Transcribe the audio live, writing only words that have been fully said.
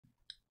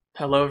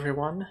Hello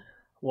everyone,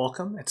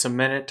 welcome. It's a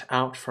minute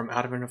out from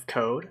admin of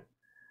code.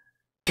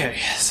 Okay,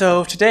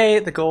 so today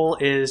the goal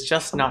is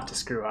just not to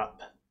screw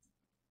up.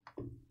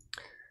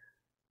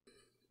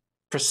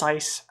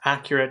 Precise,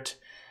 accurate,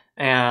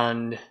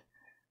 and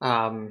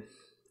yeah.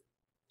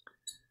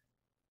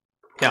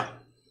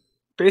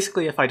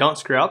 Basically, if I don't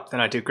screw up,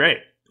 then I do great.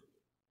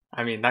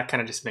 I mean, that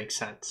kind of just makes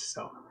sense,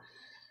 so.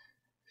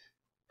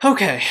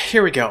 Okay,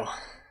 here we go.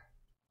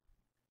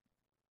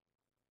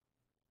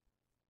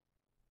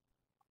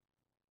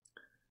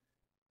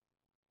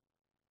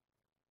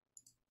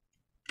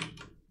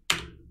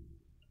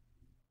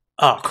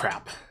 Oh,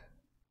 crap.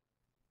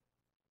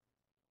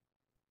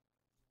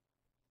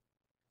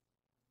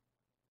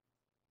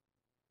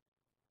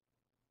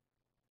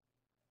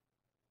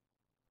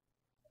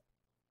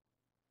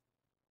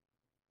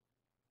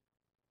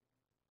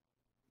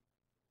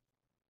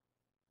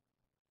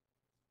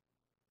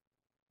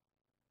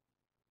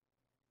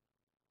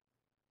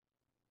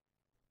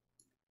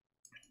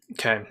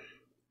 Okay.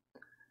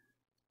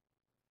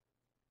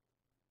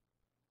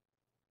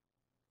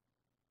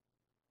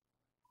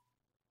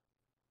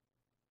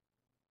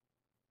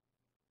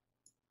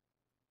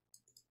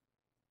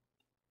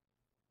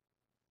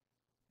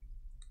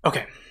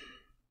 Okay.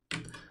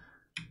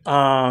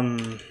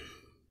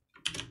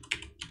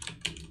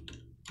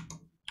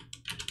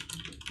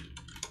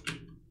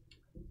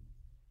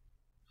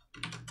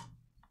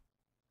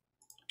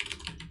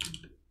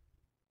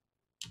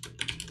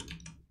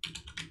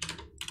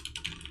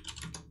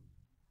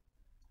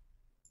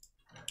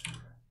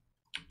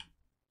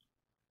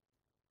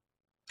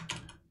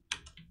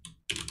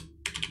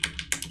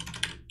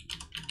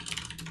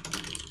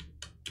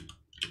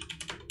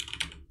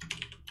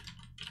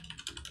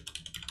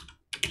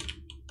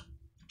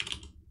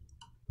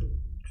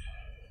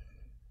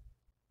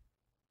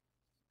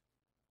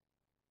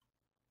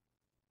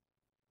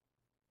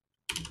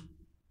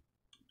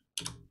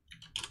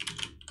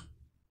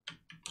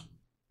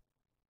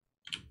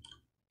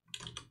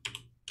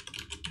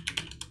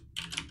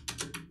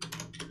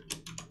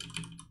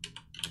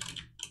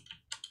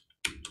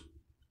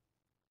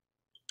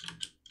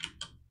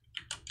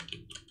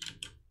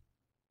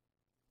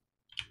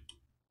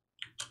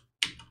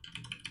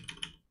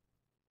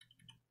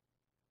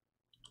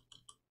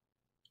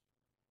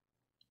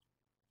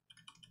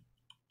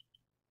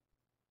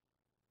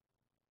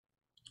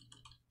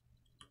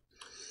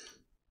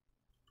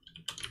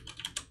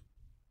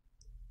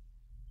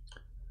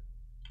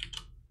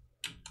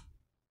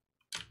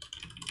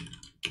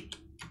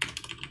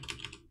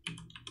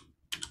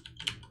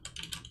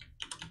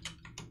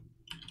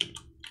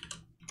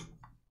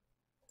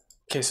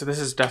 Okay, so this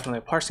is definitely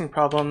a parsing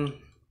problem.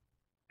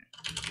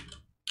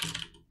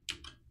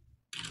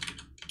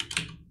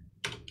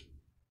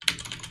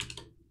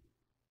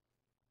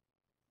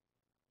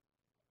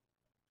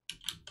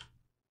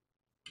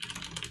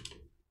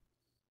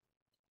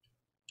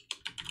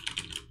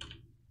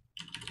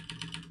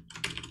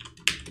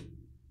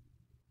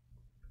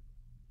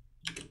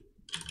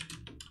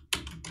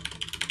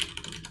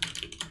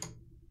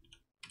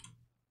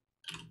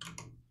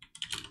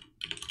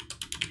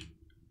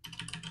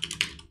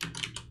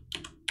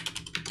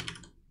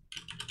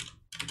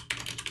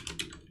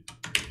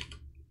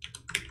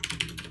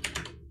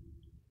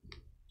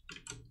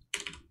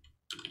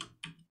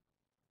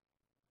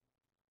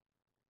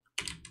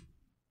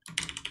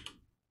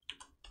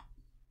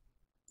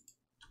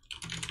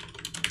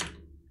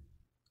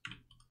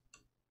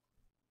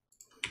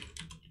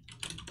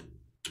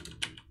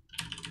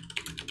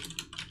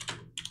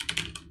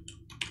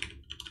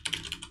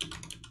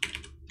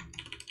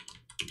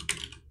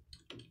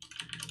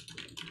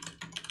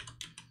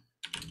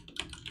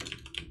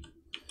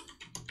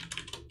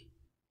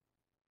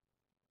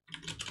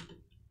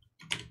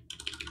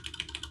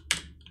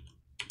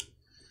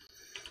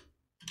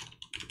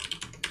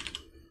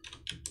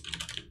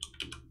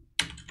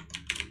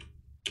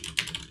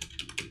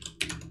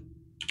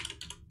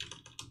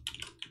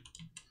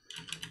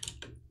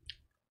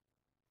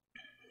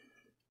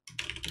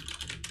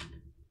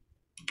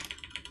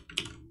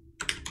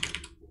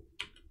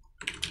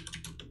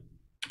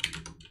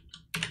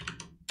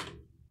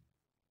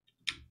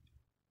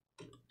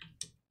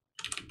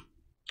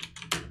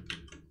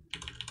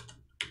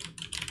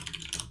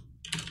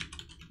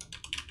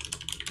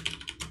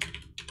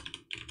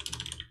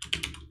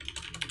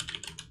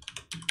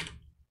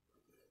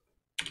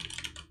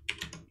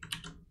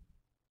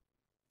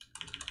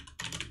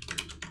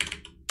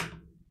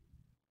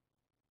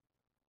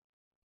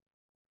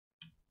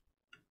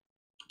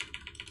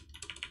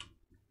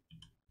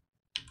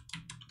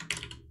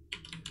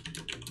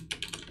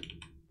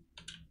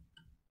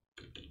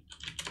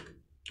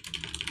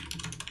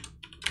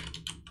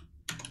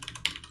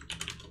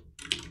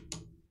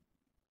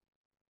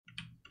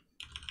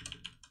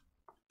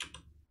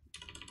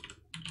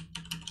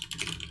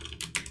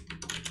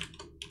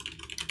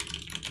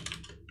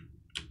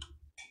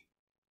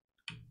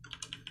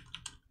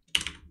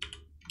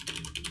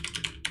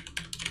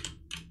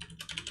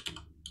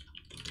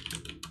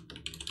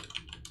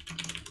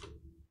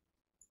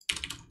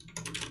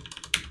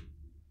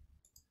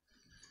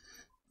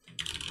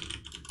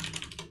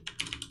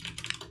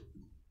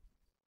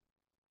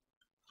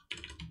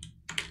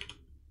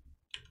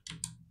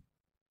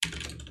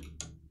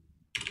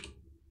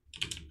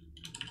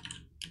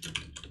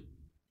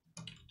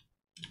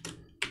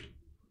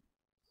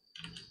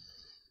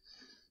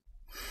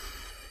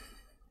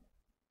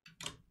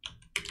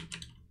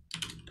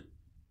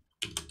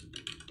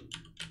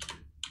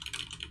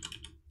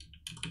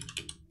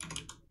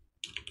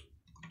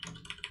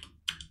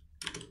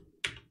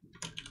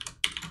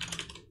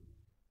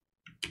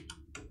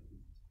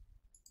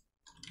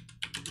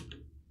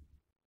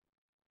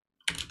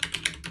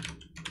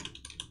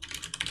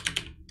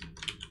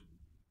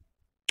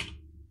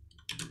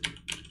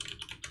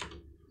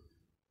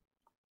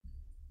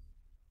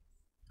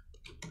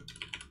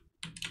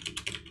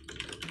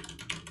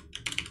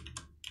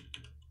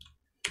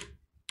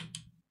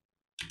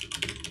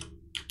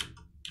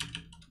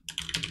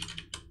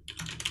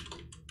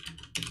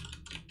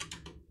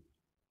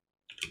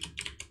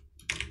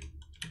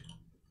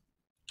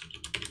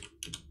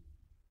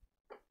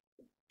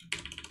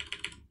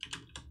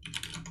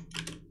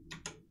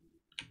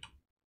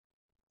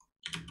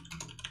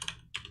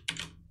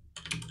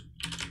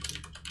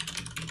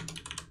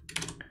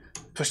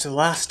 push to the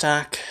last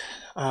stack.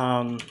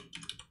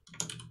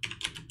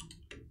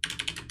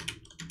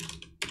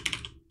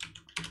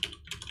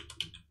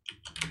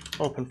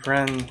 Open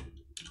paren.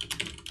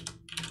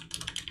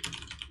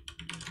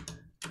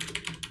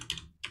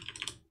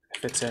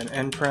 If it's an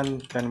end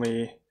paren, then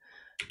we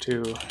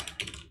do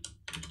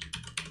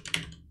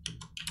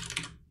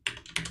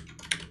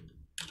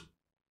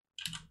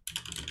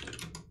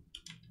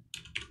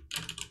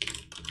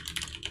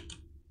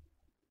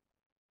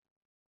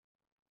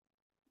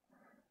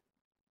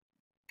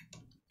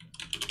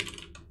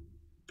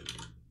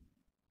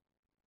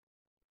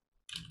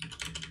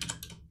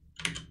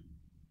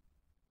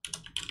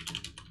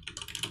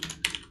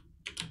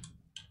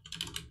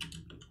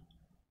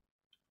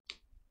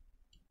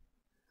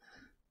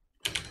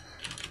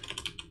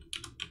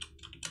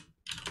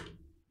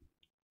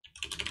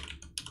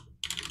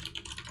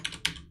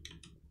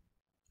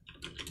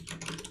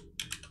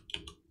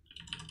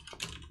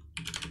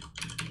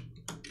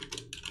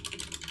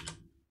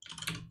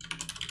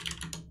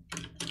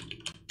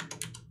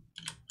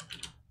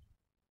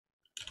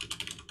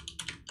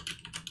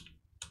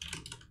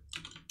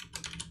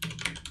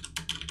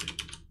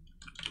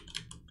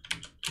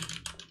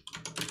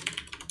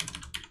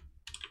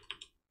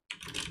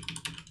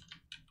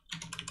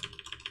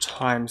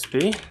times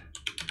b.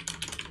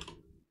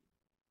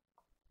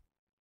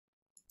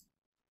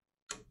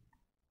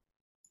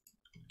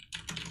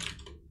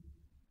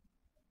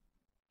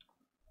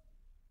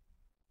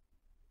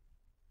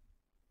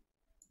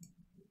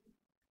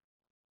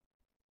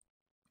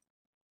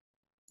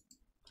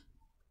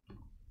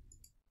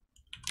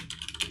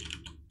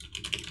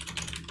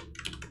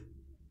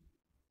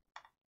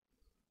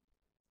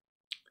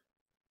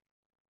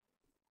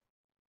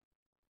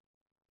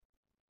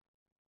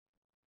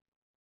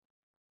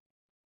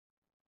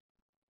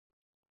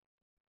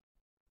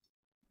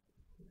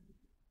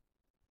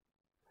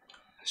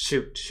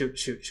 Shoot.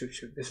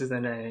 This is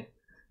in a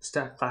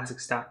classic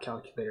stack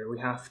calculator. We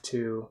have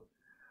to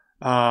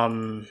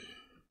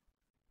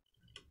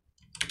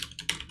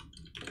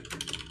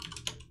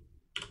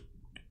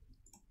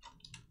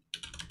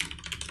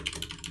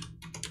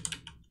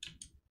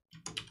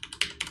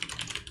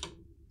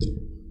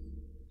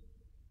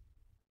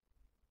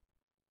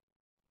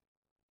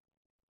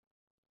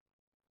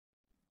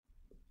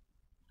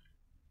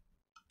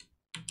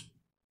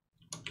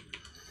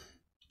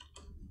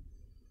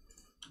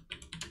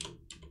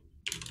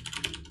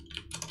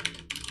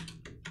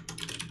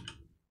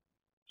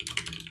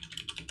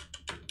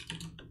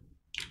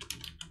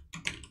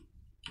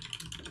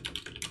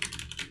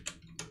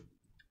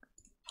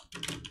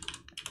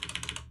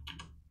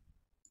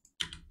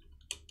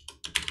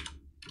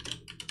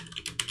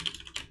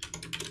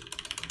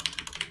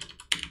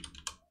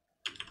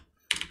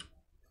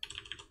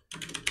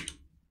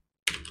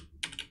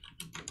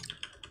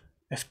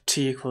if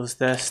t equals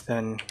this,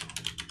 then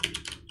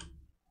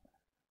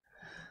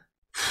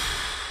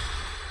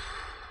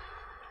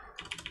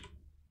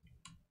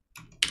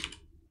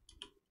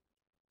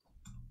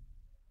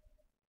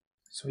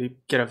so we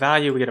get a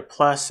value, we get a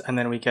plus, and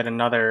then we get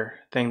another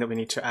thing that we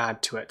need to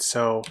add to it.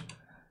 So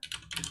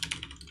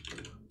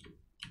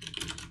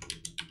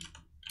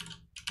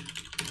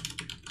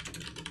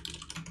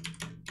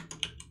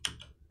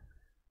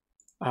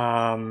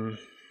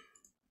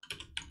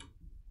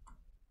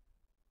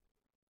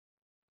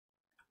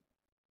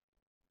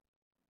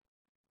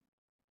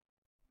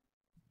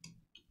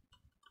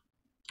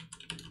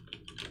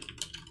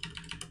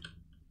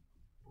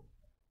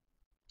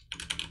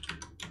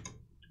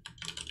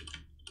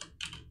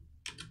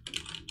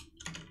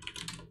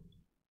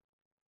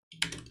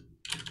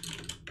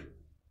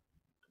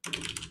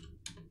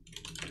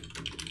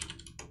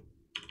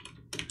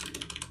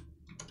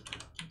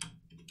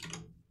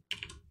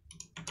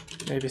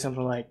maybe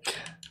something like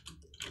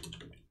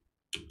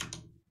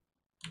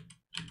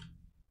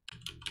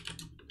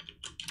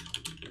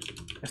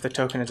if the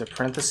token is a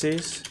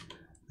parentheses,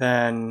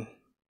 then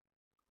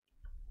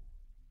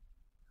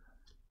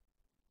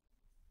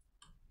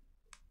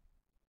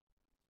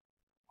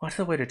what's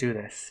the way to do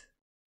this?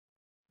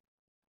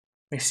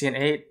 We see an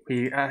 8,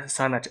 we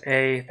assign that to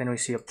A, then we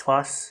see a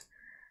plus.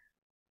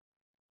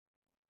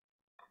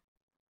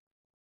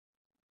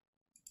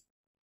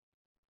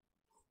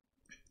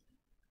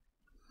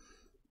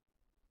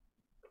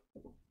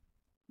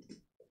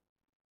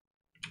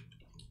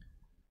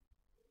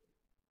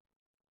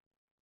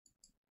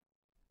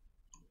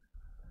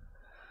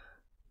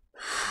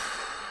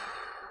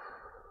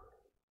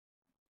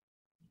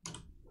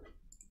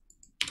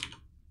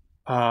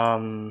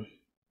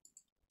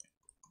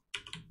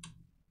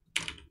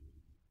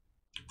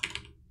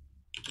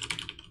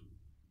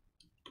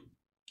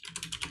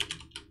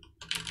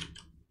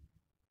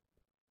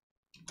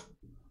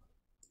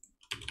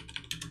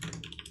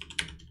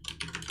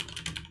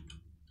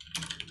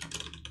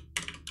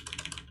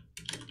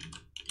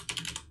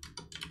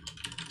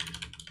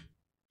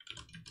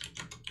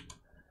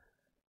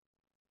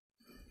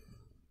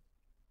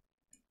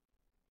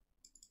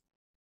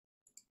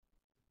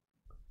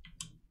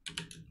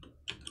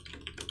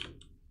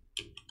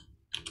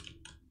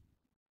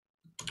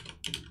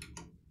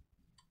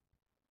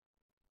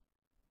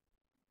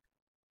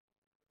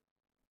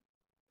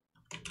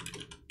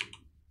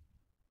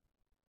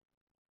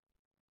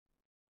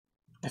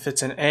 if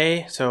it's an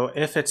A, so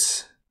if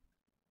it's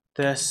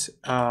this,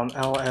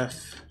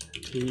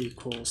 LFT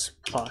equals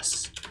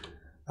plus,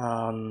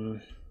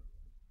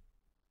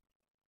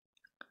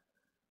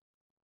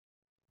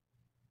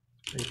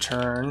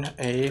 return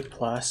A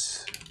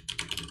plus,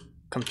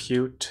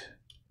 compute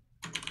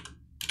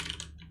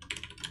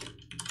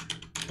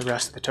the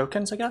rest of the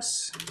tokens, I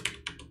guess.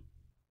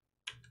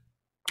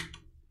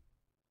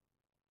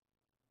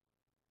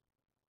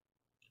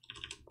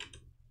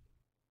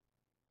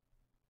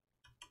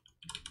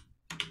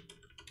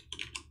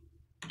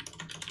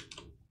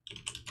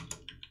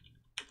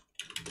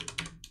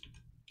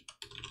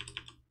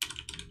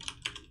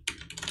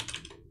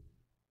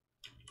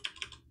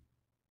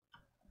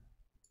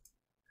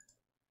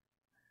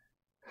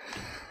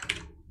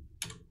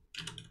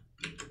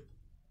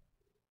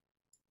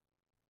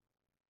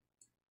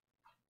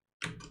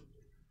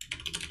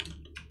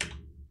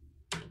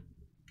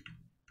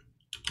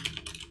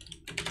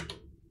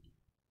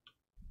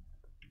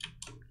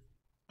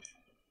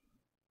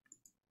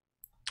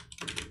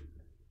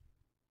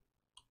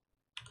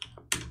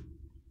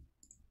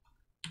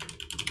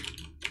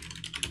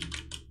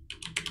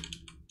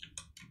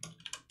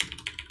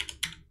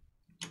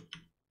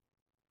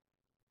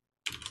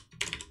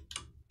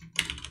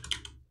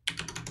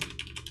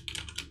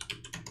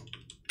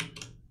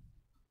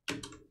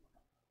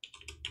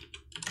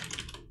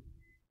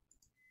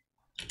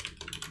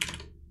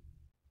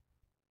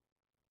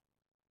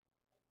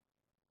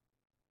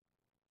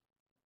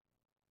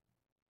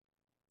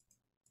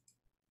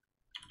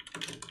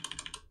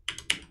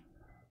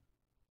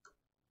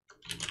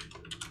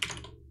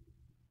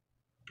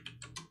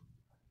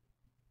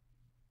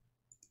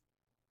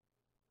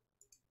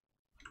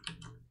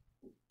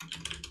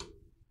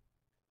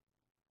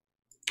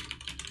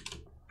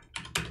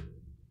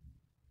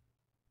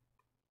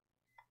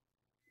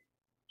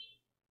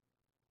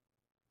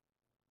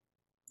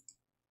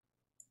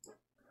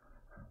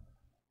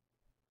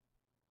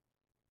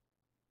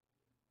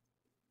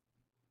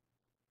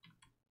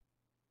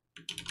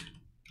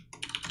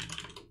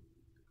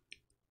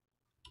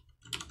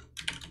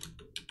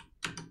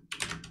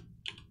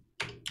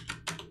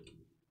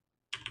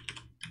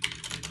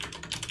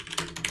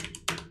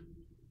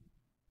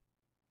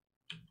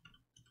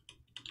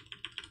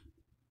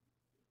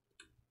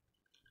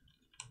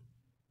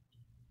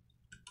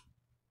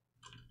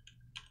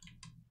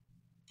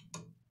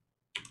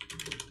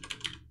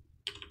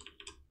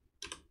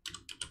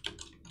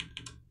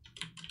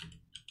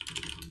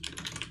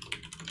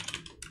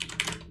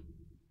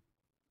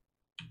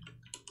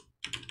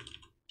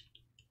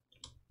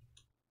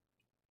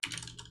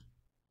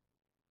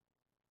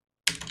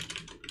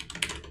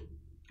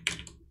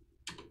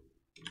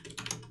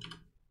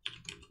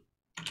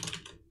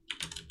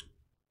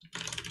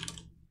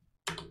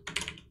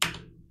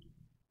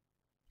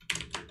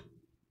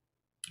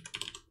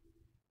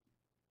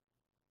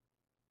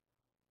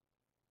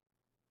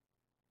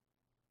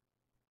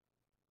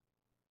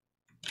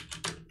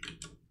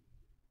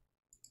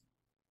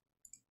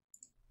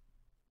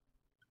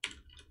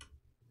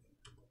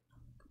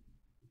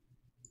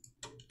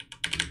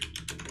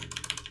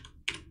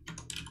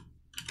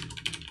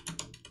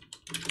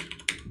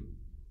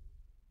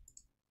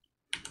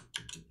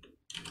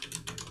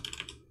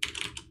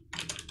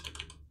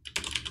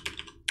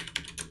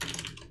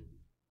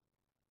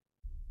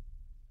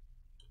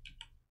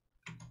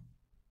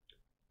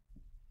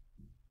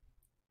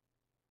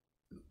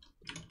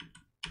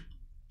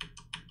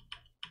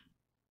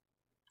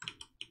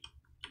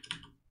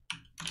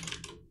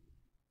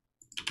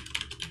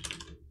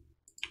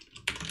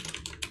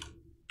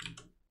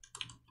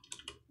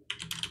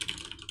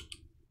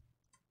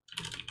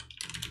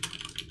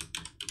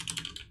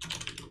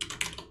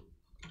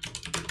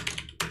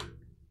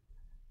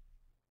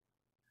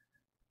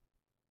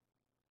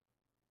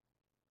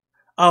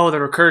 Oh,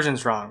 the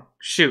recursion's wrong.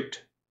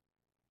 Shoot.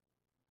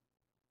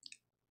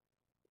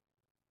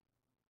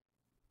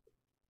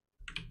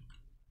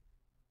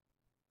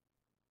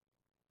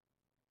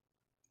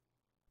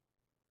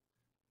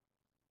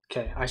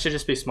 Okay, I should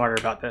just be smarter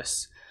about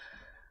this.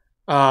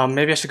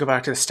 Maybe I should go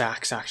back to the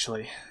stacks,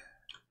 actually.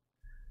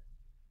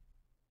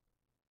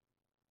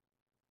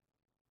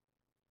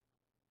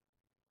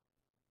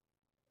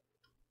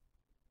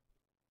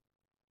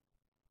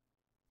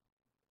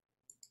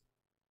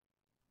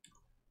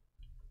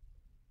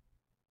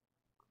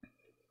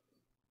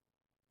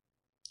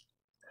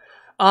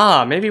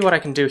 Maybe what I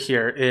can do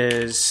here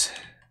is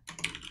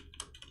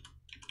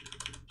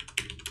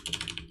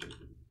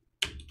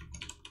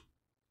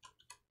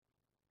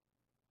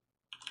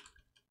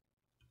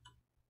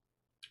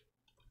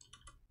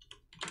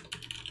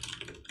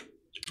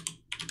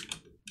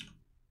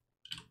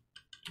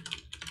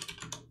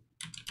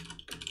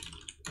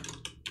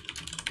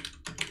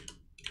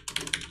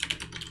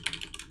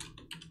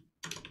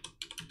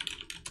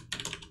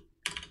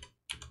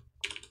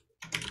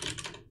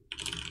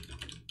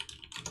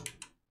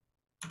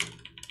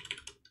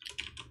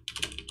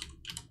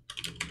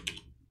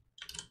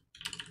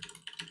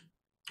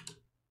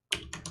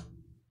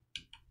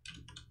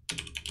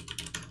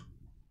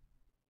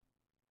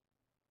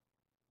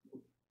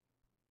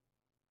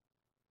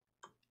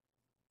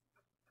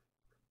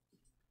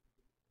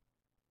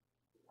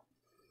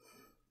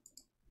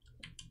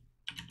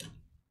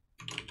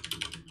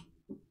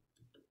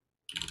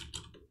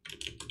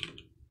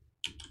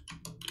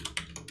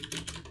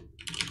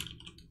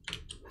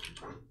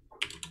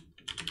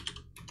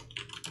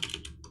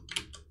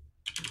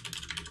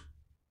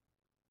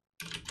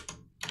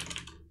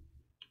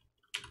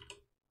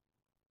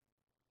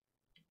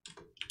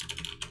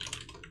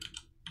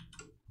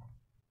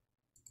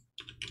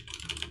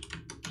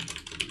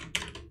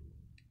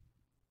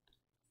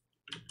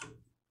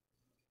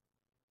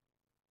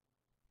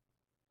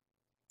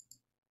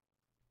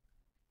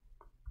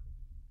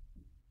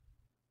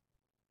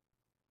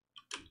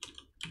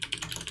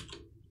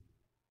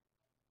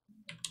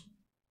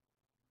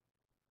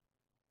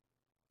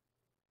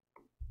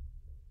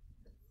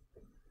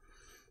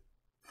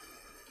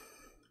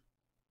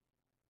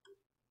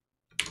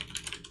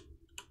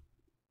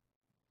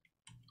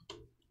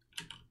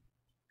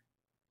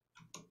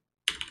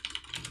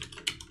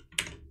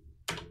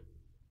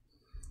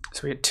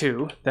So we get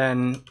 2,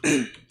 then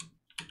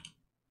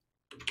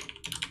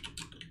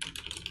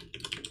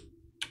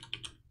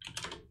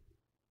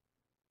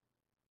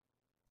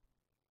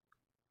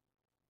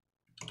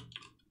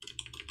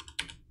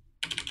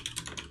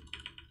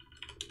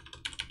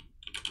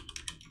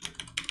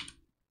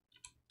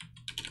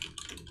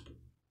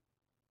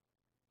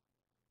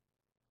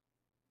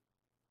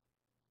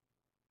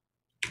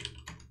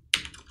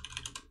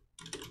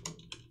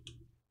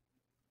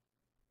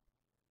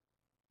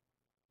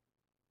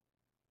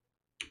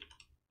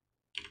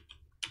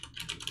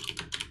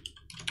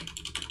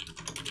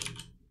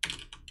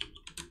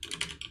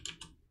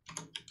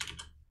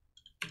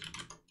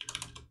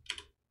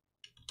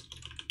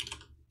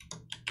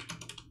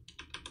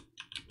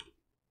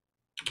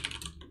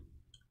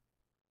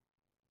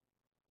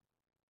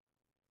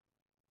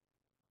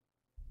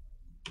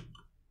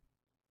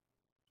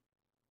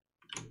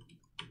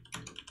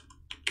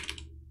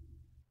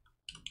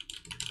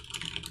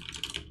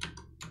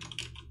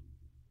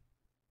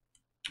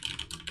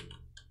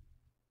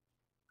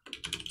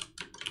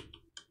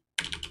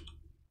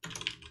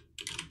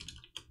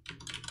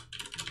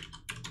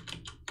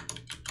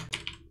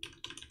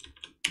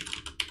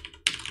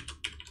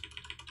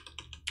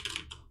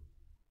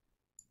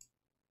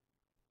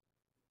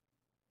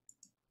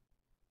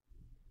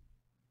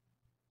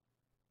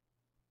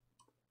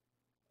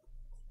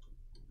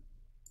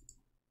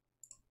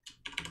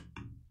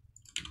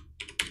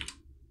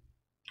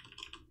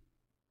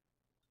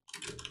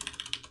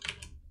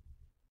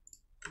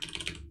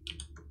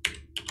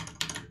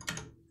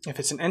if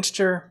it's an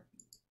integer,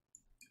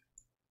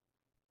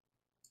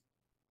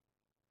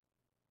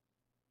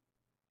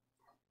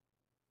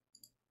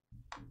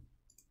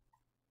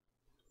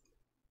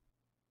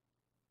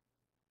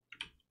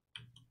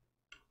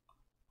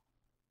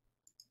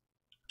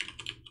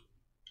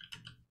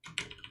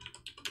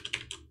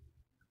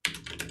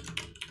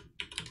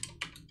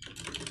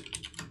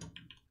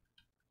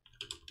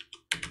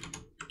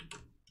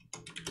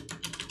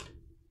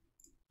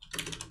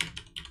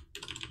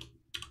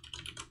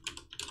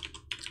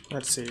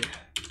 let's see,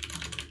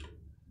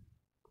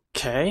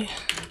 okay.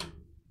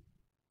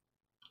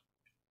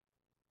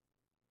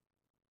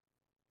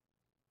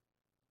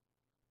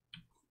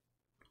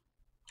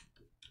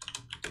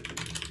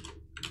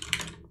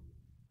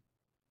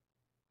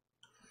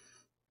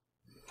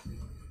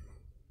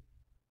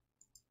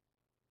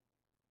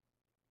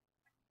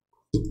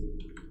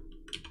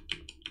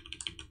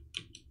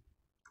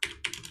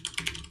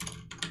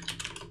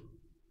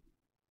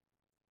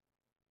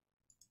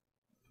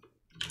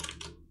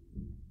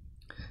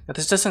 Now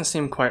this doesn't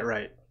seem quite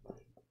right.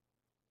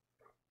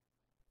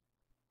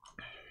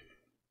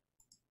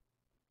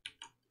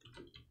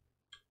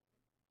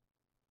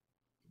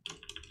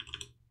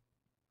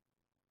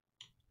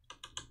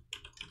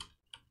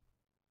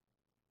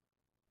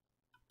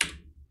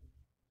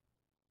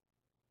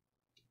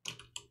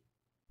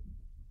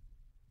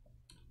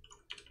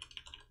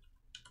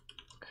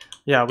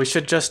 Yeah, we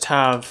should just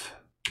have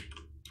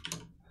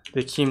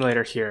the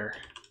accumulator here.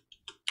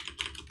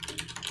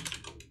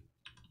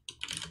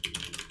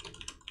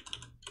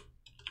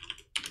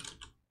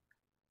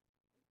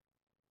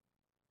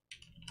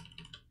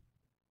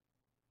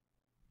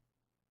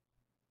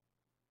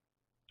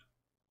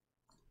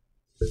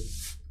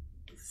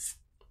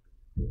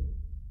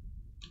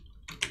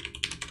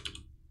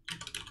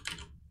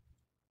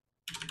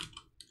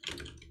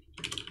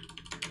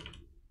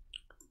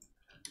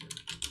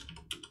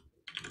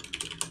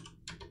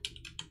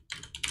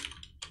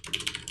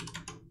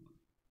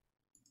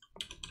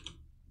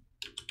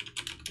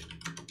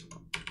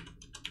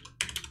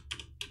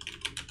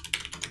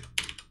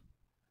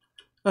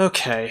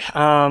 Okay,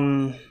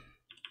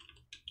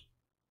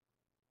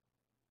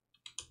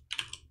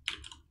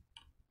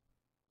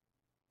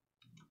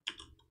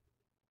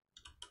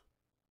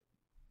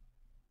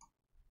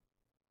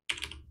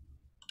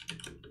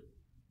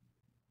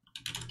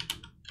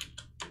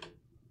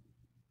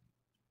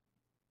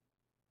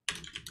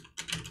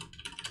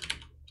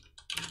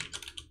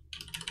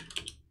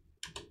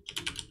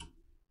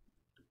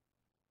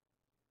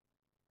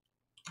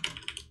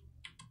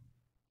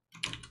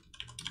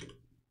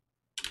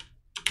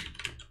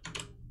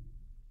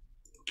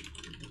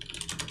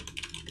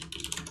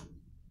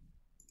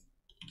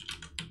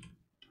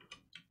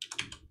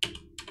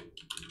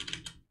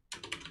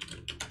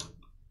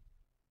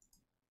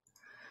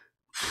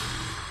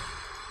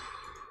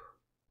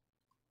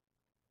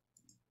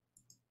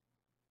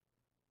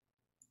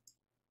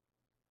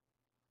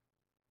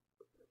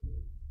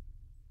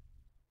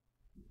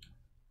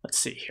 let's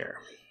see here.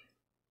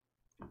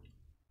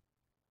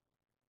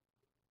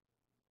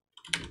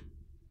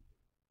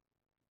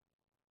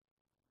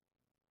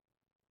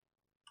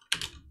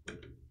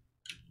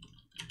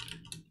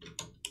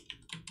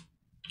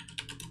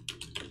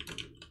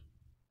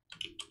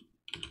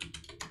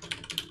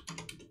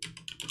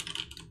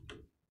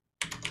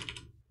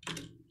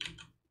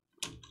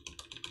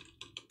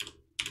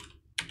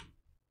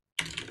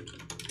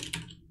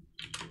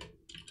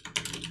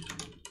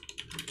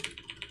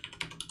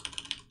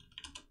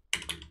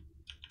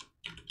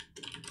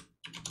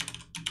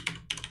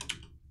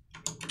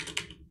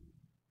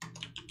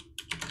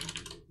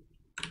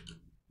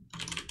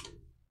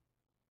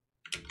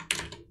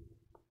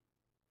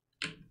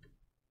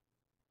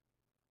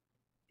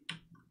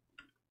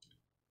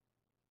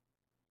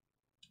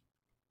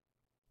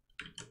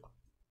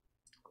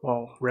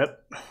 Well,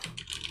 rip.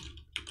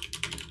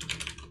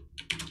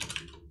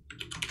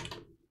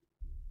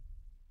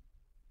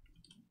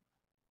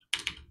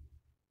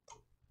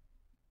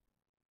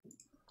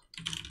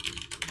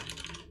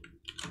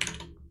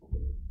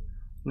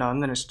 No,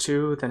 and then it's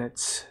 2, then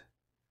it's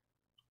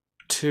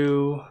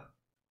 2.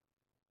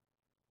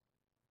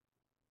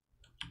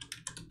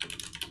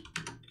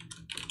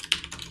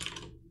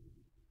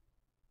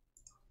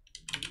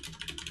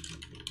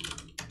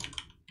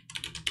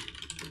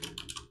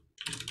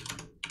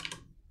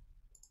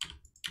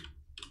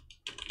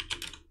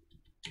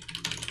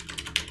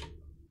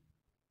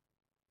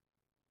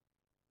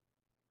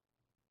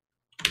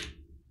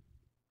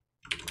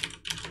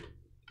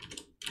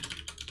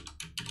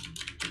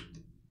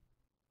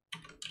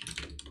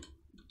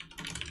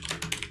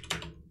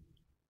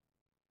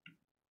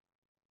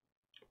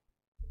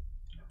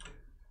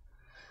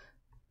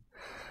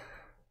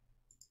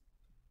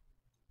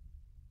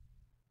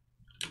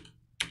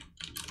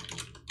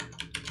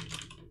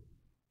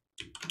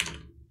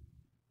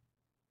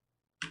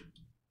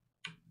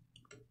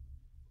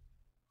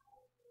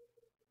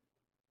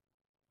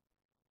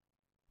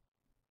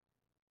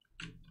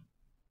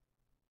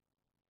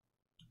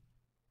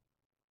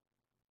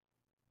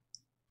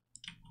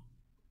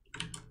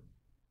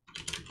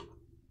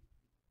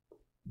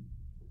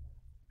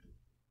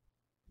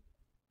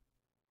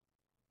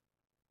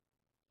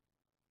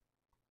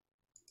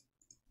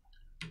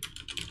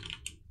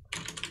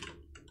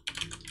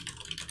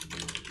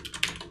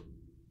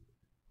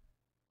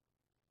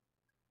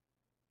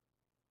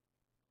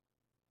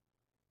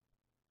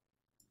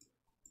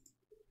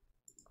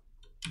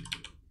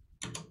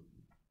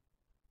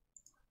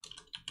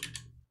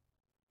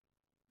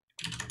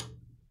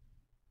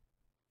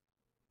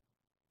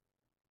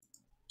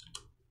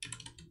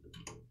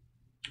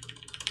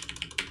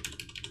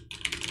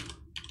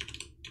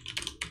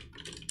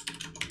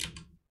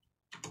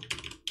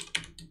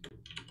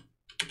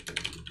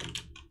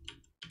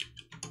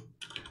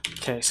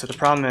 Okay, so the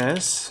problem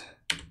is,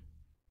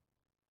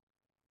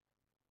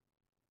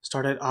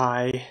 start at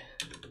I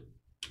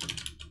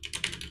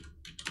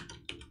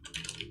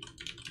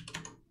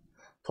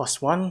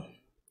plus 1,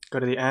 go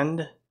to the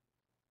end,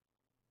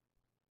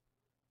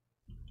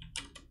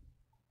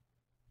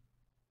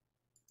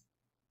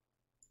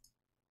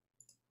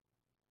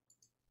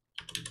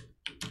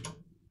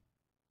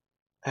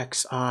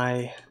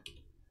 xi,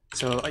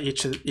 so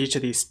each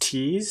of these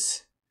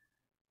t's,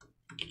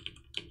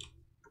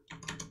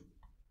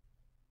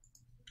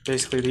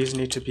 basically these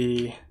need to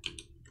be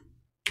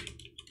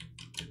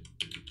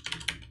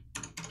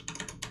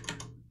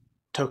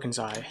tokens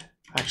I.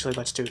 Actually,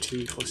 let's do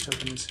t equals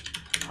tokens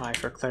I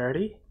for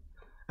clarity.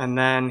 And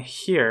then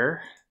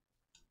here,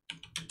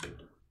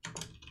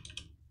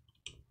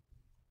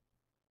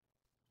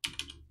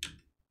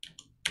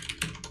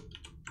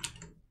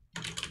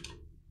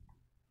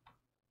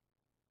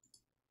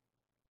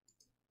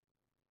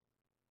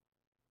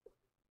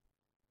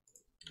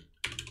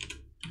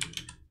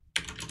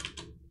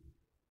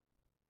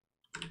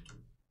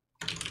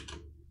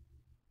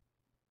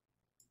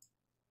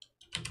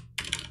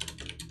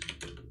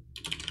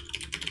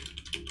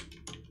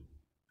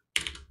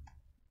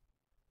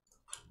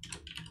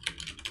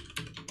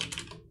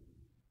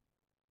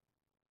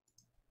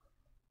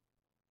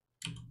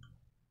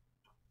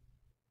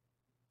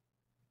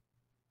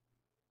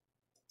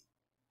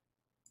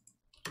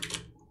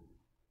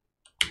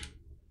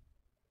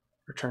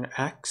 return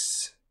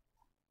x.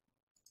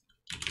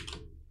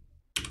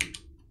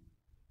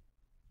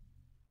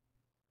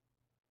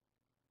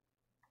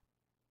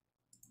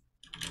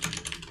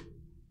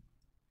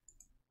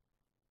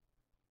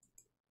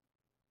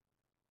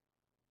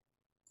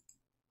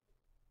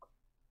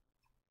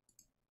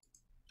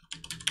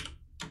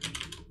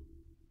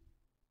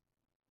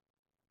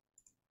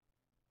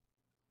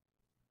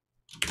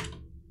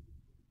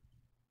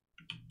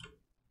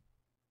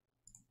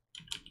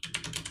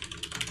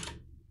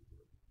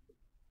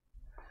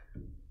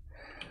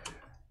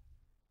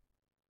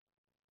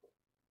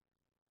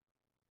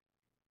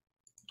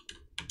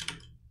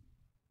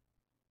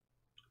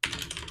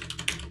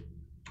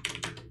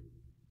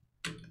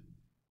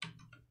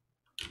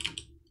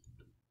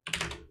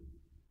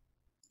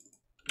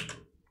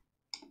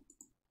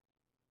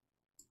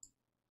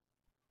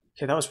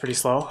 Okay, that was pretty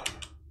slow.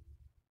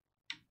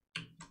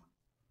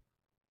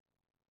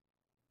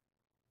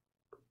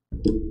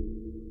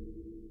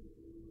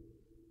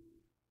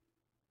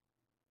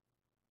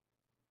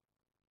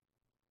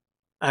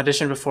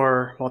 Addition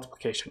before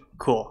multiplication,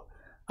 cool.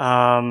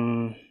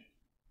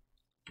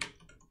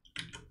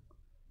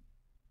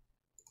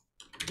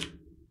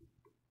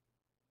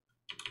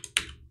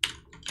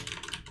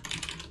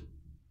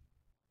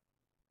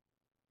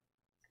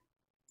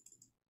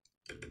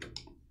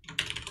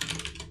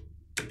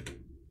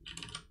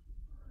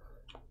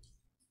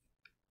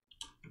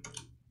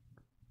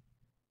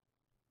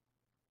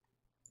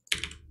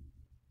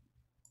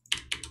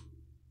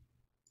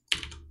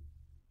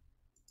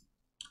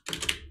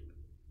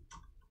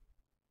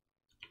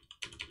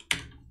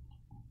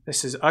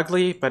 This is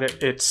ugly, but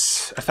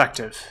it's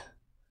effective.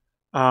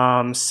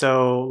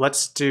 So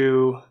let's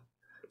do,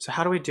 so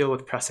how do we deal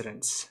with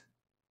precedence?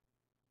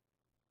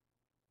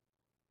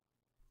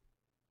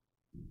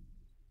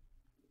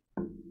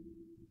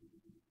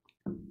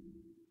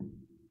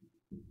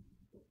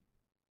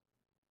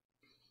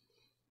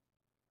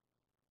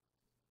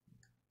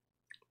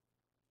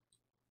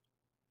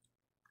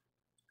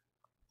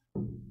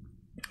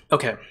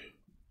 Okay,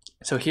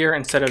 so here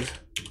instead of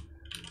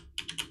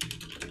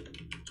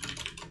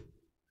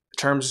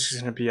terms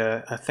is going to be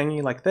a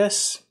thingy like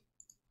this.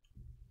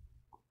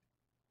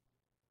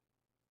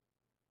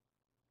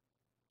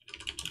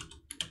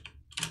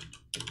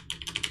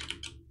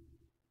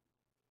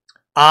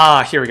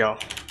 Ah, here we go.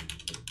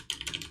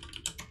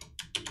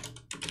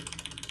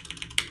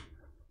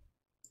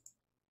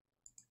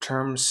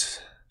 Terms.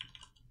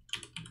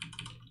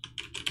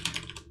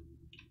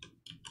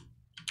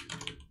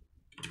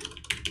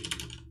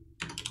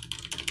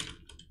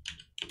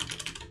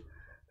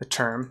 The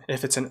term,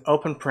 if it's an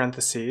open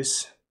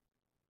parentheses,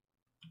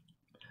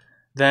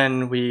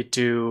 then we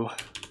do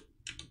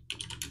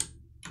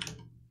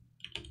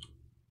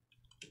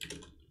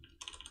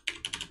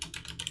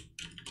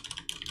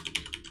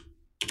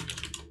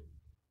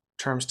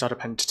terms dot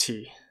append to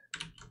t.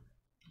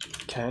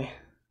 Okay.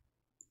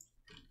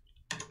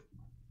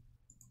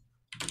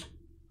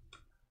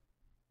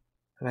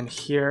 And then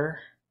here,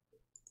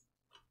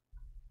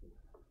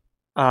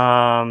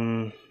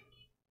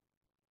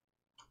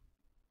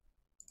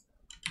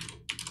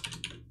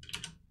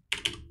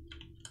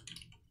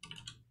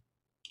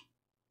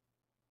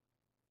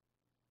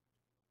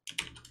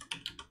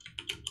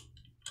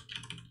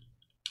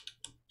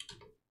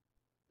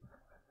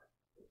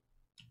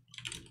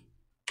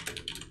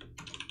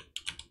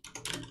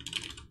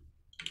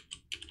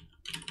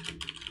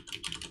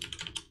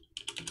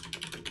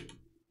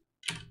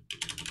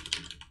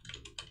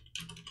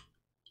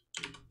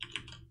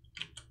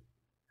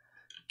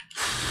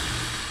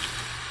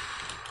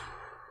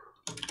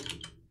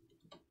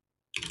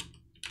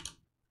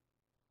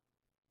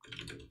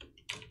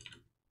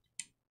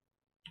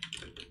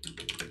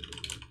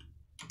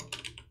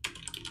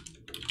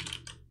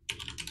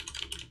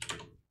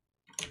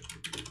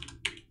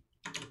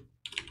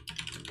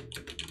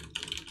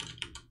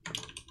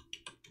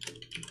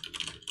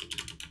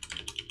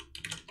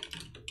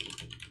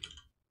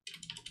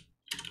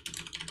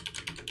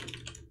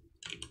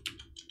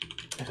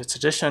 if it's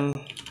addition,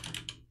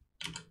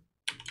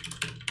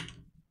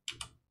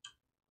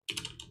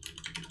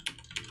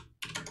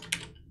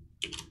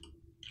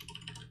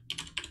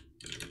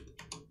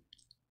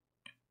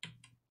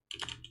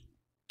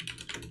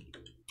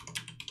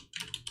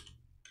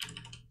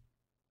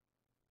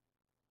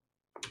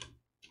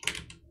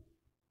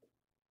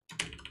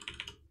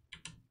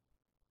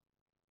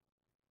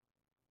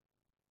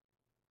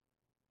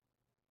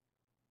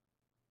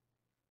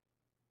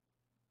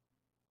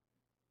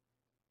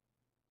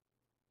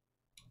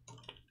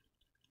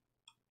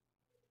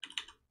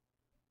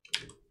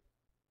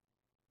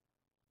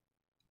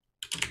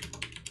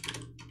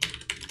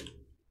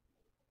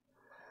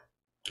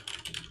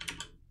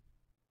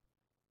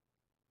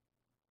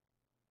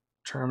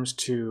 terms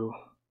to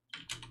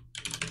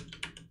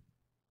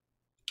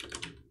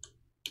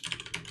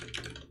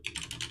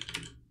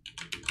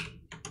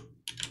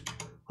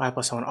I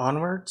plus 1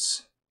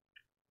 onwards.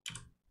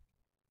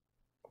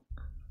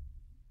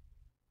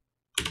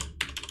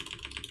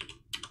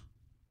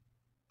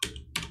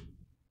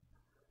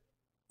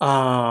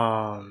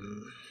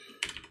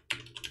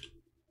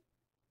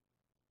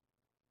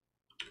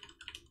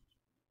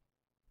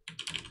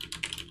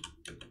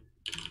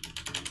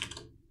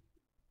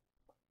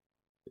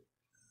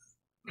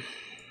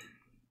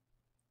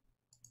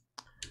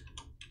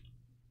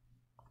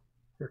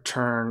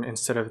 Return,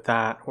 instead of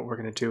that, what we're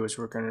going to do is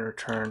we're going to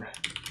return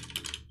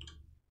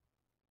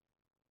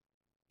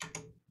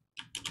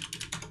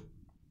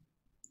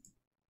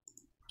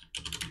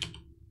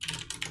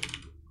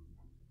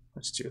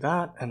let's do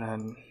that, and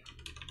then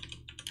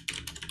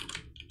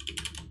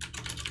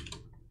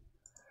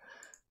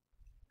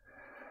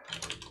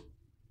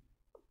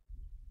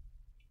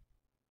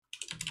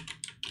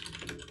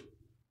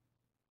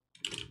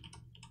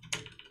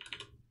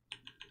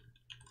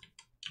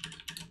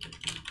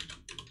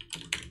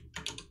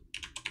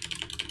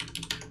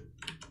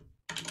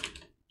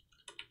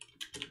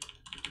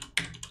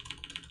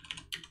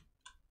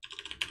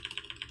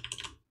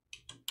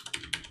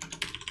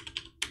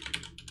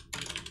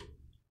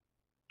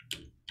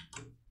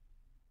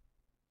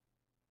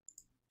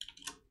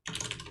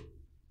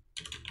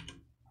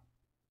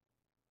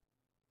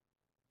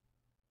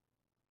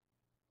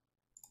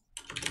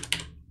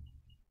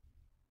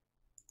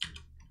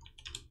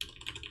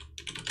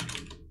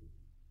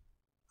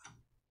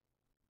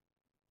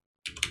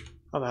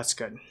oh, that's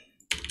good.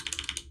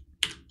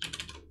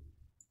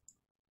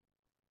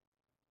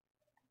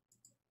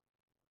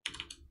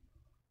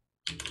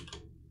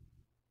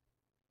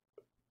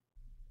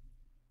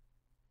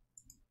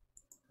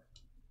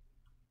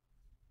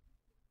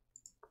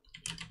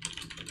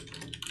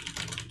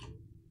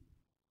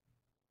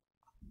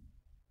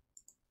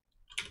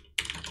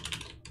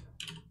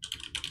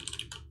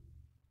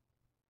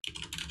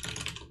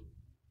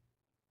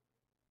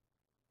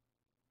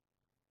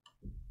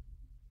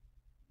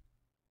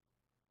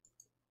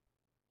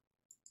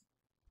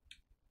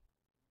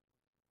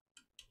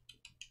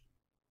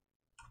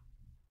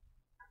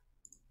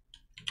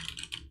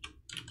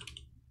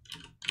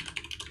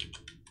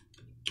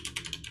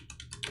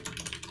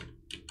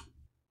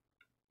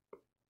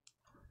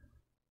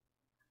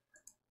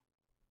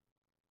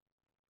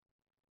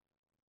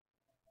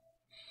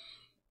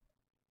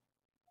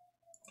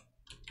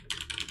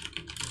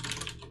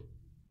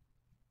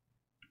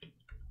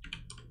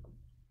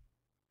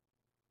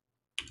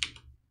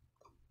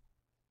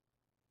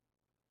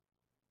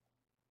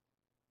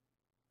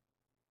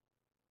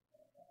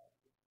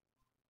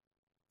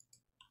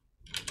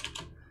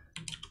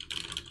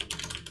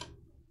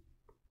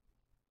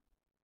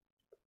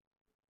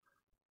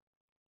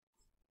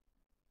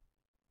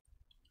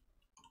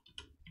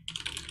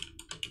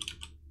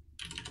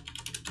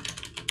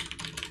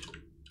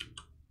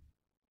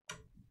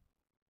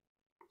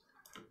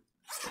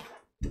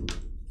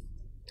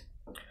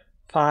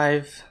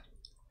 5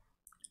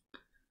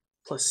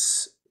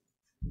 plus,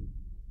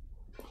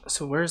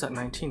 so where is that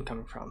 19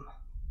 coming from?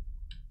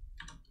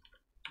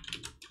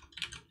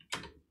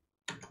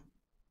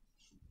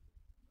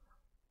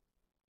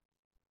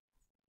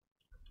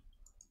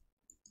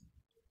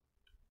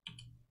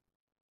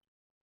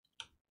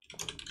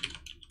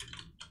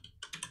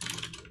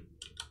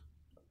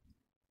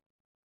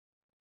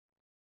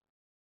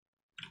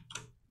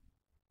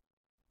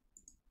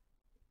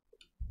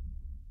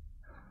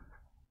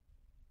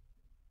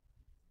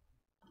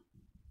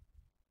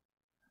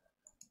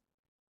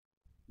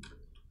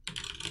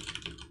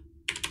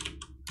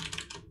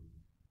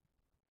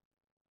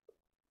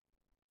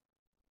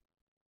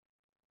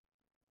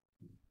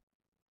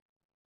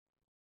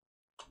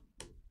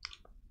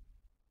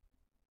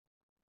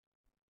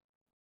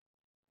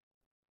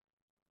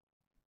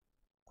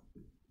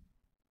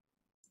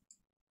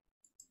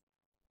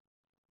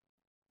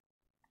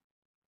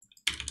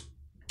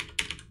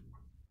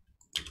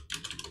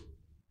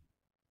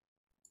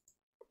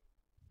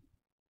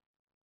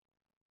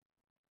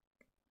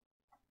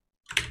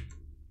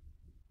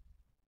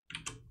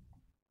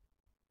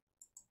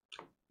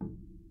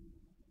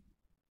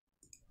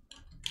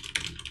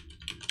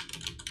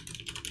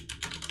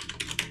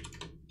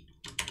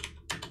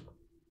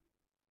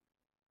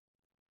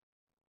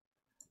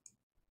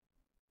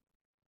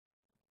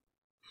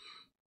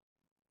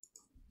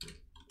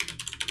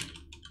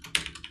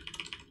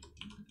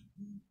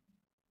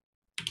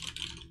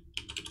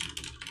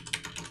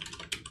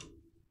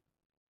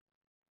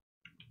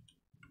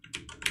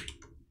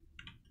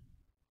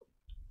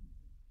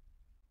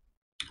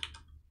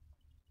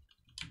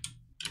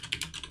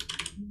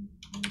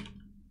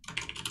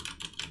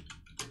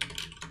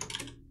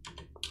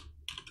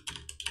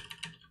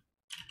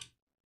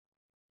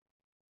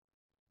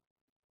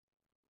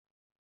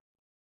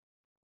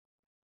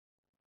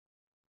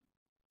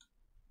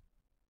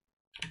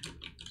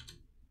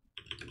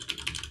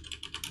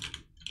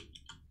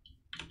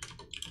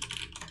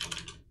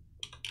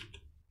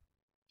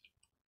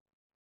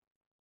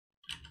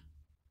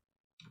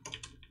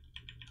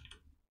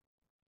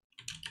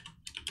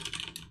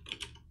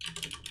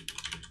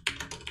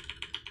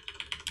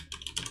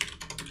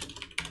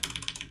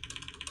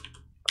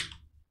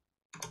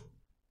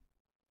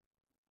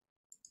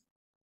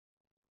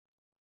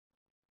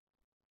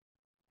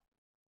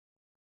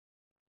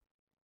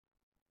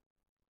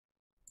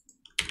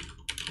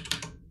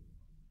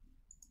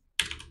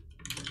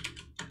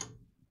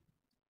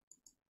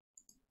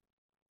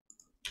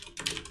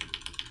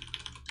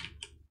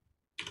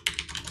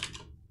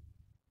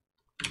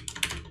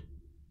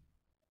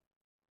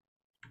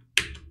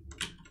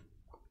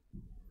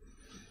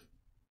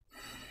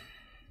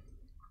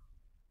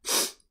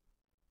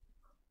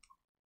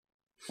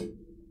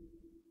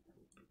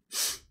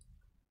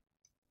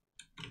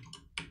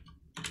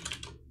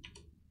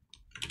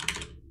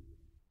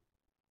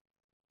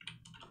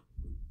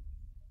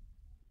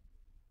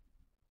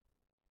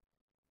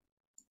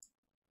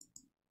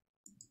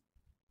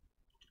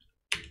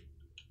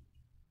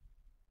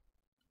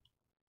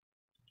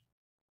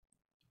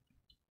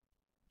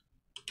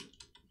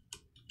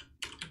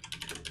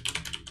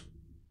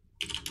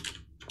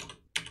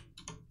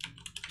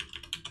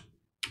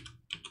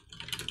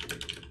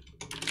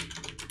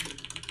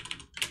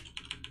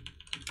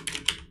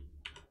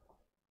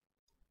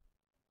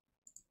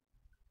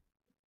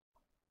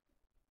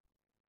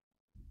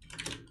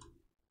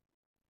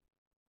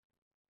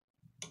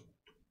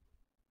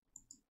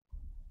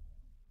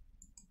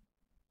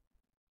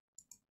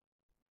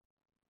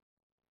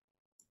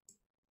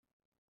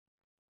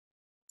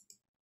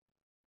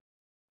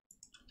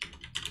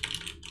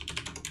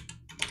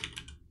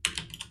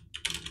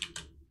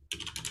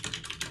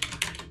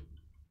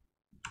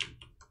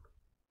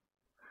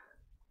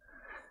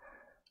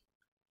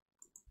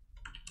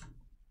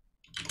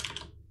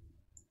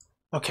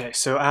 Okay,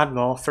 so add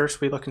mul.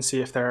 First we look and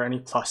see if there are any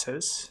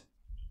pluses.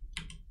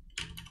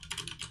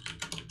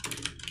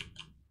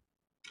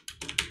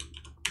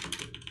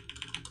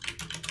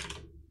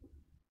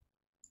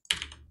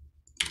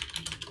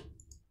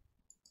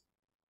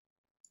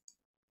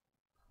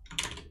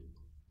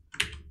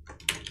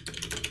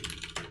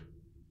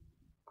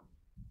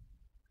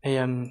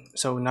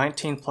 So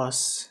 19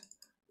 plus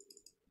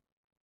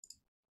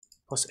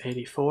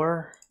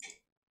 84,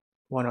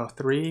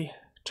 103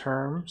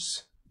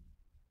 terms.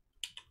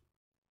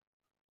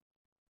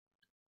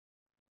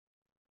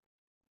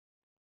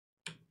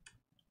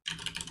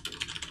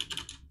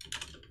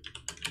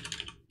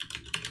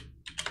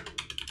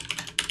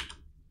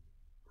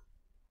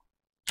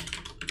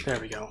 There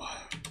we go.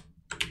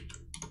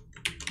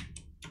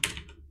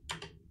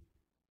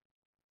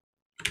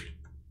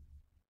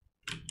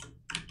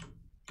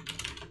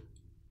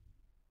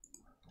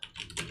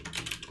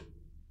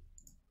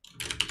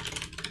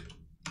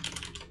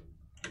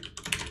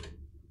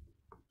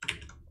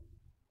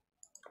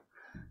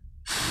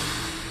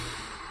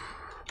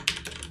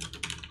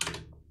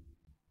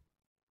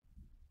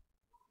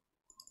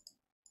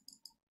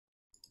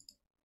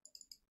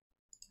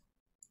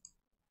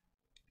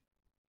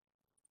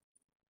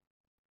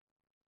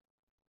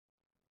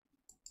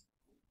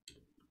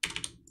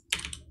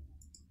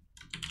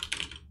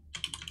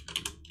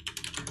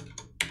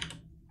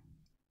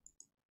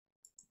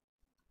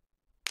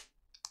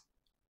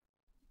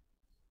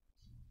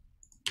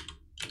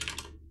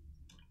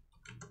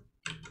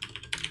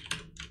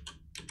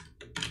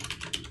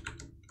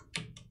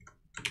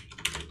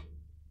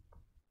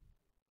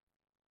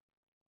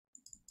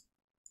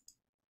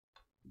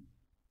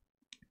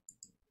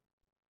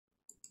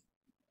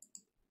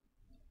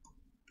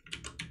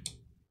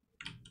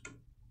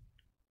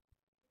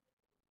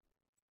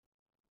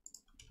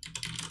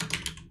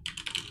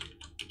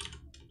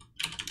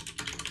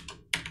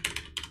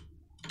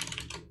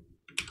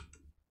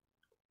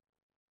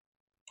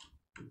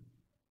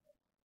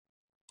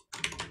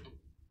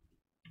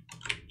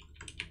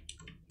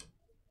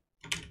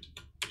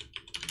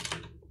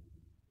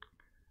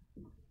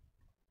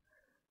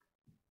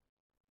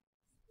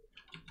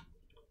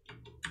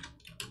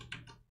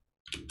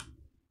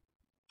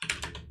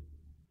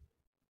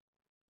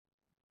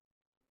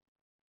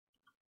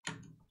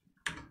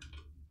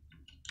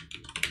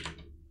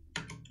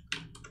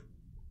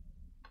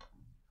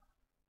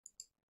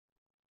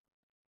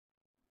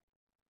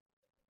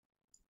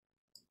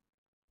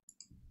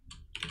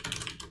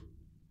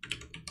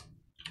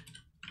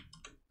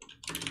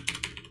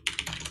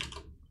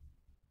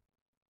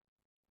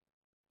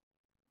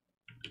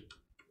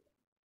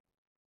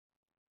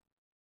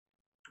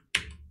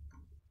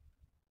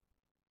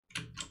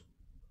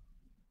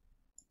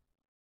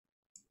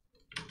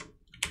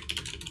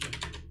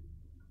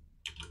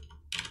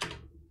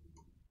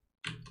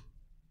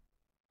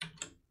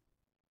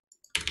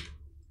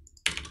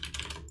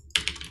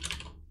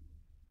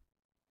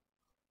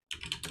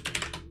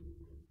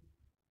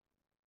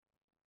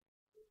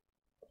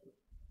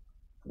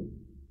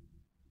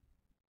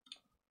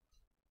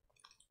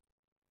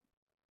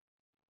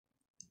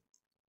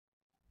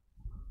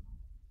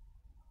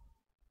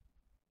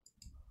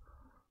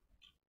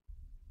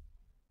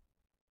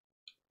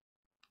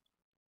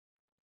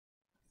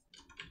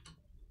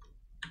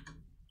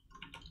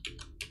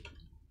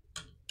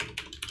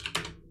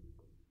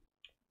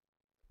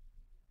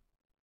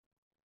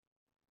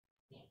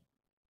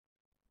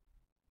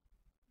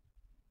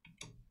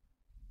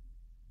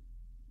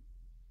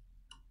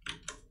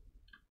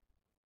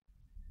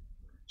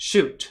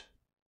 Shoot.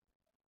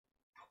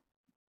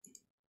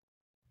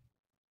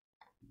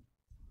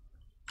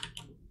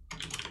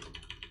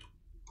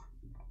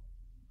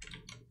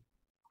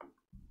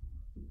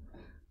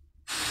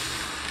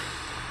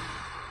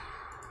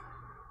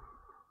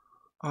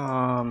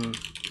 I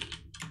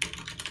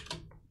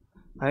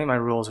think my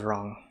rules are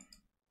wrong.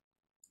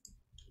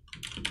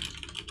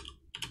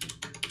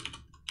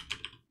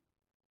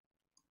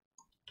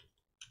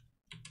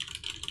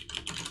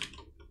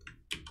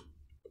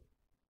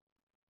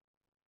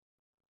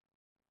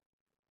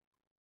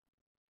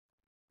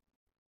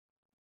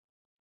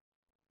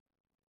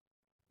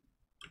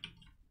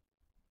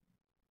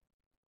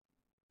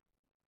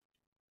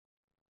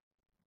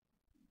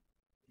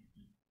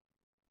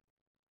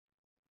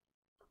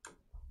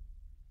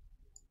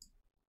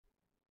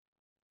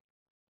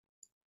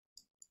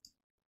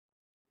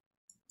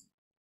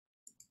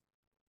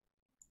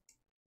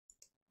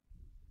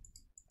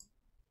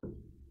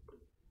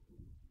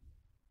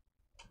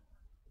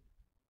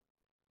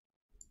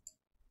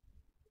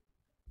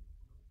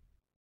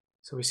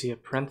 So we see a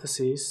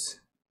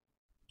parentheses.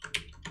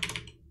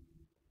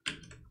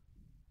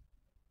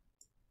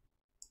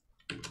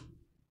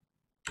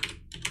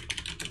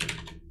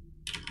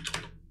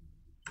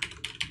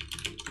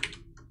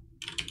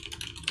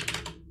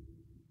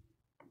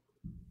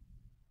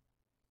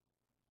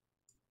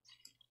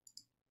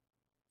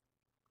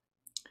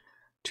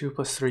 Two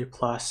plus three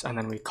plus, and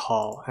then we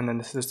call, and then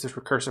this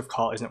recursive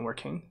call isn't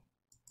working.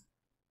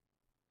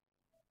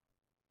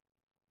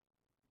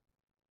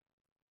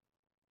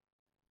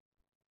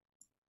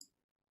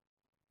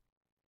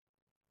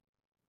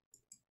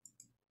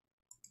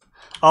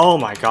 Oh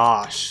my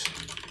gosh.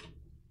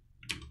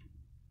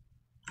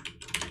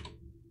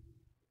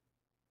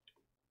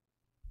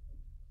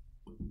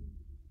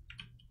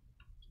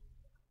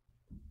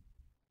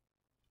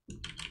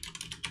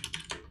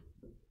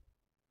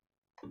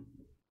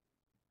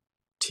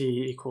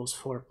 T equals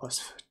 4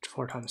 plus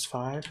 4 times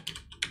 5.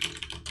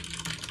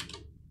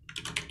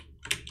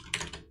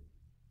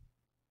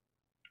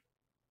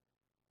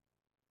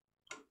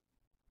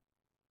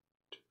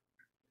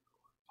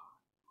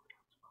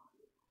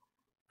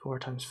 Four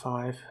times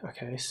 5.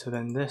 Okay, so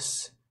then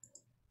this.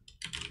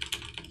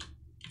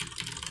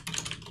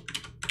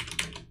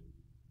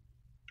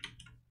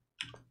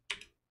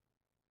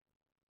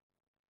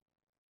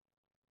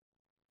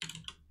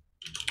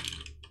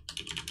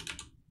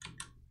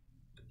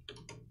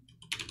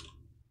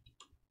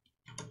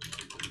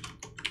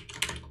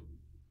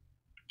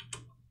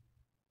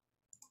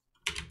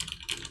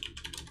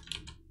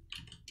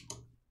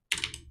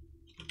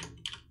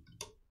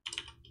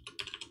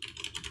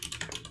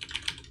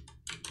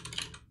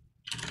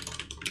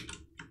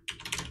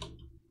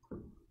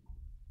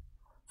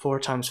 Four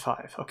times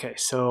 5. Okay,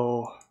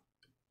 so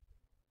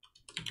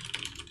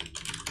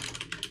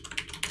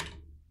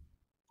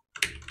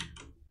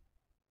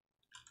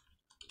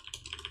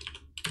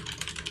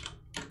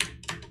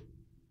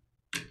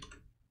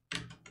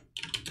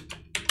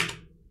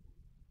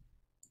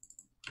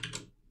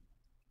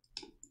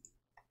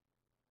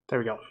there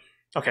we go.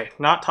 Okay,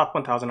 not top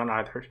 1000 on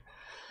either.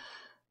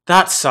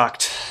 That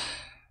sucked.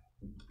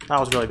 That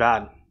was really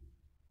bad.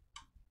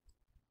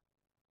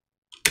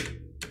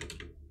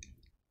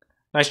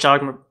 Nice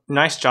job,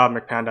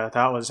 McPanda.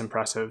 That was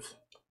impressive.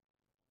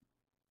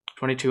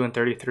 22 and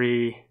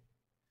 33,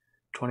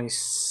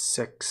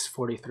 26,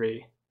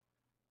 43.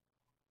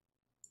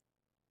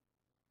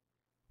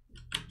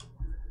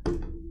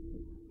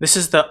 This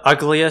is the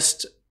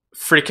ugliest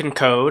freaking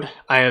code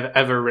I have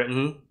ever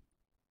written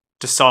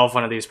to solve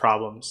one of these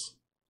problems.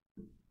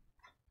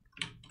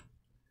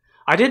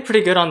 I did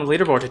pretty good on the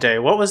leaderboard today.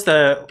 What was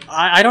the...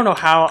 I don't know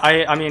how...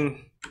 I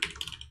mean...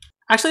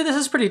 Actually, this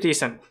is pretty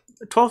decent.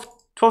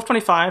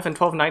 1225 and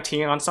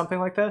 1219 on something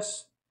like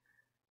this.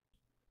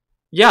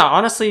 Yeah,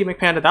 honestly,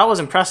 McPanda, that was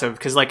impressive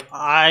because, like,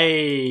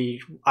 I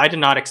did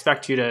not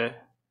expect you to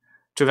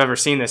have ever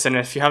seen this, and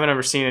if you haven't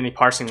ever seen any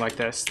parsing like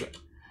this,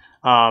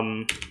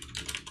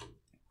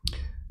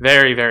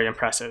 very, very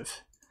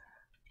impressive.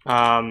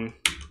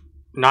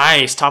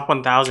 Nice, top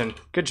 1000.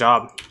 Good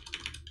job.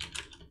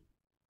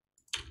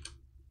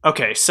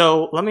 Okay,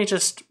 so let me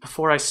just,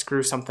 before I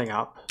screw something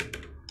up,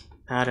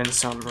 add in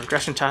some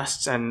regression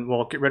tests, and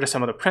we'll get rid of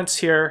some of the prints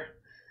here.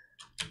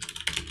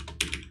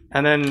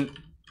 And then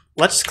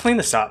let's clean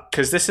this up,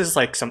 because this is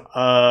like some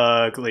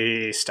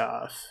ugly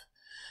stuff.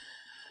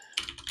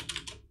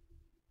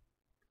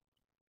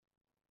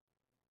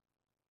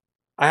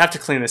 I have to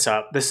clean this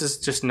up. This is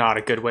just not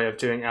a good way of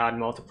doing add and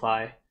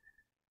multiply,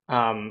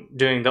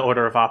 doing the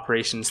order of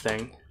operations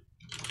thing.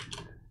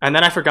 And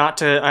then I forgot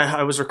to,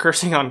 I was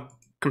recursing on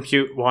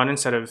compute one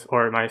instead of,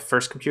 or my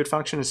first compute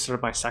function instead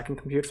of my second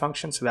compute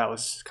function, so that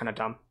was kind of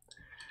dumb.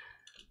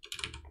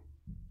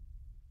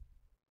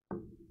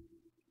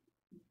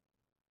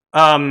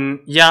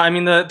 Yeah, I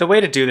mean, the way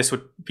to do this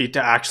would be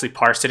to actually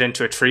parse it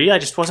into a tree. I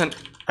just wasn't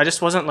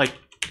like,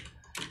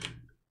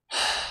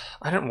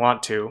 I didn't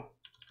want to.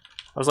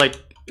 I was like,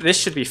 this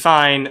should be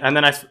fine. And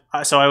then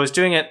so I was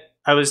doing it,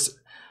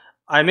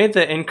 I made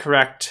the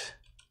incorrect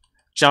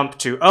jump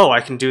to, oh,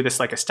 I can do this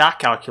like a stack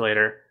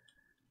calculator.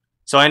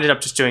 So I ended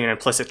up just doing an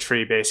implicit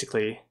tree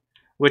basically,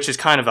 which is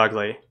kind of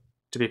ugly,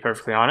 to be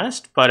perfectly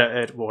honest, but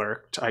it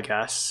worked, I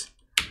guess.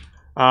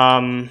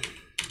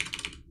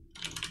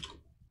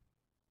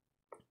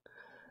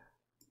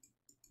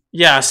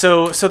 Yeah,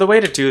 so the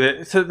way to do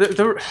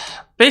that,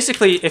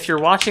 basically, if you're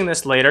watching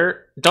this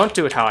later, don't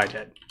do it how I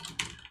did.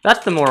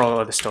 That's the moral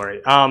of the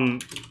story.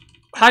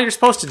 How you're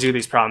supposed to do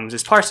these problems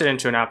is parse it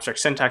into an abstract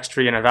syntax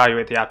tree and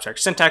evaluate the abstract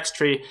syntax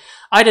tree.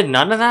 I did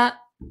none of that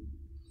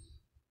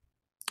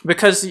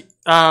because,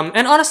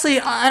 and honestly,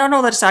 I don't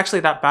know that it's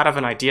actually that bad of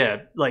an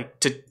idea, like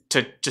to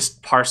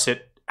just parse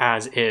it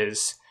as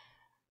is.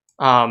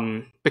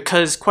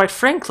 Because quite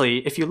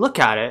frankly, if you look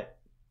at it,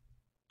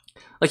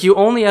 like you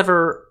only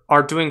ever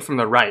are doing from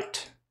the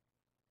right,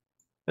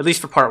 at least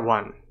for part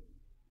one.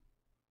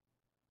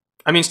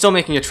 I mean, still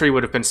making a tree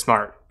would have been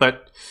smart,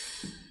 but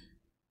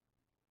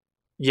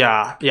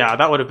yeah,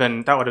 that would have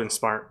been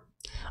smart.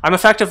 I'm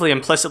effectively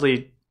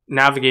implicitly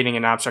navigating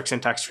an abstract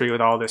syntax tree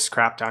with all this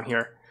crap down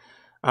here.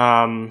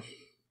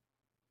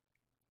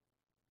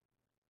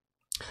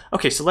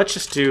 Okay, so let's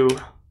just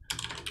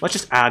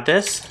add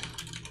this.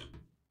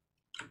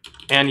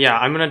 And yeah,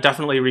 I'm gonna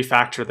definitely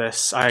refactor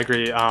this. I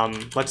agree.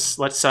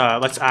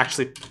 Let's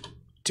actually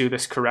do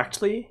this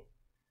correctly.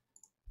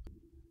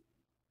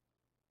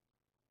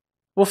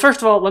 Well,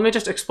 first of all, let me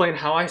just explain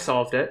how I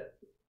solved it,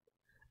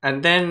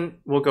 and then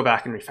we'll go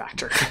back and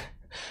refactor.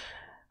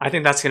 I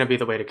think that's gonna be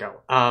the way to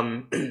go.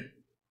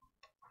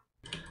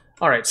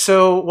 All right,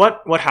 so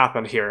what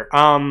happened here?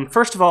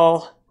 First of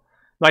all,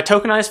 my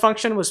tokenize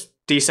function was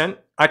decent.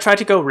 I tried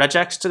to go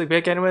regex to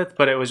begin with,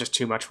 but it was just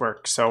too much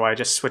work, so I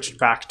just switched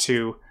back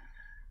to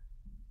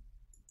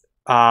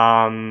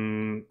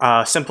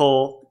a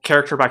simple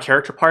character by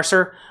character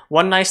parser.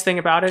 One nice thing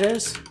about it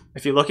is,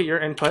 if you look at your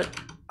input,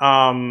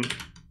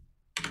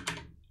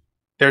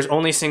 there's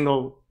only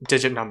single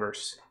digit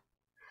numbers.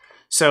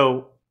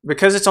 So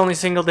because it's only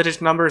single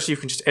digit numbers, you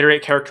can just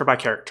iterate character by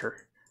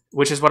character,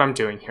 which is what I'm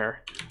doing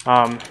here.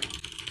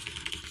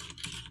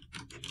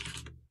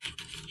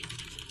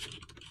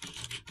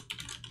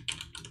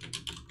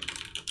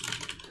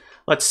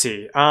 Let's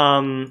see.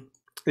 The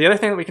other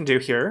thing that we can do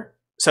here,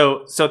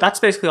 so that's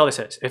basically all this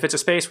is. If it's a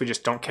space, we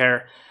just don't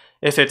care.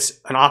 If it's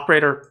an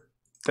operator,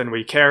 then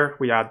we care.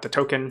 We add the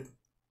token.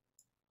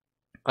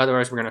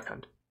 Otherwise, we're going to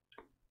append.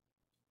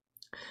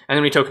 And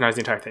then we tokenize the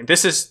entire thing.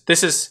 This is.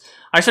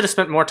 I should have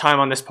spent more time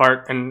on this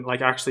part and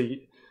like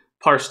actually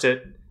parsed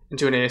it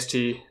into an AST.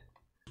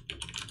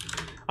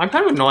 I'm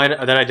kind of annoyed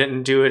that I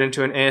didn't do it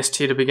into an AST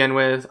to begin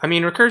with. I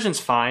mean, recursion's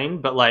fine,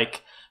 but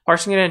like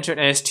parsing it into an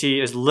AST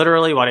is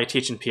literally what I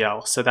teach in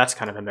PL, so that's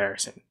kind of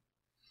embarrassing.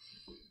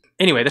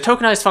 Anyway, the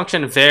tokenized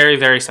function, very,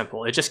 very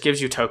simple. It just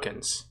gives you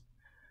tokens.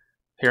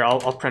 Here, I'll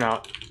print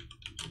out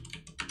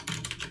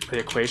the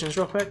equations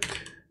real quick.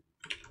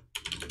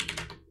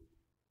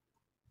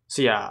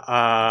 So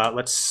yeah,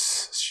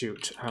 let's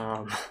shoot.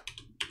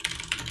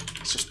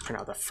 Let's just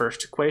print out the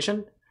first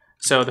equation.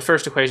 So the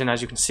first equation,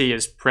 as you can see,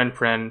 is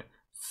paren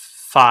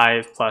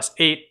 5 plus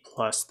 8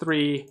 plus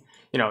 3.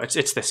 You know,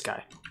 it's this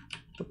guy.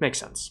 It makes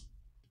sense.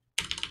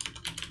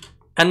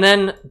 And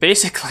then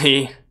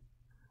basically,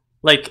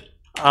 like,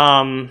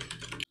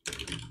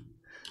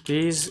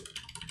 these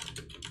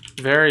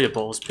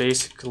variables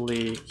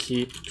basically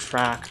keep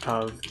track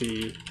of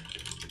the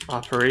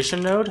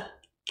operation node.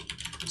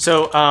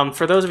 So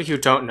for those of you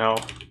who don't know,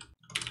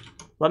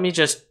 let me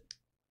just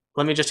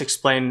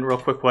explain real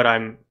quick what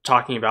I'm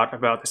talking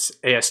about this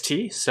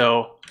AST.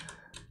 So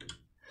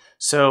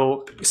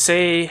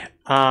say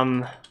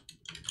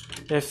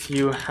if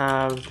you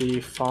have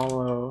the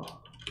follow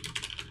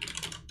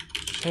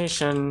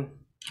notation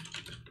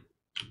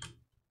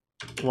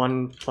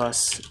 1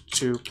 plus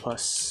 2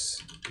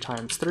 plus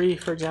times 3,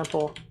 for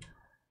example,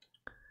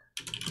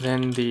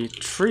 then the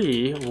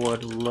tree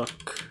would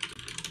look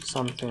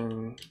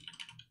something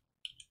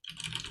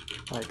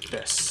like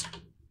this.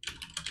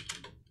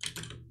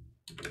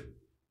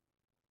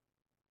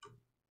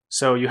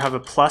 So you have a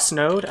plus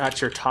node at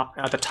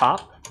the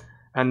top,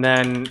 and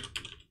then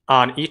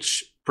on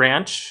each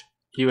branch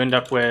you end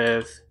up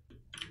with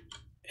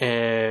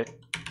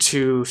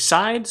 2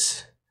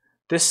 sides.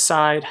 This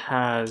side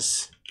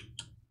has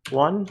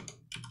 1.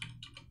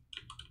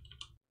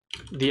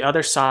 The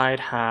other side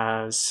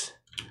has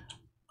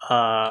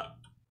a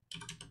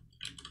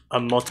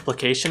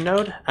multiplication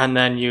node, and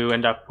then you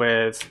end up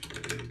with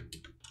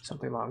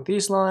something along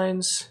these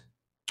lines,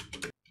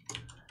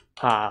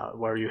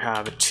 where you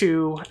have a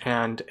 2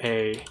 and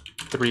a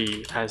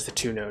 3 as the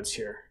 2 nodes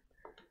here.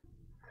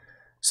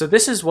 So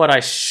this is what I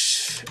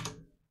should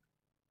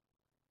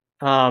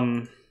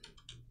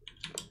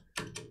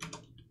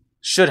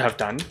have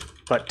done,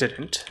 but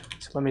didn't.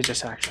 So let me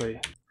just actually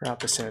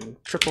wrap this in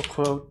triple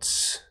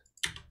quotes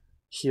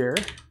here.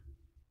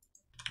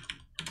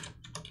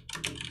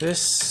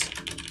 This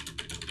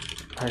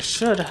I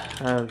should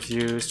have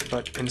used,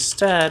 but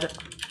instead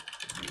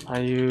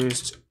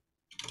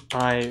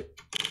I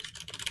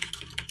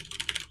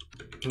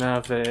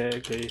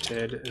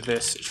navigated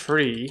this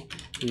tree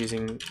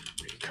using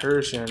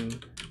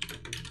recursion,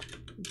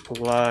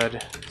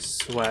 blood,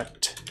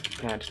 sweat,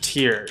 and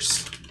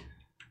tears.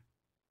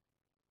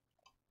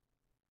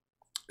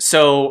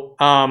 So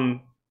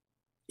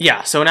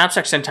yeah, so an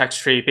abstract syntax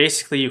tree,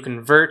 basically you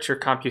convert your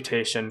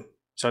computation,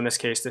 so in this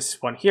case,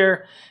 this one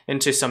here,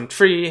 into some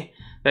tree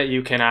that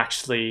you can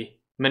actually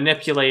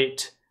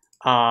manipulate.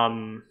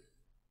 You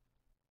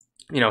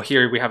know,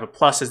 here we have a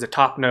plus as the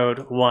top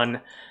node,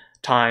 1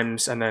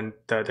 times, and then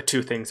the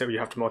two things that you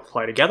have to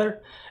multiply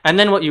together. And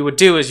then what you would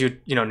do is you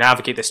know,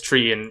 navigate this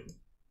tree and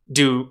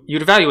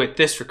you'd evaluate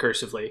this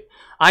recursively.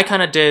 I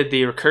kind of did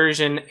the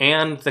recursion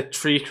and the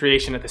tree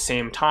creation at the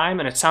same time,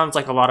 and it sounds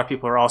like a lot of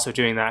people are also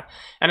doing that.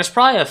 And it's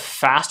probably a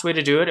fast way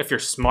to do it if you're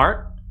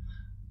smart,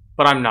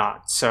 but I'm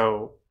not,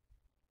 so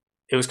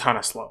it was kind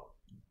of slow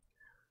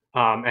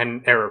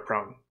and error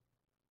prone.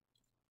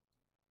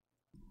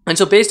 And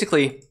so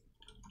basically,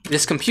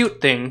 this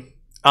compute thing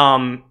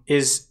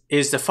is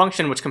the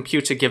function which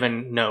computes a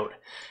given node.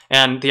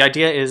 And the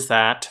idea is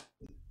that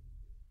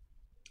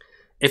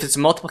if it's a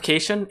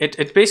multiplication,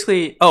 it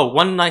basically, oh,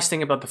 one nice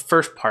thing about the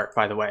first part,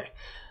 by the way,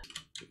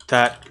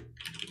 that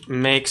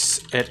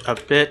makes it a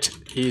bit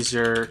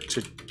easier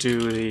to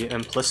do the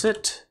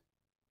implicit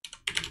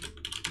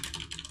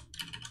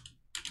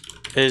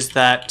is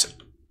that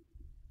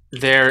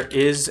there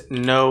is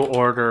no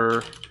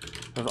order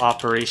of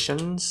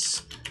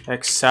operations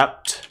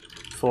except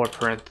for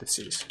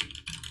parentheses.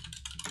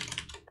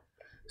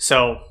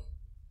 So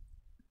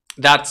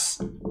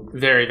that's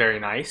very, very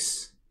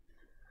nice.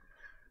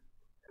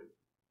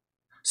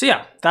 So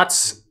yeah,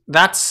 that's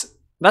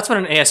what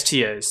an AST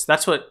is.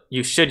 That's what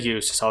you should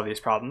use to solve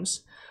these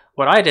problems.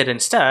 What I did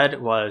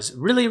instead was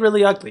really,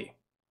 really ugly.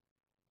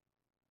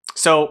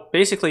 So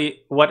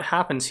basically what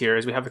happens here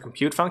is we have a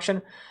compute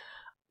function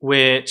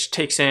which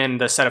takes in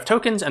the set of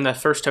tokens and the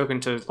first token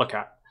to look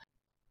at.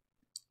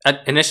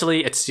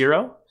 Initially it's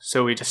 0,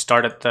 so we just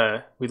start at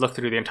we look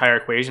through the entire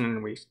equation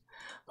and we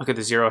look at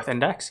the 0th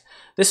index.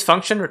 This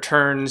function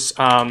returns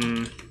a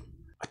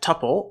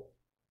tuple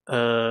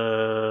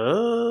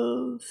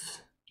of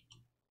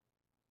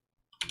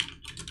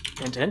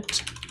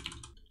int.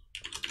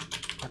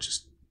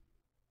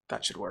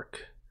 That should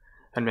work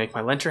and make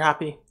my linter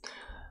happy.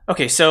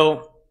 Okay,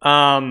 so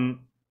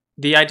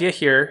the idea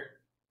here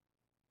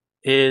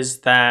is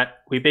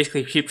that we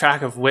basically keep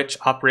track of which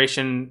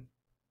operation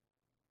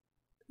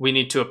we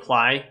need to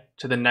apply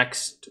to the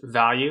next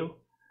value.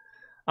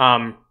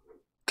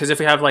 Because if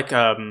we have like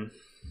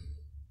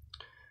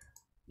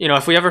you know,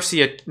 if we ever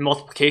see a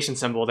multiplication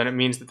symbol, then it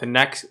means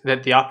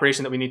that the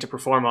operation that we need to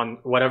perform on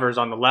whatever is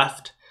on the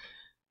left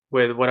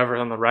with whatever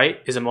is on the right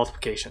is a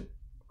multiplication,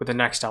 with the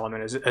next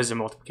element is a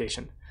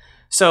multiplication.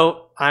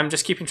 So I'm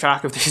just keeping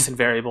track of these in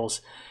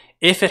variables.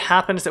 If it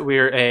happens that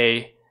we're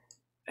an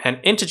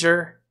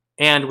integer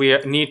and we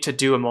need to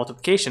do a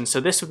multiplication, so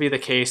this would be the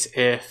case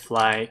if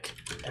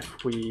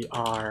we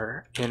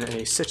are in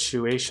a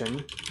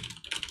situation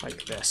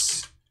like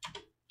this,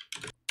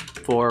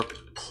 for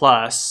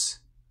plus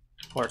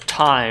or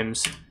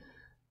times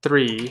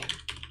 3,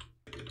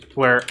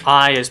 where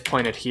I is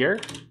pointed here.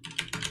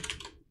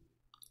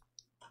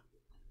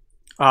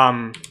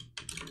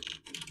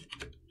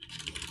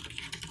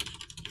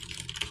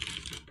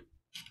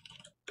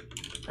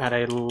 At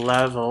a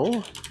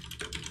level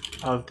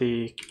of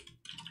the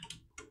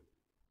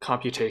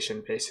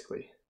computation,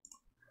 basically.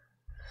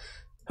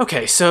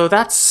 Okay, so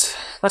that's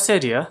the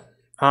idea.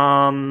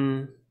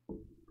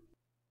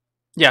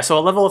 Yeah, so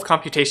a level of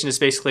computation is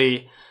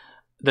basically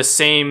the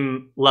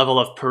same level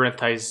of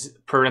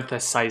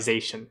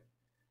parenthesization.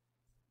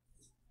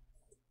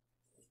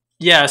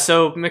 Yeah,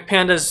 so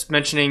McPanda's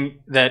mentioning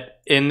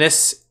that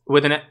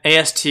with an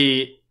AST,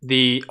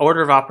 the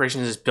order of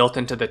operations is built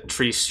into the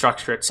tree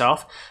structure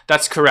itself.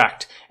 That's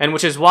correct. And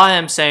which is why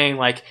I'm saying,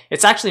 like,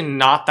 it's actually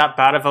not that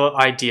bad of an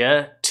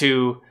idea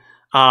to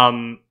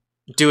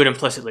do it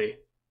implicitly,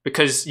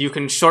 because you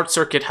can short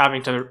circuit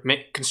having to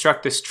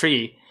construct this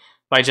tree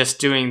by just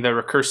doing the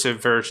recursive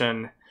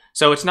version.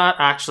 So it's not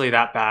actually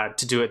that bad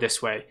to do it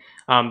this way,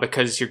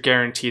 because you're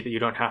guaranteed that you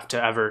don't have to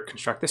ever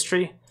construct this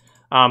tree.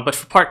 But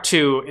for part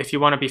 2, if you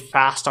want to be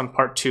fast on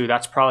part 2,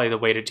 that's probably the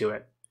way to do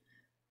it.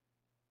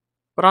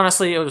 But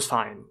honestly, it was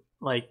fine.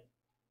 Like,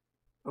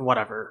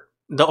 whatever.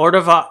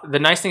 The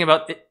nice thing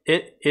about it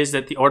is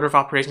that the order of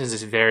operations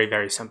is very,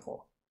 very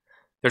simple.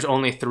 There's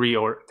only 3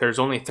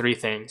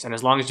 things, and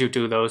as long as you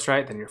do those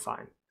right, then you're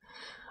fine.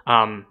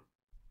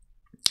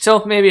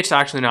 So maybe it's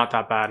actually not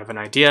that bad of an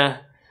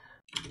idea.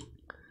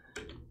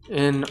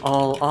 In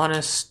all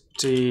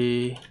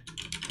honesty,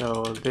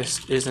 though,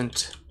 this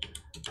isn't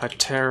a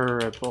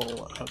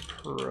terrible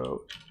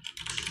approach,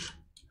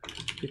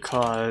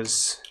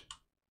 because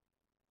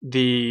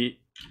there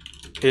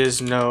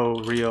is no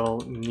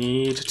real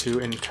need to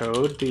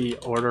encode the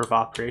order of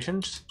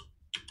operations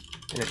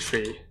in a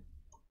tree.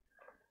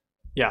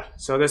 Yeah,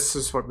 so this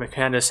is what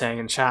McPanda is saying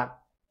in chat.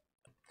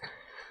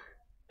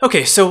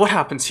 Okay, so what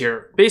happens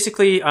here?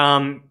 Basically,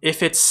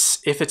 if it's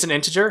an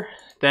integer,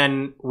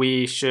 then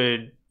we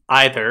should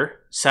either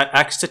set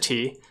x to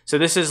t. So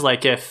this is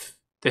like if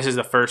this is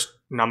the first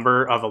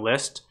number of a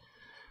list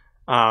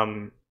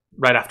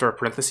right after a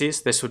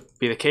parentheses, this would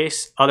be the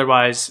case.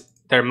 Otherwise,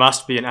 there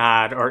must be an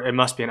add, or it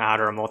must be an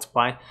add or a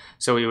multiply.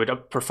 So we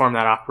would perform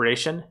that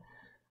operation.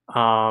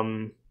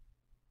 And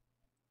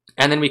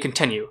then we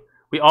continue.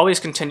 We always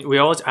continue. We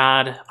always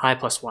add I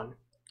plus 1.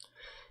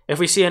 If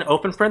we see an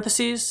open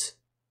parentheses,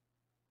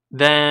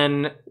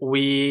 then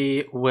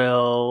we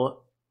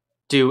will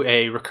do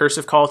a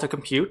recursive call to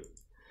compute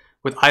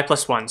with I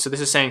plus 1. So this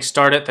is saying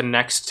start at the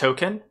next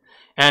token.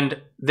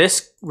 And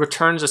this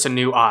returns us a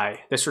new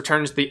I. This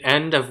returns the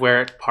end of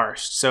where it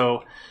parsed.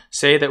 So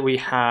say that we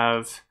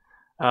have,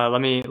 let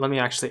me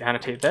actually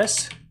annotate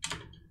this.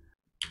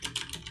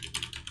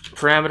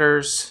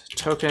 Parameters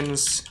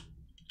tokens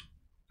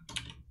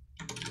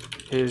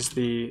is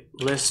the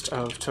list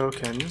of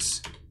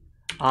tokens,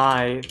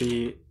 I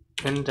the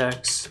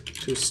index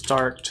to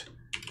start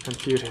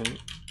computing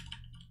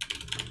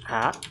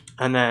at,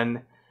 and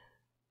then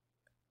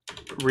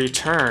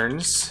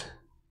returns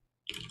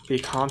the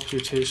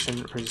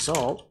computation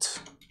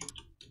result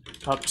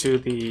up to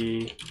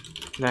the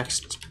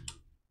next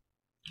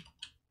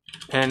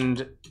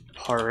end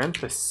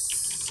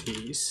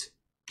parentheses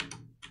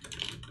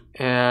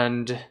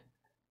and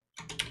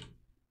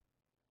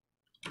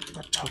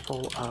a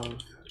tuple of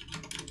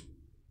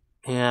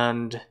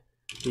and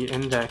the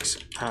index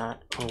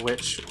at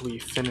which we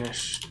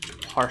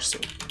finished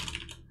parsing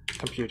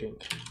computing.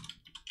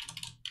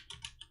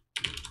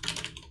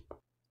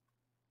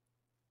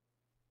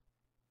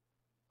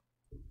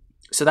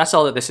 So that's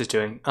all that this is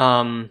doing.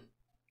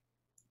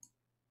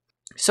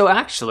 So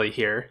actually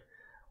here,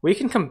 we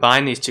can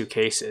combine these two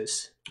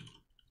cases.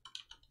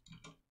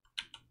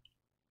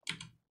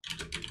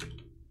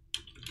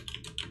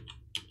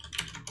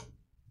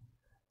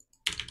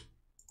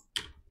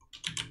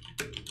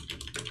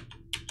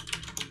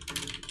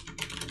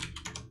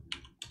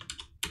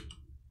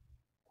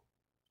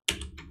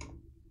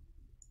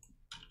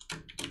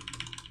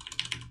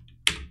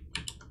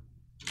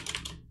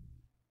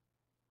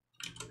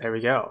 There we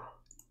go.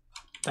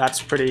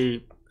 That's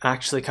pretty,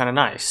 actually kind of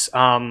nice.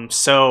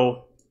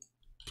 So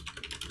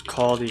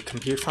call the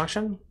compute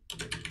function.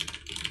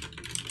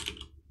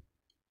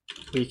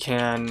 We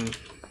can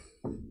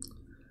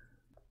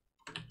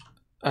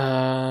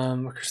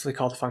recursively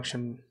call the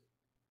function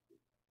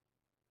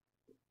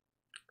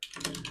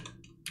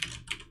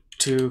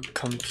to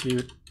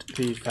compute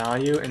the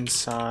value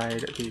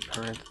inside the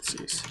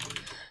parentheses.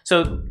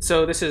 So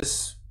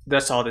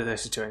that's all that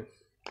this is doing.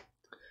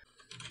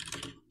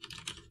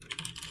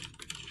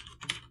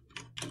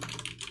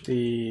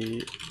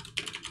 The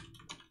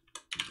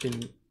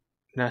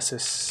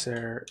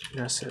necessary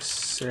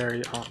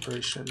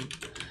operation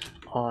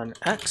on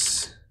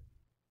X.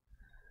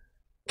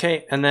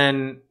 Okay, and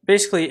then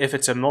basically if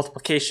it's a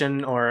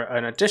multiplication or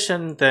an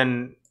addition,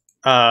 then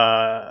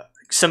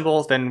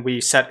symbol, then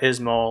we set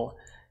ismul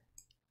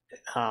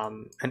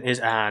and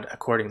isadd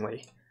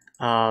accordingly.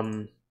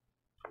 And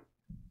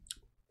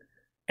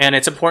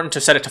it's important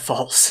to set it to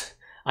false.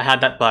 I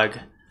had that bug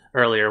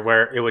earlier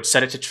where it would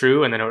set it to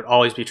true and then it would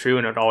always be true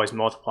and it would always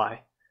multiply.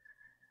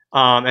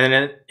 And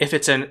then if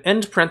it's an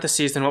end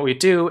parentheses, then what we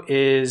do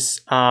is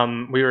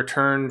we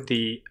return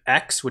the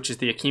X, which is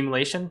the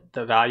accumulation,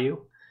 the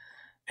value,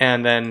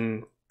 and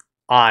then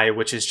I,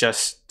 which is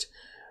just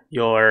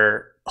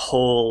your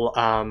whole,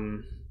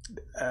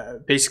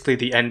 basically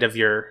the end of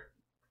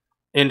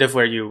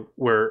where you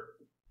were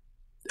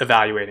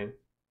evaluating.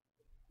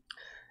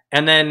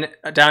 And then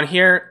down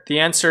here,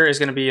 the answer is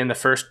going to be in the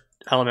first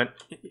element.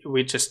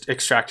 We just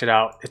extract it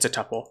out. It's a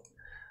tuple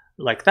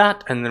like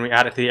that, and then we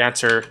add it to the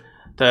answer.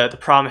 The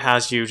problem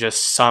has you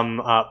just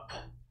sum up.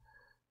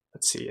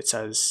 Let's see. It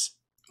says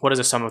what is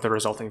the sum of the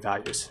resulting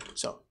values.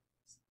 So,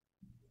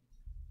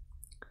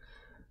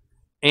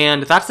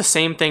 and that's the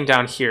same thing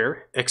down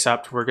here,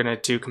 except we're going to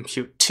do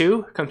compute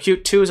 2.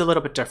 Compute 2 is a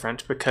little bit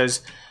different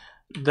because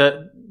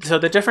the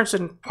difference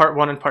in part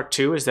 1 and part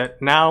 2 is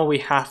that now we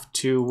have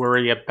to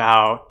worry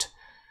about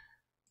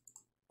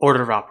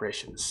order of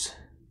operations.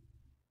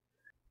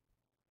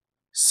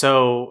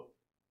 So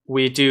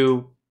we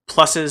do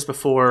pluses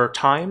before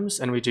times,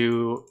 and we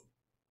do,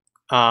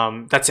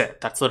 that's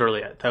it. That's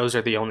literally it. Those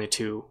are the only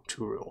two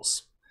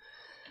rules.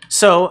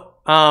 So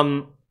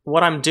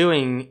what I'm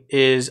doing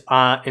is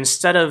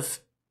instead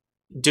of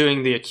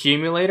doing the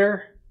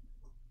accumulator,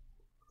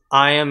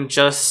 I am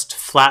just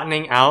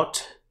flattening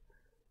out.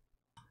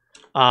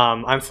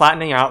 I'm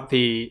flattening out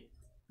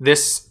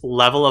this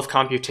level of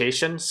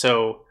computation.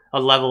 So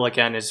a level,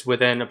 again, is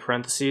within a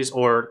parentheses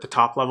or the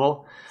top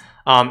level.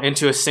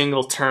 Into a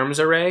single terms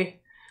array.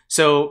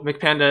 So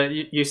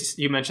McPanda,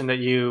 you mentioned that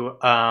you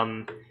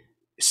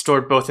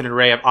stored both an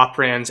array of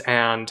operands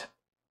and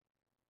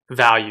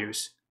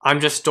values. I'm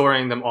just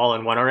storing them all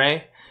in one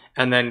array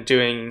and then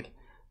doing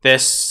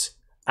this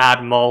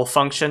add mul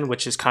function,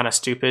 which is kind of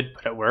stupid,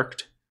 but it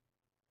worked.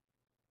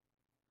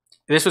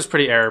 This was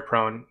pretty error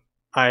prone.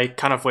 I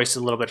kind of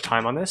wasted a little bit of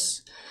time on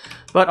this,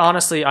 but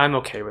honestly, I'm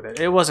okay with it.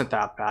 It wasn't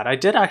that bad. I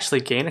did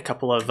actually gain a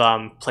couple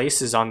of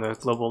places on the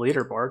global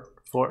leaderboard,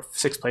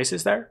 6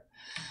 places there.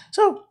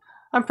 So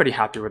I'm pretty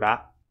happy with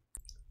that.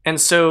 And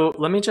so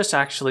let me just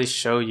actually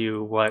show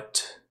you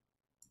what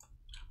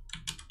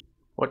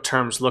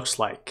terms looks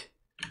like.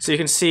 So you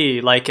can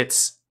see like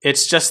it's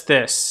just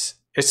this.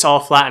 It's all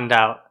flattened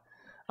out.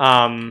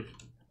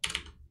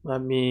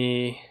 Let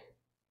me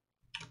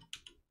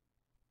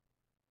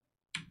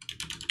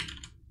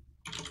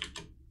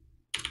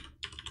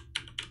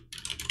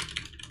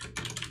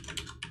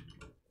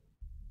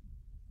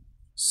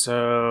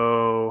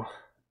so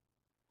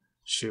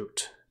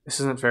shoot.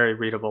 This isn't very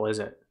readable, is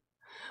it?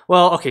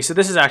 Well, okay, so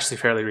this is actually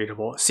fairly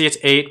readable. See, it's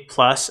 8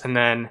 plus, and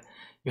then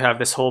you have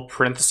this whole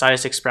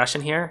parenthesized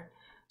expression here.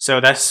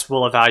 So this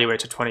will evaluate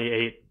to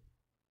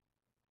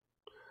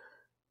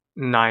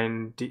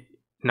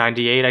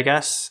 2898, I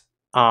guess.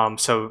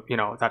 So, you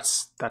know,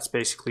 that's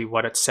basically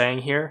what it's saying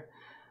here.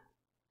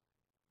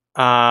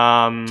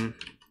 And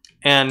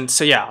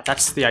so, yeah,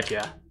 that's the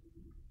idea.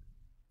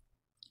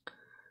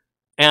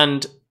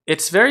 And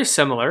it's very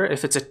similar.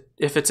 If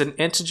it's an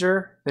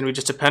integer, then we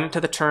just append it to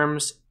the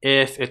terms.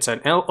 If it's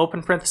an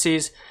open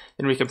parentheses,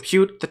 then we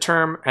compute the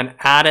term and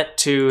add it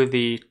to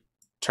the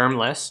term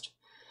list.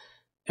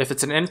 If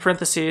it's an in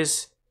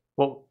parentheses,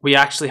 well, we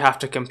actually have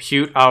to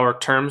compute our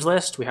terms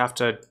list. We have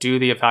to do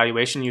the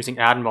evaluation using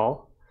add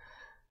mul.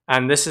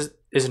 And this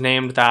is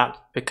named that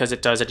because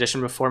it does addition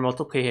before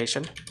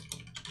multiplication.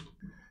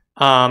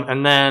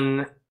 And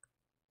then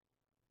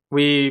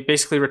we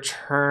basically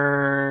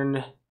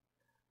return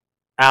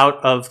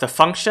out of the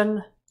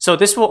function. So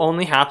this will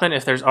only happen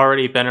if there's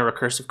already been a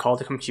recursive call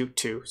to compute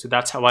to. So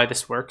that's why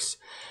this works.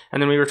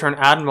 And then we return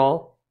add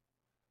mul,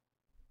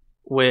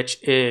 which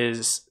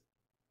is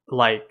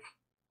like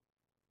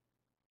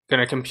going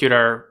to compute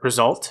our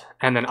result,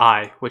 and then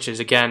I, which is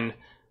again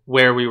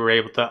where we were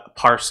able to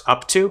parse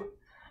up to.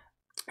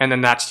 And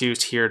then that's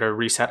used here to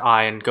reset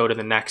I and go to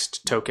the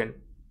next token.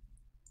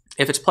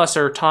 If it's plus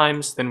or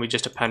times, then we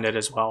just append it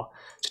as well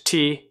to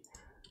T,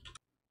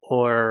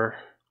 or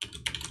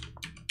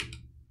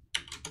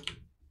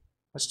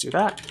let's do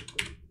that.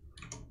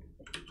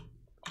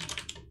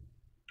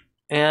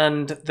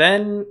 And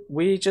then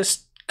we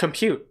just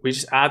compute, we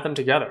just add them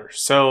together.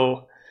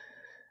 So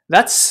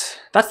that's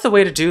the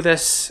way to do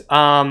this.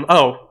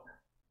 Oh,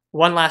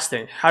 one last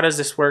thing. How does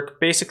this work?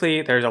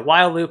 Basically, there's a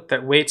while loop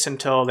that waits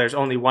until there's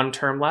only one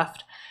term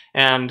left.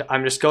 And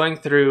I'm just going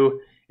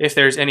through, if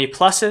there's any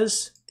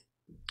pluses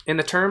in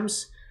the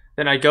terms,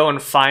 then I go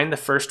and find the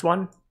first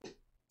one.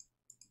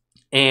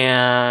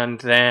 And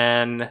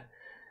then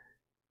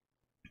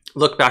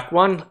look back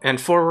one and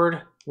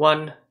forward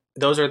one.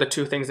 Those are the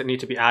two things that need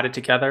to be added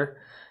together.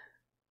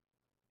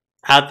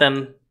 Add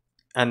them,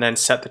 and then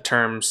set the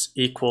terms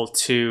equal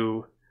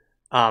to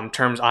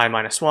terms I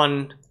minus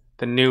 1,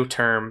 the new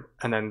term,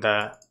 and then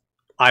the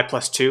I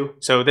plus 2.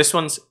 So this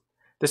one's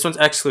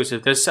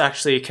exclusive. This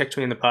actually kicked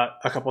me in the butt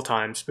a couple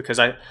times because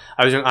I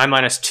was doing I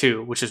minus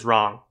 2, which is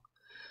wrong.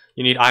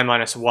 You need I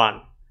minus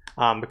 1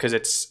 because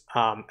it's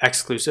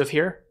exclusive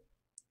here.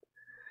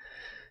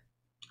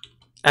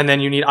 And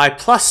then you need I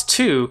plus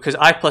 2 because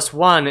I plus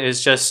 1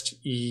 is just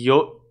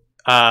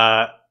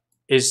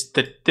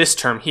this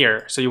term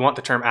here. So you want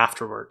the term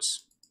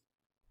afterwards.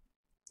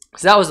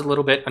 So that was a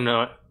little bit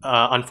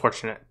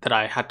unfortunate that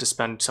I had to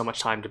spend so much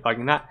time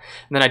debugging that.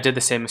 And then I did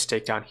the same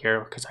mistake down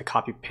here because I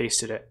copy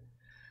pasted it.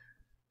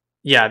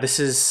 Yeah, this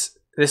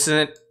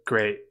isn't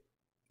great.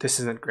 This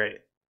isn't great.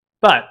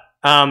 But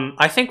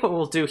I think what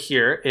we'll do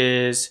here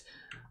is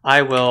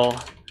I will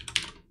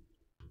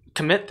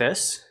commit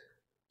this.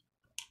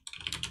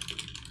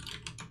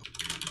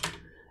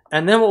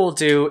 And then what we'll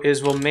do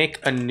is we'll make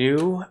a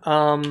new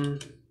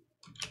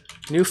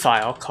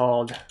file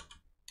called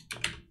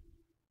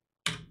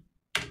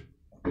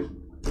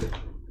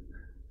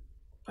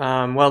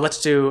well,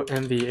 let's do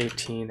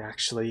MV18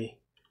 actually.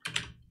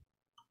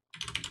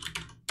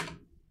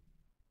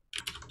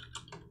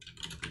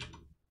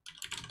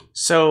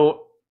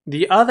 So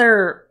the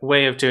other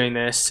way of doing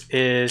this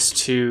is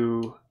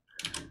to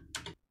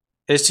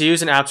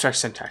use an abstract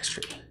syntax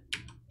tree.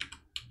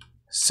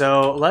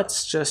 So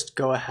let's just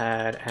go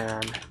ahead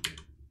and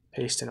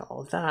paste in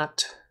all of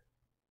that.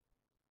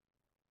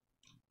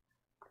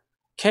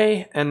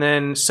 Okay, and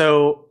then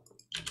so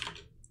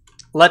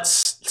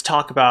let's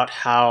talk about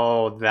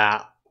how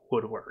that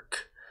would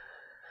work.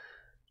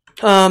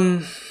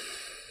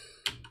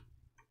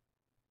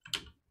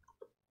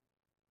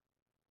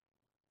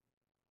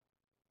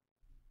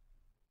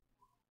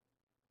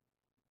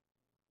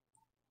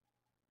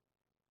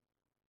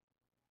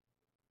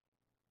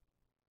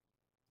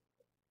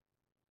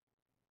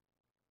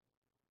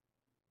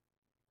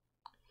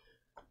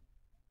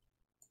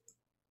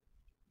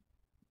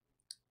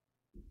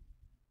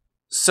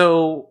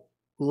 So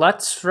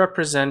let's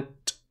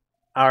represent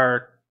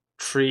our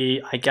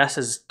tree, I guess,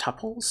 as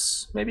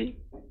tuples, maybe?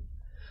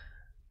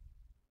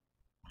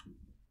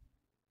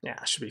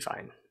 Yeah, should be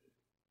fine.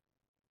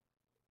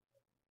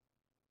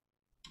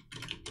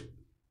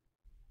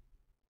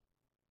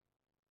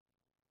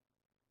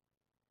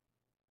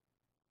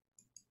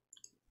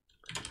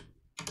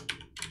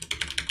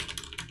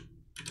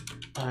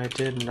 I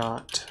did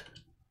not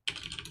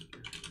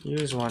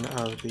use one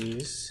of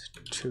these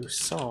to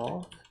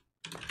solve,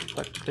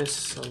 but this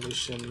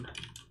solution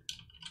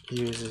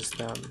uses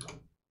them.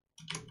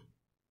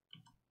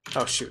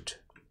 Oh, shoot.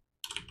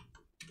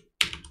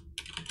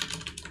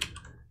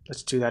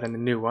 Let's do that in the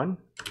new one,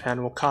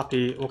 and we'll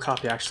copy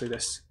actually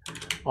this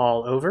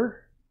all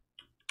over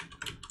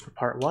for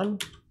part 1.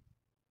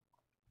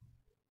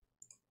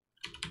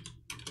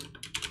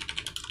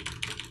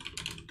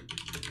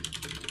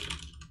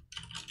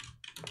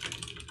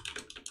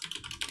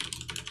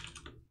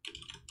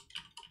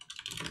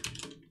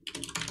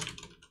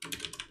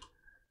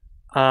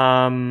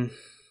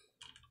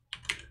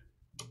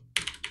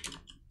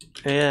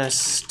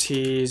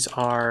 ASTs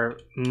are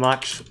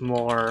much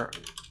more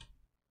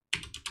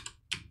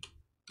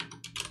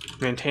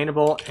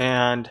maintainable,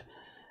 and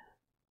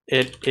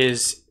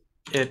it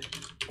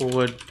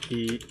would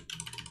be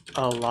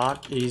a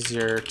lot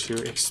easier to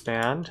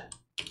expand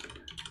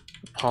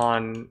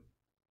upon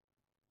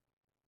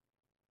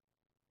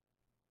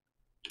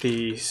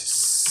the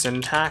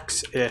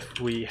syntax if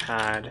we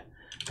had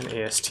an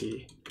AST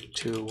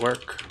to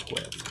work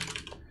with.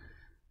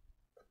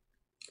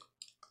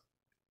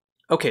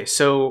 Okay,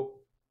 so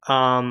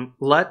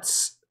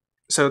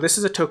so this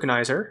is a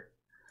tokenizer.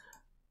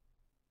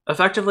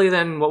 Effectively,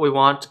 then what we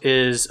want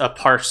is a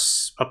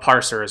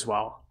parser as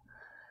well.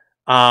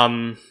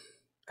 And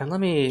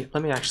let me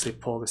actually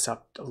pull this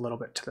up a little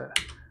bit to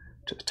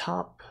the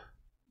top.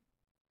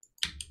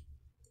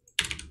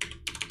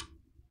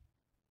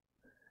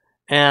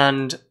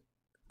 And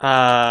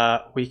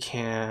we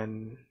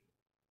can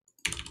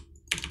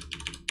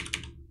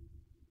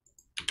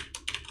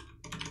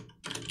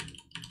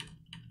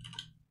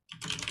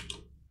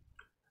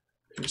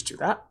just do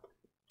that.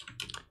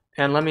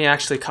 And let me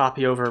actually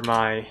copy over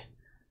my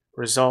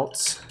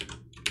results.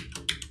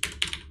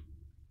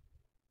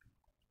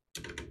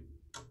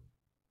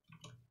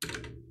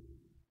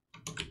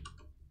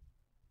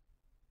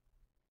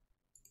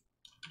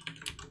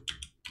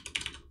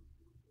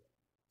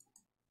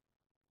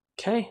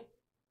 Okay.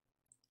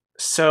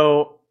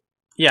 So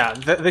yeah,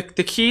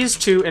 the keys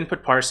to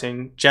input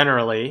parsing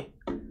generally,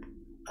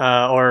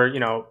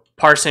 or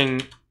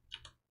parsing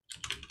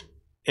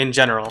in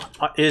general,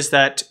 is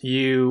that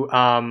you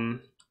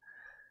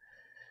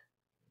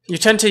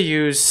tend to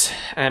use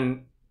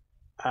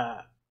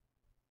a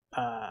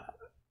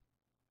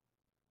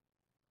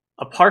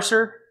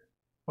parser,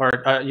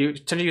 or you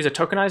tend to use a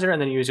tokenizer,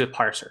 and then you use a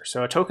parser.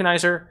 So a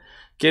tokenizer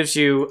gives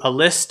you a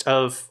list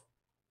of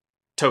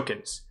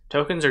tokens.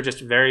 Tokens are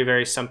just very,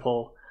 very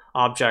simple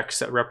objects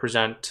that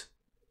represent,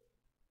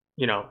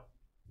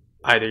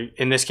 either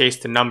in this case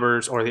the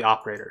numbers or the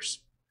operators.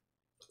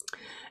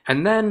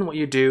 And then what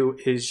you do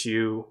is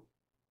you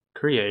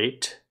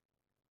create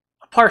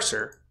a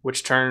parser,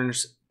 which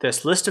turns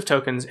this list of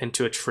tokens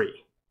into a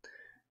tree,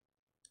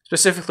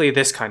 specifically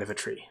this kind of a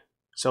tree.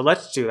 So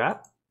let's do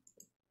that.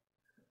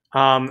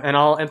 And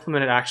I'll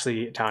implement it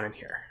actually down in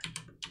here,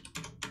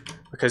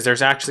 because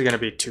there's actually going to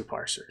be 2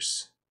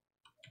 parsers.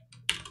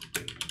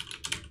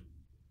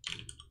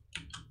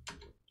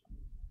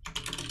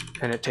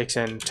 And it takes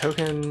in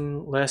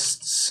token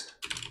lists.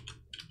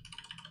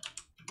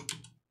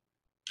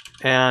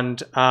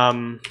 And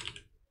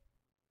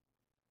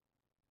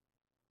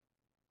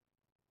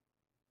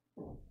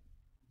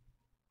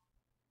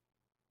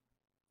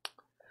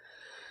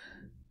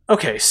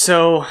okay,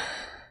 so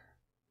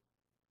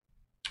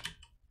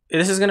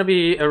this is going to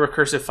be a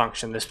recursive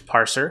function, this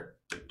parser.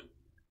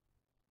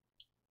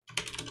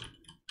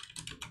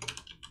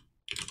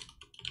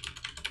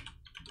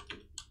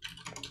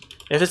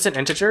 If it's an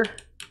integer,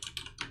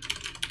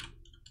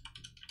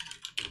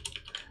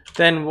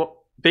 then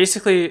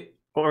basically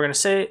what we're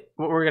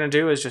going to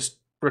do is just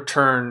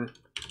return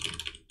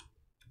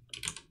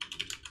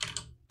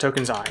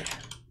tokens I.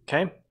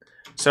 Okay,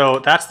 so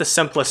that's the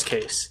simplest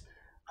case.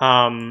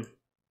 And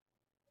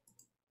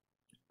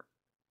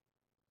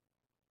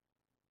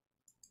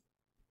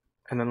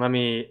then let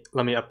me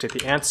update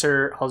the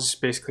answer. I'll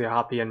just basically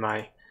copy in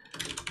my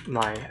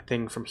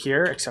thing from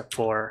here, except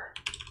for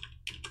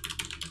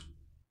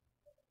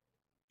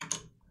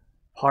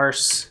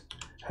parse,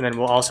 and then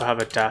we'll also have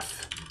a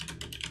def.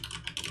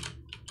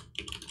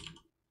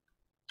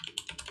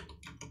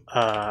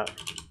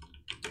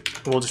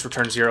 We'll just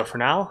return 0 for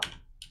now.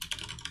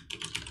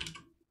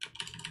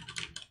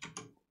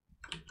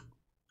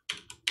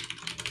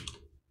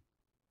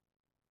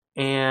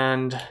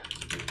 And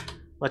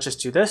let's just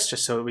do this,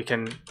 just so we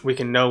can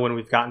know when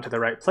we've gotten to the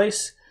right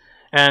place.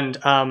 And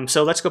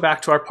so let's go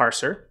back to our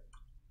parser.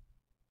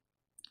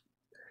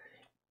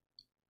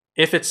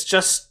 If it's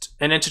just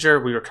an integer,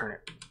 we return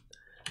it.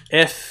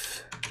 If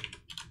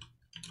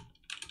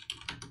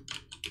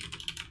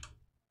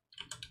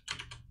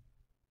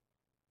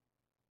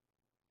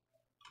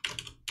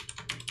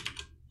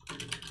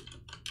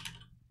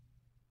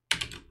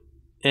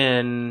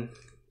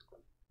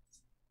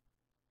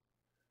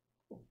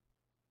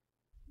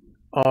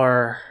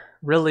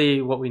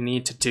really what we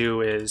need to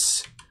do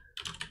is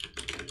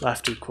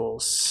left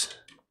equals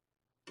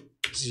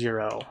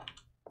 0.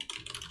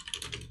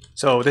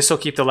 So this will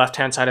keep the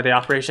left-hand side of the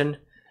operation.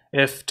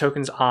 If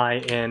tokens I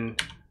in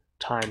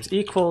times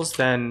equals,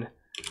 then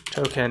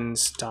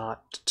tokens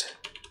dot,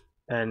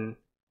 and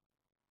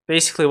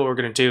basically what we're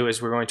going to do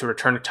is we're going to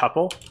return a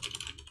tuple.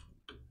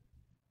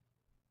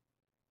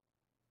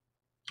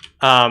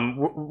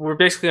 We're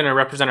basically going to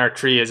represent our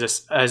tree as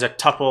a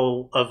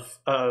tuple of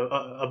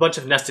a bunch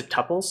of nested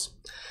tuples.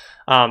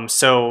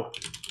 So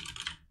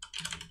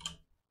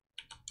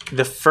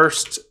the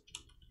first,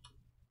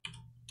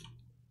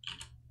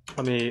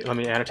 let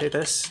me annotate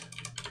this.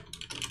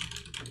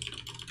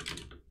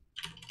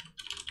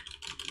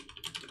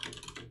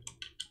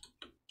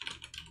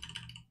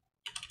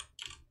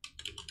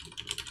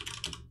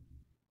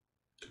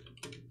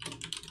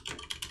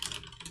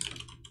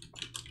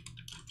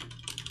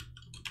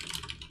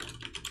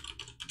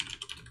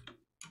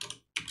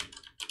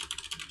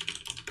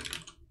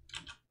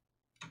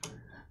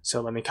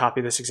 So let me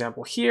copy this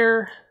example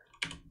here.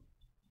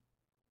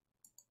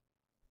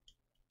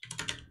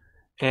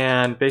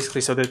 And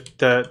basically, so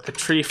the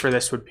tree for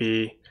this would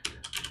be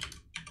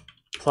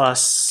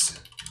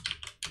plus,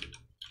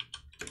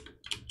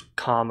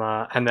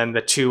 comma, and then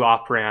the two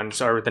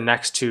operands, or the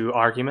next two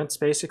arguments,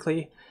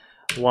 basically.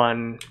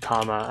 1,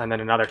 comma, and then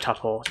another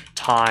tuple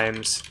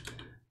times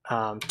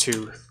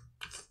 2,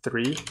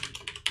 3.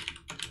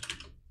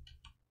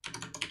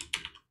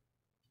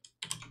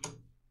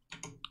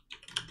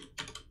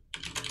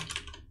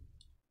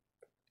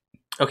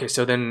 Okay,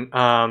 so then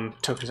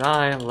tokens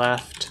I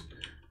left,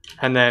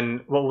 and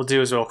then what we'll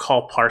do is we'll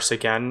call parse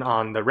again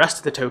on the rest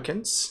of the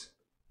tokens.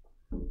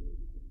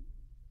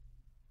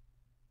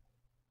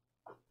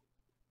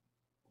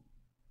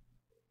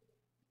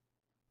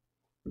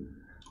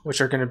 Which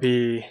are going to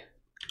be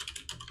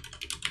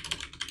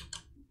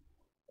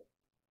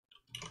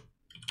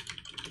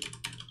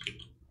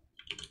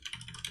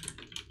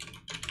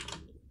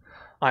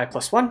I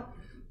plus 1.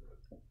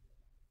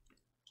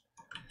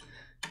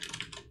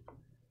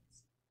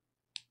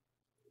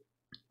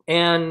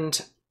 And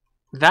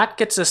that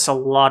gets us a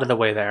lot of the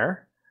way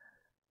there.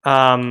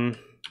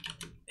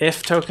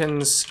 If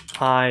tokens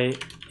I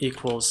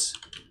equals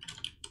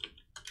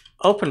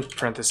open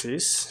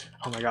parentheses,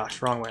 oh my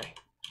gosh, wrong way,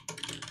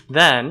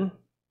 then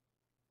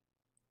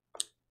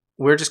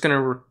we're just going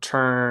to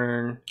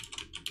return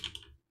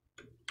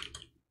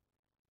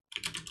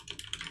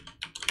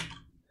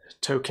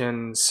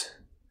tokens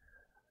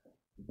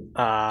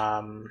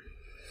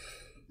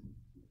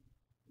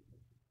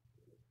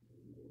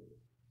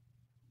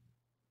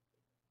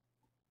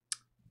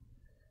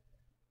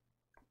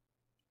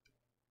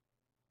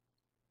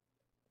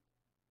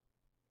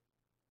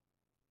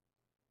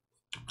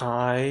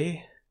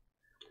I,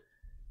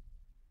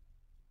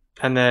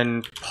 and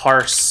then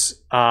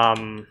parse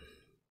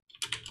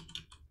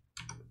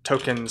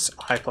tokens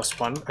I plus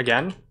 1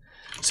 again.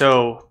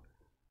 So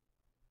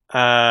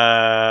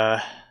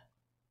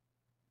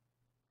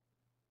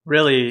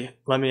really,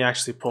 let me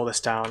actually pull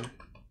this down.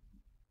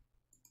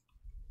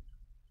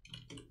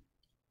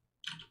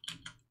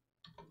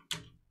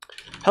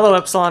 Hello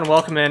Epsilon,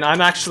 welcome in. I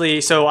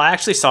actually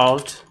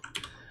solved.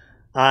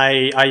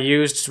 I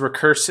used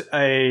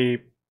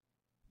recursive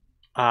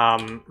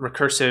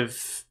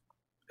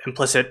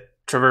implicit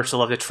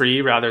traversal of the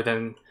tree rather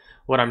than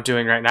what I'm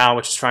doing right now,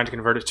 which is trying to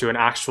convert it to an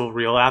actual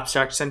real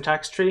abstract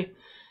syntax tree.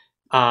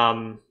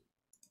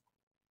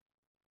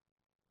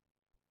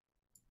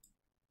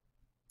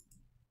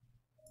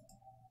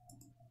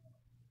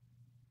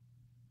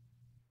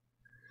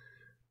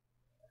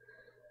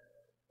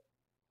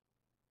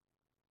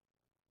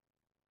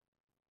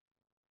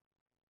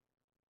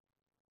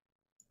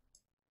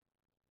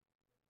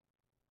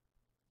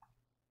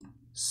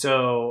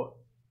 So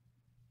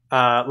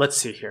let's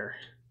see here.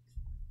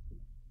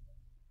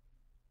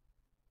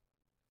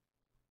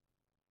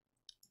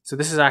 So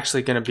this is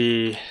actually going to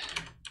be,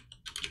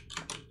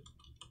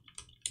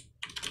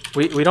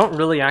 we don't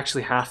really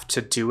actually have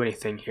to do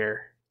anything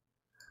here.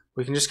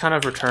 We can just kind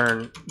of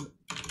return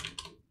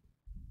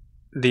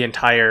the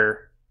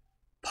entire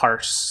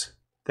parse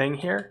thing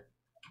here.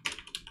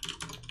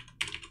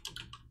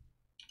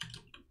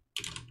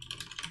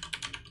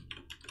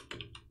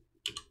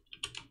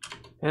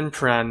 In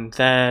paren,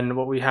 then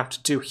what we have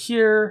to do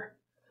here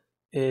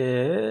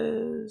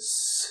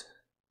is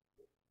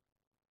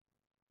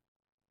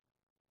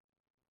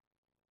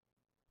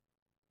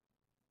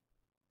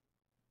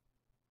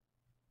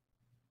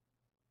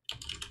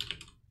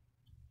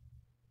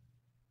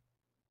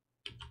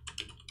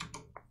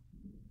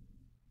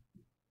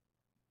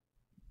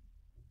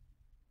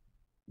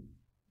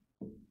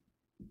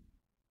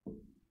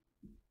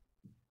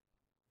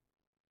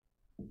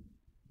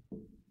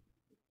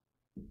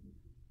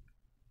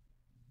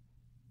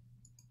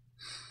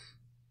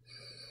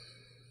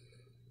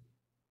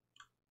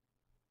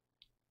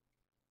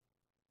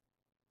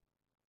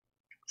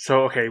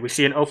so, okay, we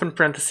see an open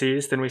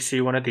parentheses, then we see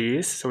one of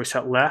these. So we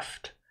set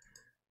left.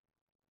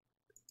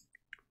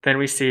 Then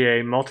we see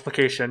a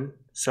multiplication.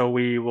 So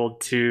we will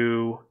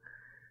do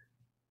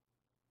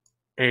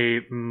a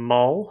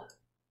mul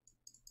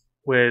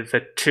with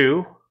a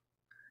 2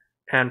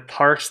 and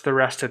parse the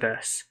rest of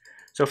this.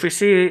 So if we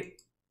see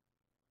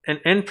an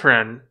in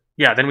paren,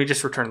 yeah, then we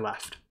just return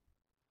left.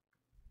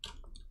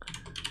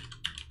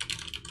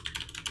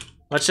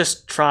 Let's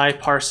just try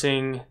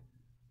parsing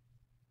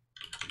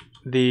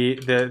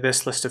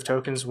this list of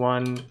tokens,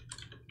 1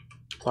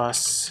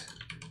 plus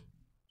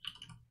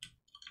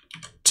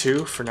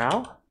 2 for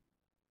now,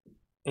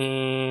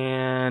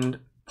 and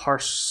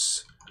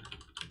parse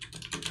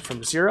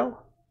from 0.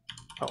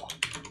 Oh,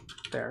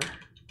 there.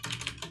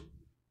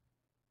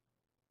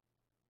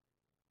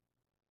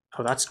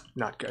 Oh, that's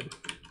not good.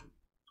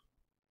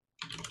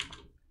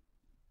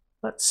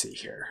 Let's see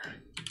here.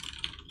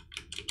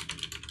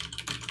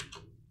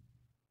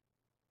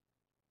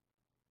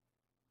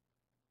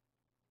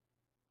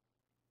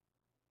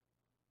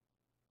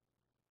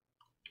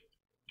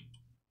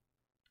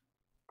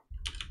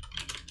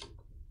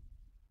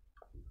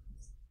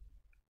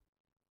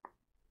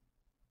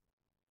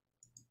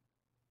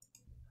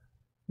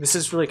 This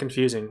is really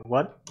confusing.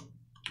 What?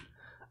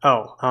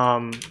 Oh,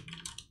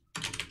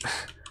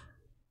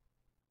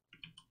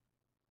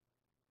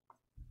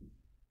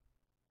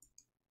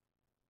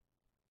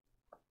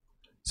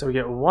 so we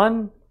get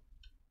 1.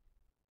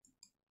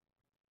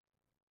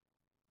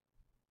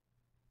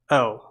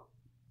 Oh.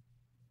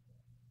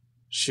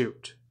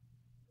 Shoot.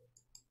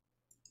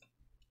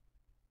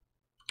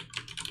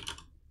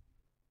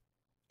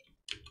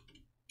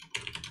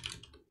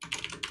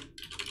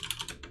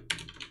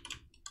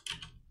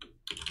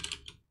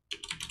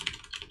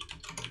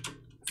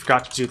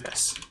 Forgot to do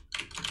this.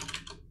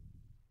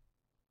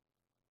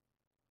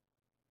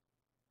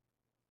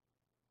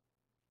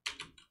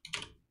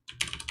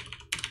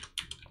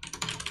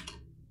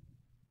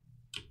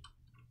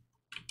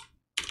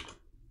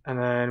 And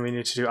then we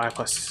need to do I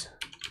plus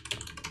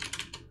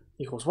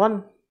equals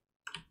 1.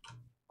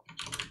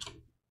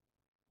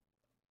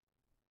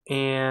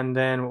 And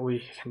then what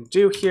we can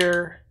do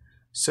here,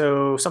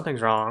 so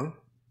something's wrong.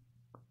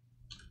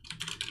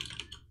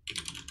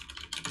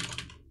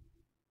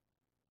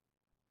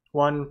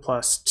 One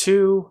plus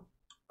 2.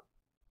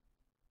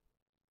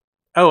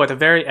 Oh, at the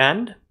very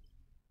end?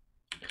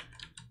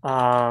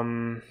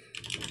 Well,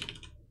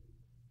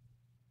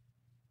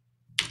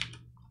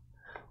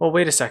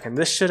 wait a second.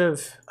 This should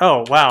have...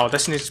 Oh, wow.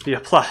 This needs to be a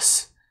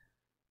plus.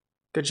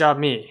 Good job,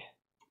 me.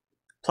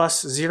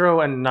 Plus 0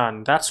 and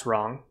none. That's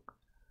wrong.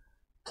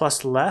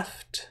 Plus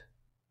left.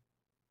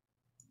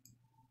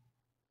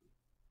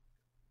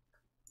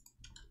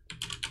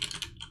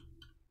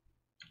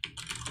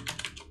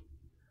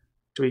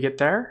 Do we get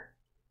there?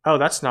 Oh,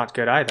 that's not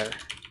good either.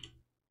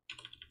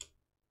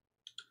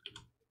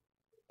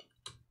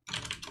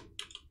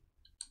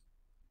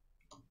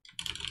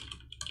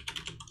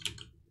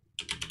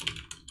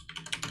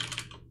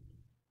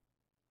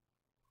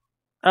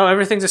 Oh,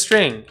 everything's a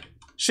string.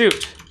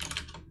 Shoot.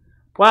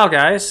 Wow,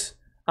 guys.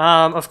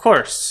 Of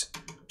course.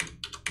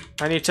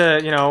 I need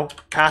to,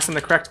 pass in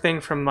the correct thing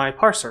from my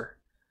parser.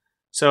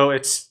 So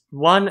it's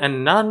 1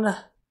 and none.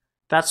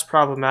 That's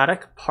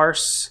problematic.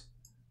 Parse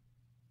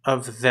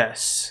of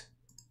this.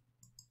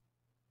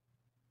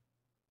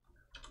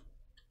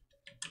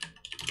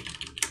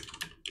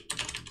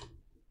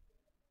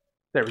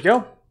 There we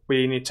go.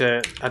 We need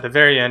to, at the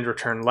very end,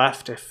 return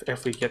left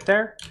if we get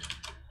there.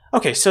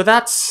 Okay, so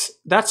that's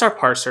our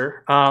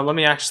parser. Let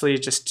me actually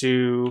just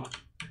do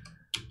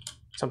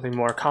something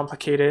more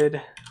complicated.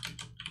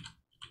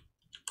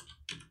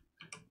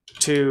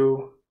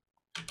 2,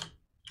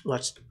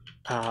 let's,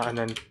 and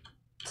then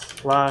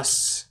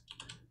plus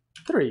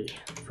 3,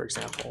 for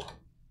example.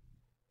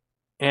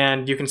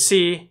 And you can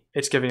see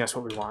it's giving us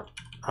what we want.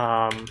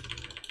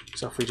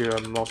 So if we do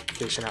a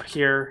multiplication out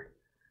here,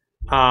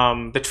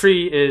 the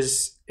tree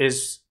is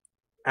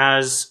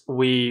as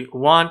we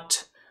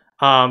want.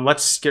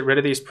 Let's get rid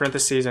of these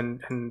parentheses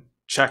and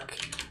check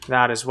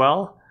that as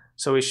well.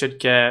 So we should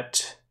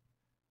get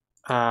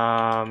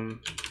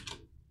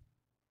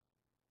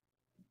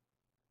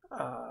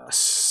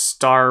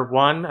star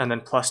 1 and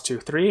then plus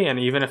 2, 3. And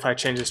even if I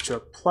change this to a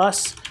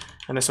plus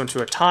and this one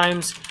to a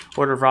times,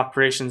 order of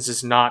operations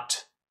is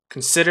not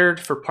considered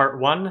for part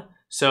 1.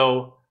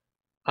 So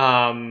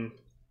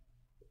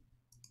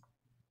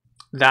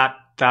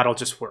that'll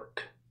just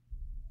work.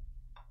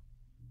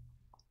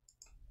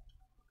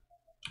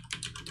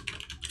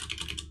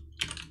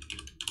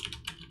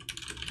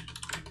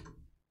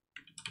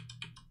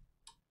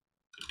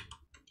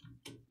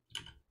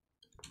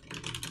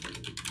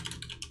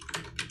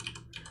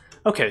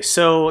 Okay,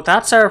 so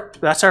that's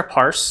our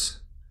parse.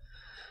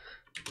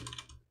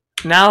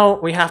 Now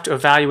we have to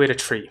evaluate a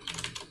tree.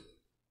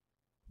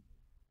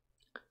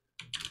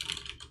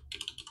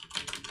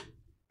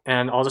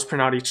 And I'll just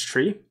print out each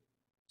tree.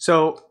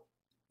 So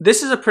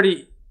this is a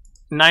pretty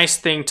nice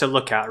thing to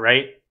look at,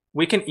 right?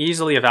 We can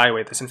easily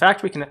evaluate this. In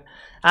fact, we can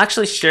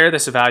actually share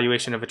this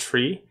evaluation of a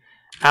tree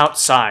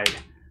outside.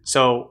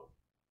 So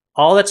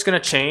all that's going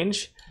to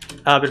change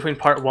between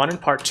part 1 and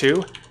part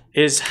 2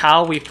 is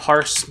how we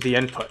parse the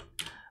input.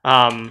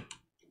 Let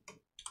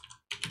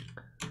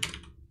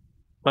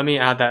me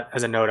add that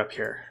as a note up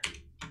here.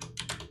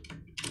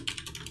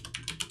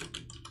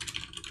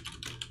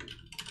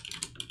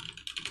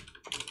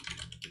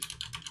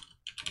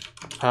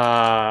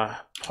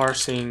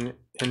 parsing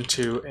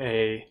into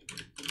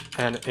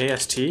an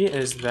AST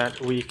is that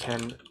we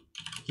can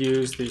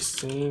use the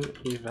same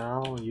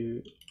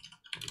evaluate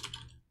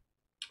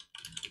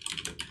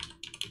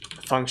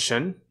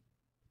function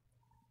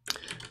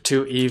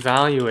to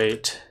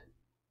evaluate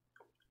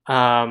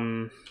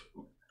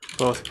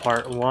both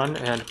part 1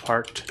 and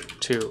part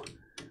 2.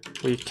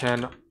 We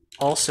can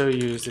also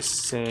use the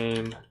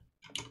same.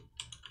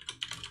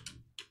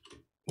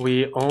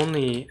 We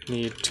only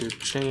need to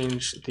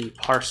change the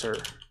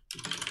parser.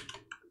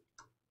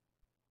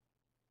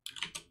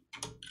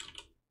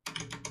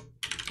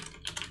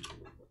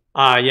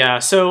 Yeah,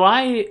 so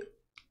when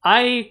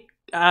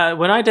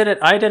I did it,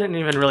 I didn't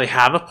even really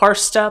have a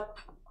parse step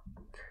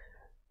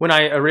when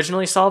I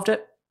originally solved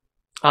it.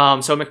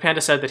 So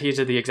McPanda said that he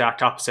did the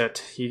exact opposite.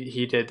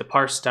 He did the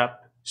parse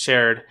step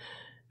shared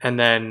and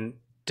then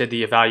did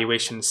the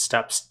evaluation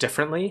steps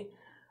differently.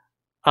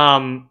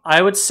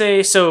 I would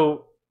say,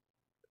 so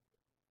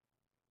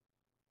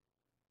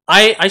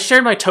I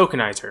shared my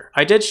tokenizer.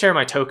 I did share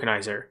my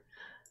tokenizer.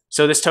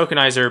 So this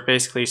tokenizer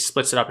basically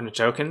splits it up into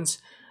tokens,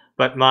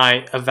 but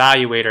my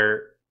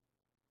evaluator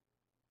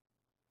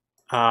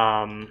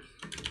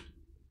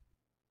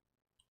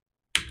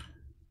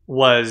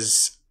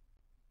was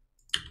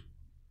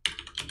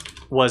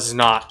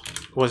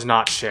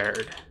not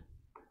shared.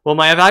 Well,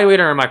 my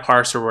evaluator and my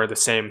parser were the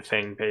same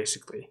thing,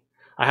 basically.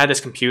 I had this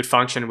compute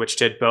function which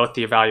did both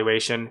the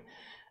evaluation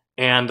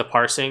and the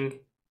parsing.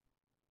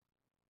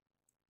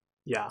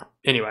 Yeah,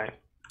 anyway.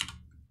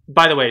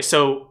 By the way,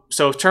 so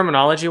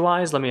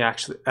terminology-wise, let me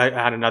actually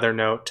add another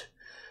note.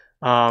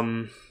 Let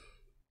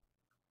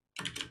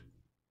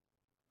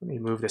me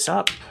move this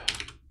up.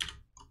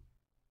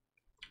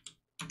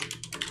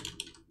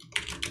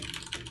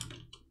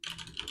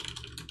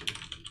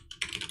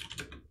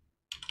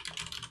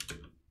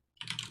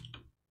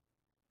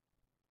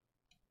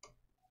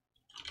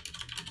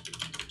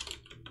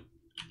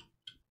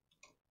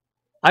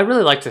 I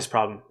really like this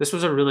problem. This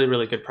was a really,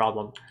 really good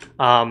problem.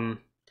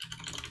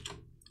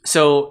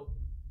 So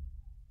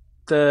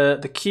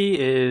the key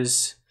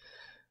is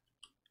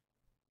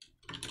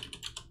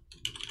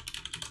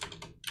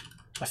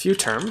a few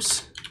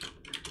terms.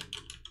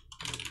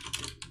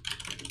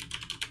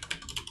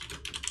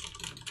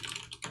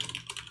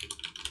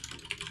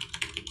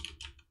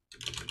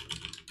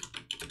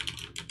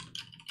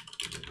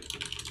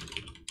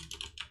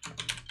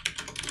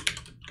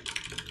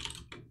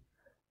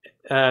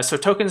 So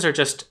tokens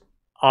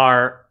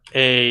are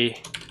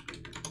a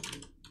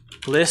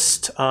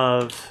list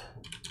of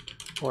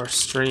or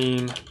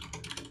stream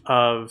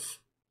of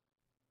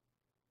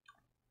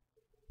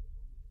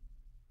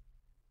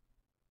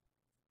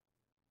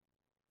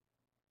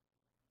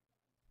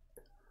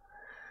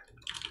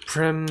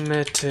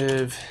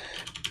primitive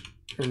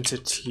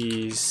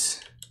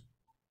entities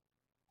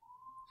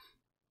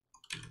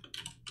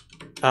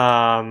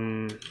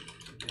in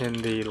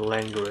the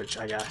language,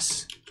 I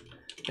guess.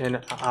 In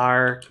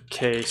our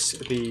case,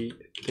 the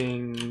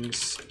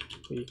things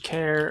we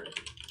care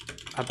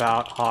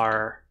about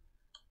are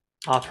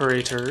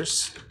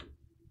operators,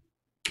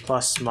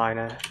 plus,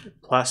 minus,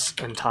 plus,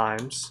 and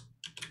times,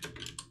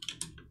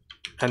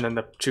 and then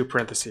the two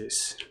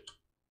parentheses.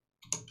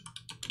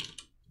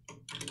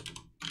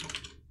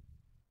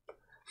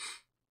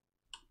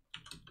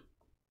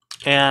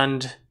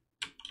 And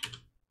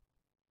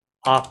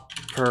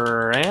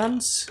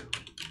operands,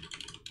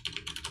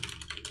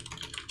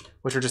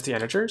 which are just the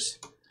integers.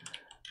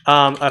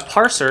 A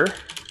parser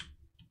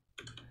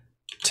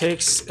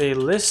takes a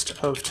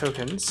list of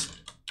tokens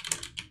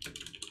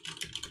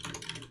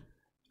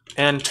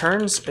and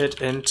turns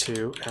it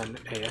into an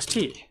AST.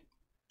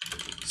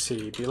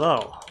 See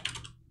below.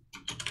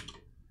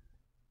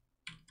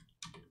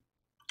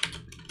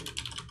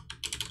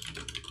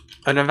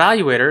 An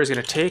evaluator is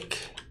going to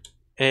take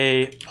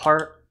a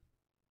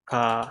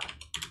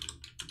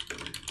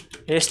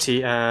AST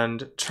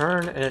and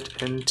turn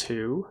it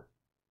into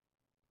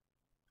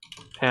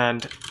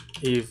and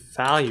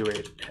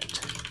evaluate it.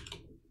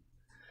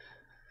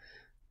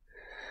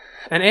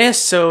 And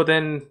AST, so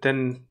then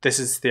this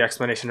is the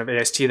explanation of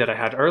AST that I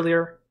had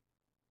earlier.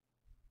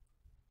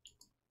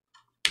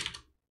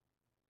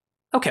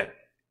 Okay,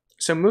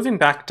 so moving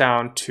back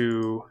down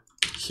to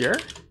here.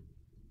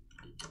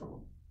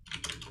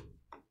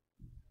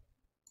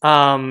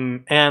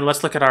 And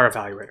let's look at our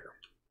evaluator.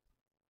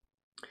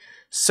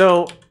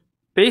 So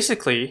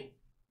basically,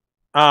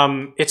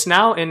 it's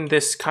now in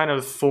this kind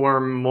of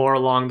form more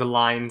along the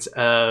lines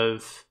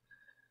of,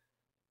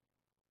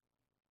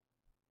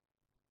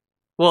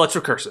 well, it's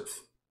recursive.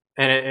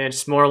 And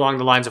it's more along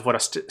the lines of what a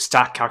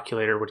stack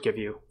calculator would give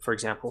you, for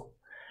example.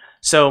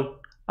 So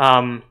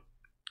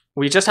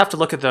we just have to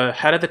look at the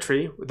head of the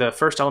tree, the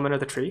first element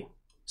of the tree.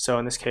 So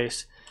in this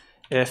case,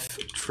 if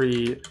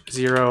tree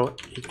 0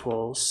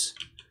 equals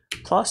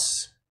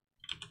plus,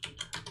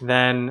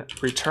 then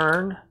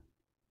return.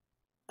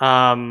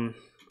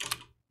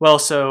 Well,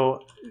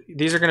 so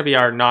these are going to be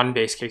our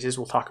non-base cases.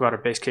 We'll talk about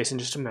our base case in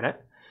just a minute.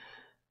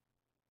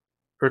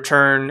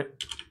 Return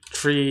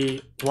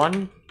tree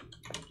 1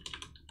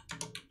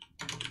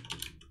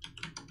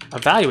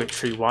 evaluate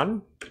tree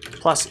 1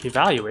 plus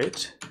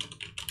evaluate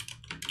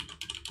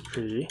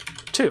tree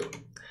 2.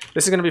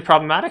 This is going to be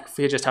problematic if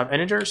we just have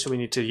integers, so we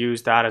need to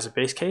use that as a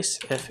base case.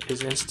 If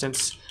is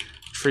instance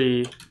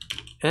tree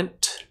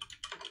int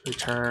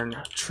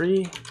return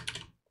tree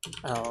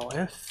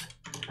elif,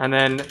 and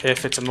then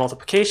if it's a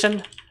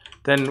multiplication,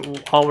 then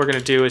all we're going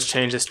to do is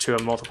change this to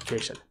a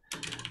multiplication.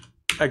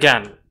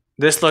 Again,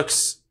 this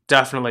looks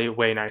definitely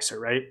way nicer,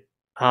 right?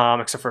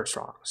 Except for it's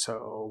wrong.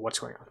 So what's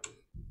going on?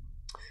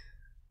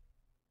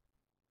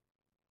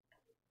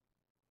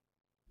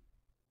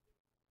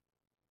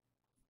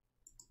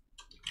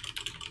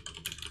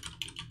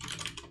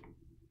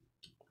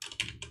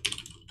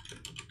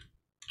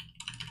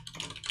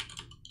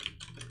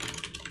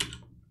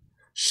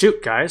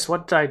 Shoot, guys,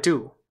 what did I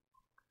do?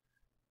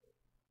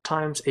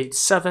 Times 8,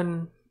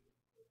 7.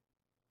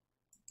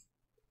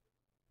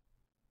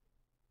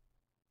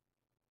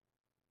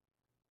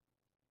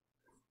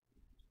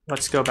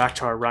 Let's go back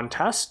to our run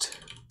test.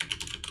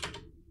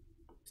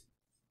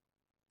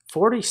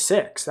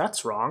 46,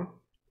 that's wrong.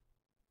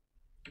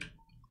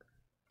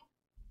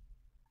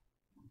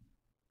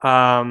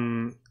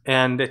 And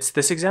it's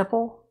this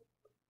example.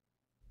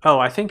 Oh,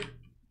 I think,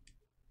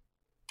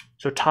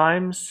 so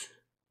times,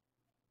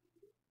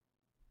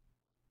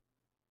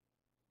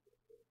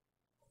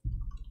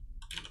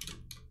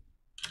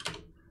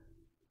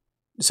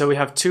 so we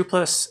have 2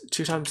 plus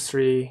 2 times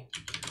 3.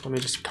 Let me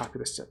just copy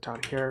this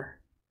down here.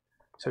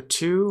 So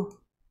 2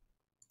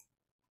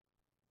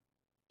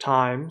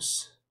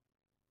 times,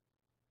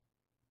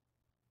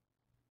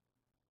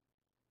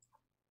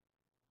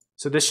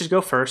 so this should go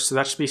first, so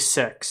that should be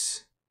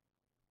 6.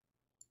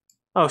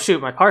 Oh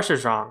shoot, my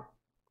parser's wrong.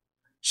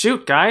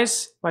 Shoot,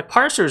 guys, my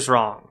parser's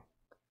wrong.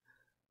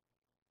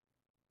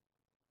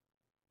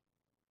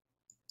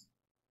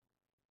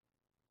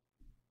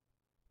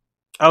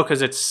 Oh,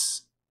 because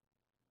it's,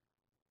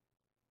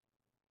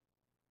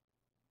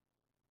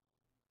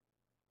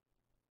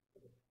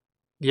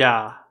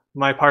 yeah,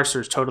 my parser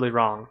is totally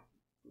wrong.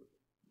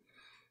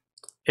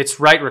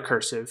 It's right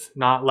recursive,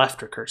 not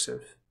left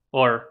recursive,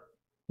 or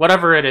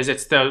whatever it is.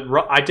 It's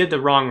the, I did the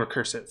wrong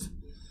recursive.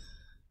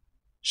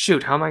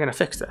 Shoot, how am I going to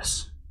fix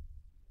this?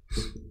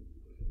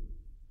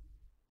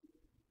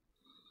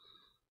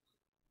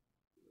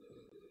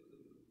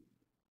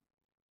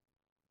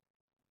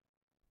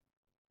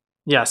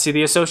 Yeah, see,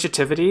 the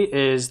associativity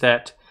is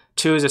that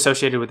 2 is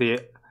associated with the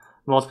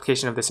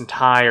multiplication of this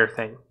entire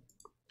thing,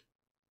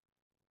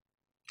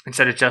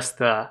 instead of just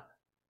the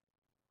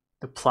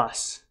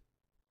plus.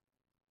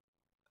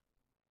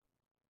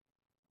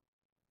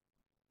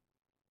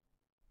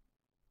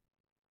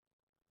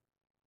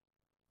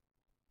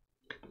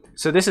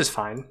 So this is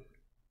fine.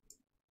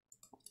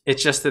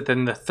 It's just that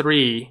then the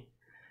 3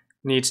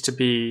 needs to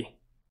be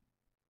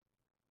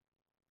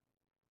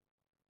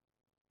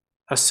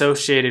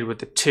associated with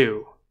the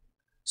 2.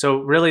 So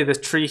really the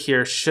tree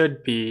here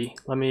should be,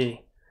 let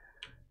me,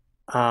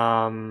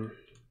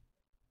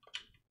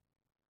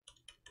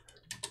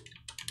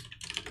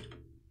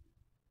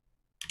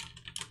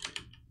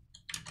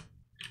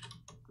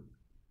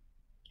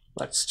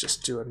 let's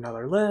just do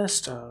another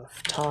list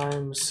of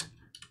times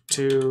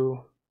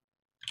 2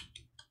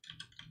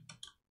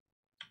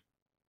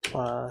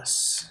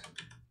 plus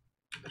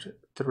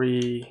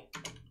 3,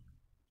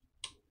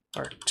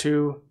 or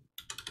 2,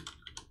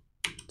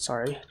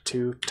 sorry,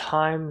 2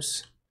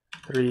 times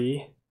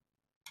 3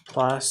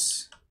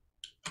 plus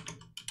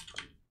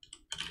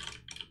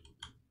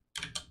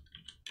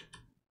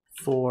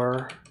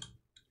 4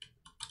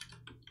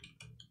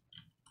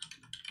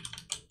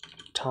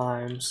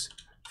 times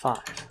 5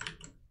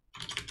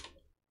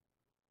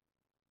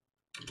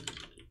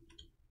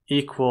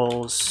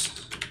 equals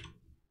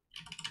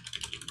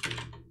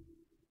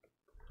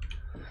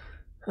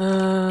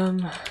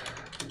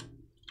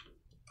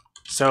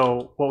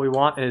so what we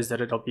want is that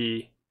it'll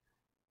be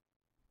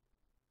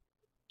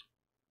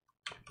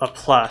a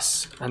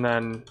plus, and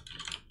then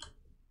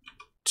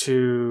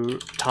 2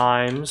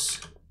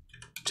 times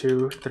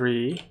 2,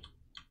 3,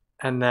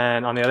 and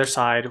then on the other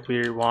side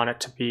we want it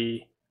to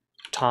be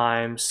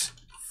times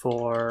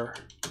 4,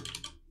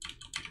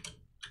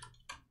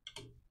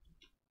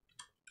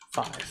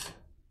 5,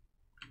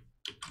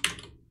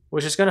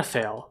 which is going to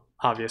fail,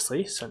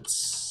 obviously,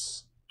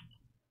 since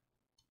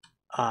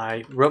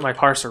I wrote my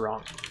parser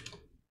wrong.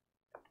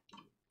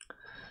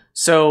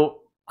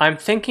 So I'm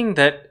thinking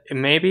that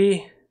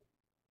maybe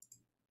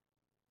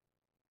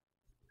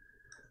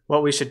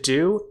what we should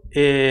do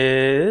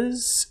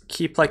is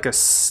keep like a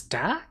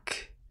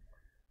stack.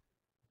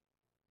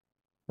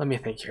 Let me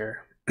think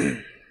here.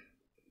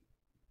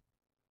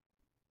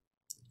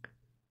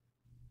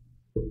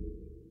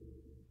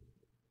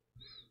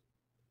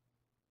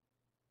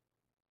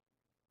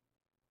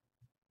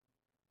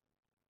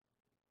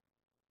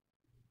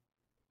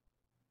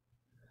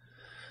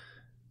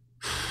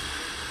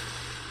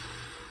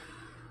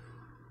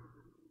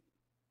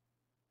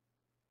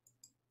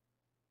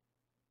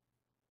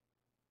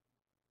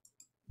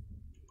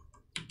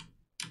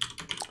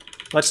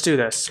 Let's do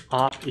this.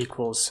 Op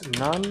equals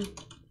none,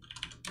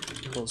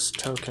 equals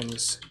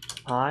tokens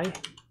I.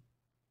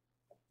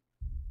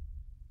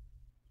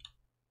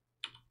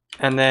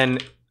 And then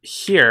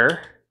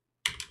here,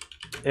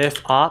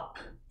 if op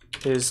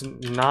is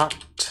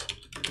not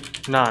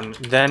none,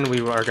 then we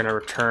are going to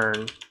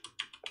return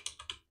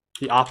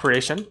the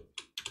operation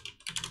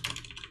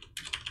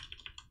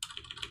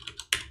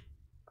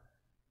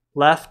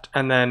left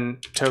and then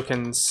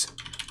tokens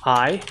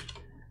I.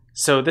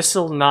 So this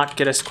will not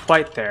get us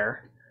quite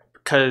there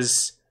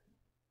because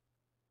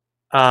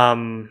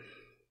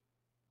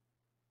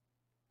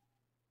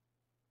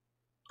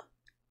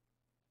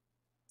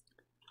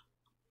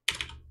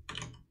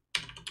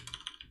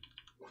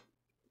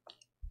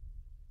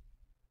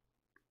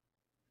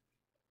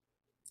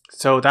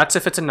so that's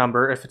if it's a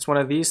number. If it's one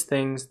of these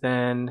things,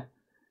 then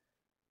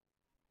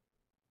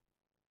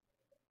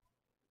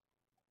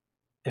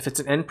if it's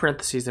an in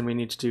parentheses, then we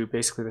need to do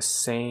basically the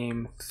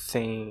same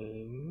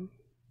thing.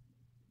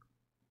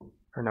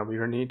 Or no, we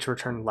need to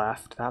return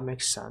left. That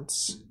makes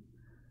sense.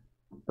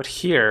 But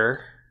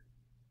here,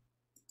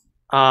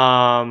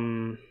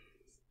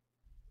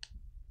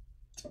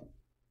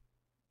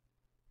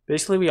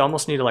 basically we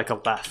almost need like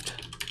a left.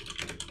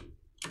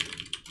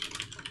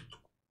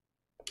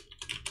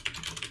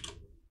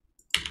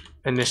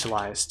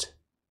 Initialized.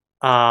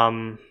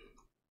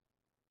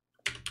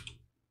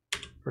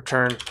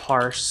 Return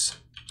parse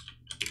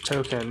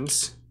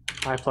tokens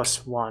I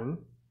plus 1.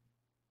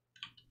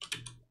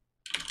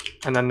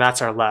 And then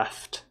that's our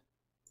left.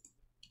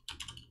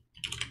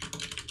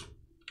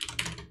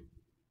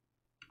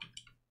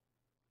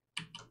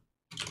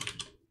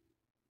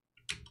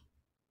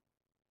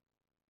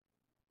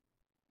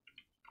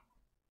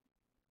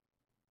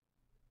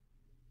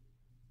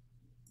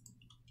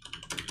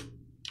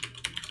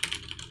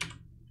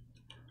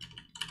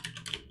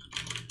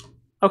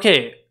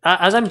 Okay,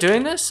 as I'm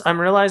doing this, I'm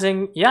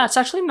realizing, yeah, it's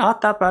actually not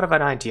that bad of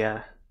an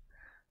idea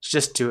to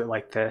just do it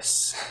like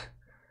this.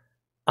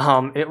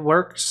 It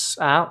works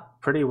out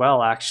pretty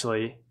well,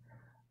 actually.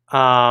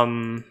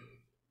 Oh,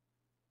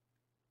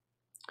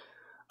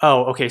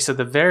 okay, so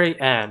the very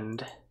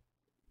end,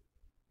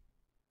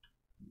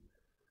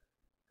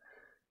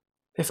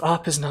 if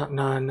op is not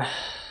none,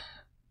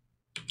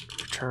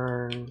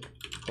 return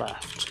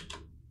left.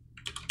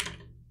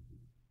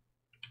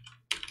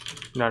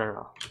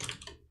 No.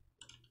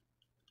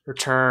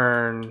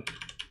 Return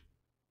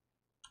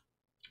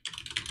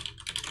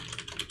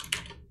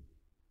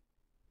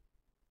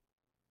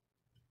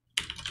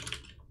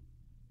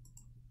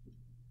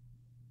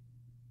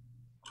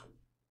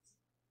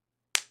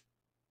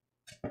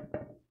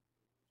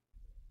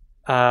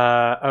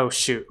oh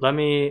shoot,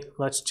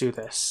 let's do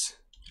this.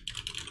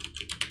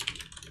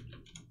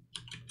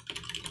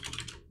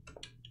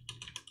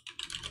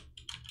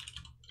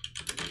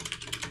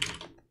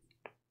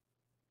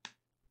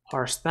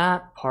 Parse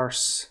that,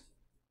 parse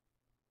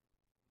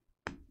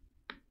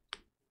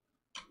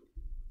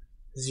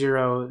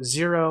 0,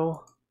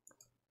 0.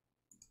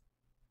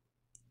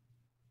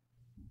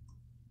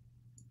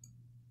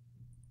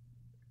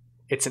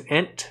 It's an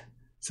int,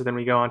 so then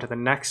we go on to the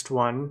next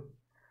one,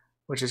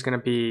 which is going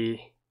to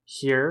be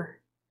here.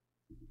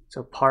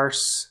 So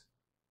parse,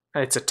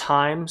 it's a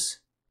times.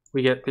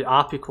 We get the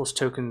op equals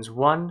tokens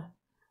 1,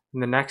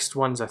 and the next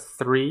one's a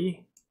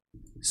 3.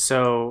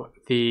 So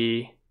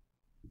the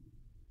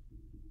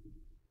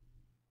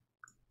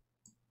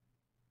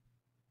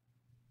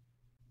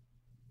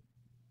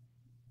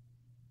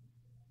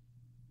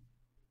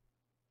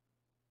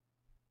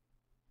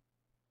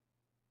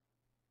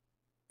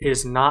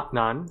is not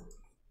none.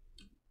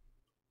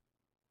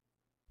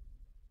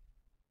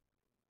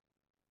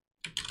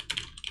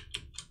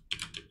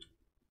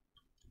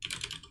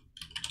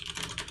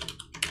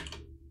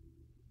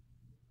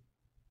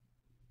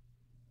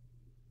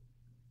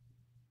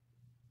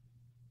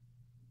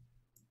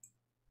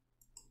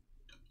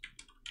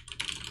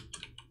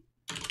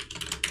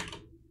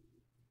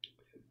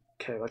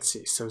 Okay, let's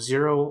see. So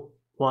 0,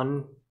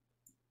 1,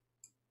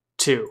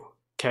 2.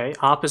 Okay,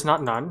 op is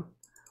not none,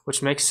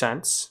 which makes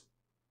sense.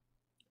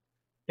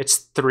 It's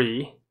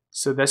 3.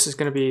 So this is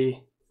going to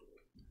be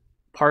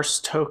parse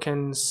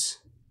tokens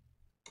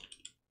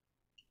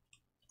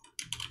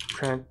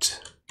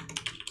print.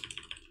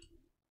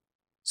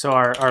 So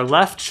our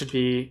left should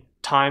be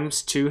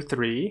times 2,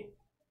 3.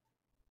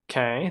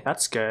 Okay,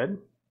 that's good.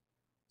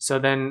 So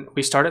then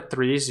we start at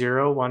 3,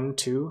 0, 1,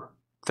 2,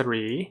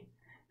 3.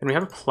 Then we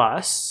have a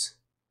plus.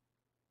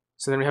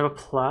 So then we have a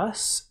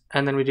plus,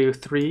 and then we do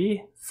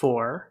 3,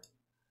 4.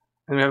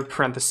 And we have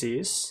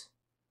parentheses.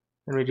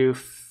 Then we do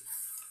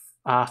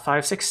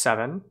 5, 6,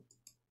 7.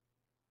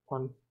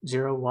 1,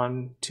 0,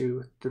 1,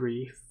 2,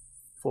 3,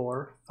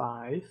 4,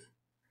 5,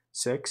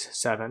 6,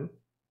 7.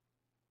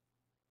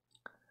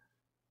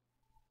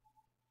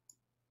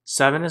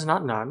 7 is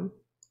not none.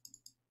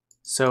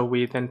 So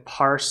we then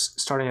parse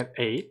starting at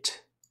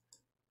 8.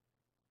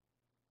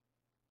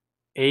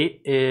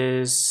 8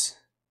 is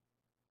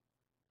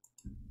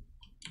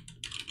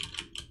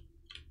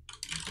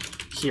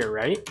here,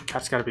 right?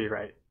 That's got to be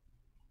right.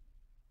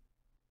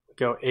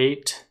 Go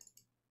 8.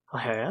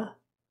 Okay.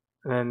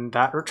 And then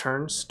that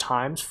returns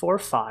times 4,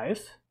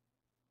 5.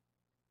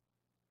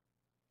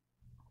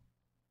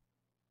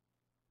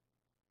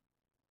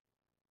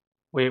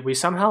 Wait, we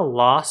somehow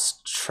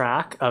lost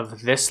track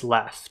of this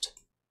left.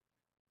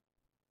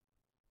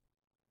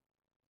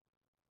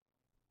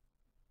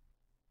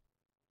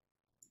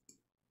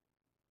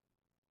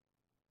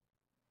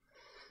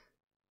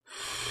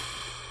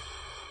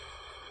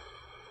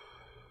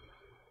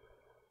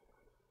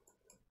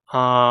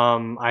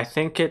 I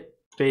think it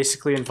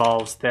basically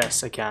involves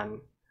this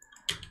again.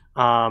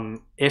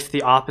 If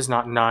the op is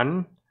not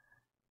none,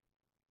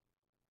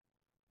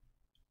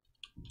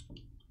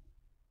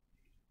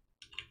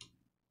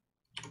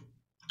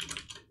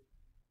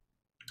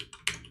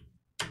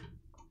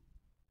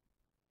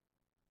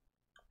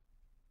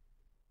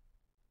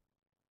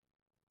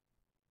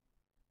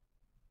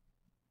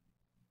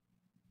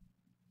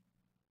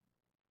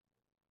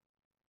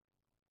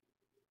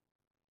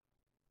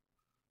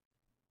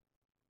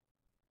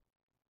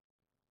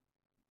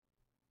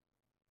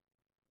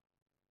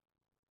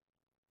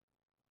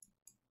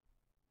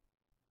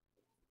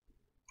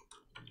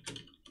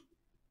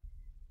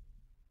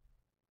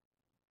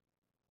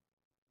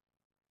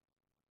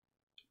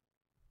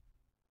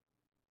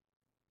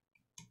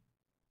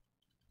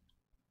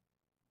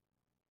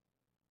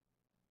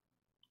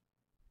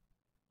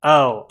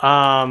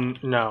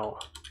 no,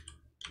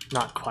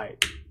 not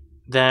quite.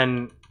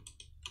 Then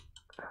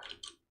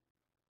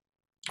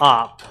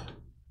op,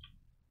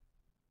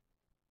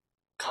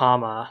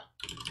 comma,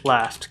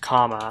 left,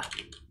 comma,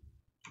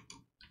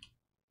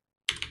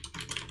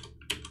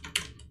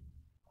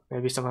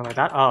 maybe something like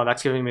that. Oh,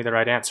 that's giving me the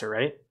right answer,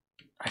 right?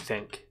 I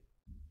think.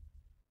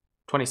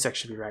 26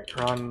 should be right.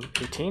 Run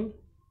 18.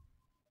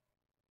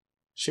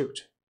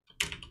 Shoot.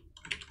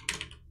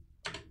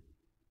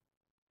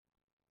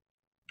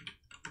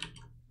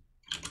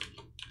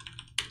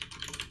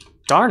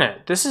 Darn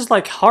it, this is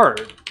like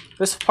hard.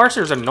 This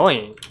parser is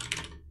annoying.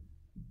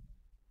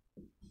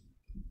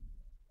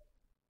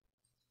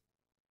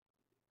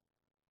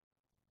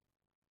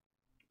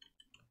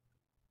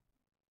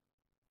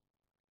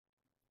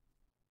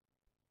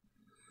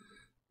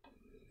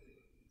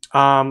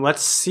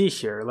 Let's see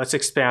here. Let's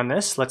expand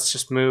this. Let's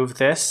just move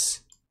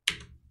this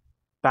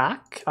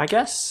back, I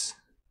guess,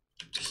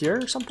 here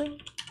or something.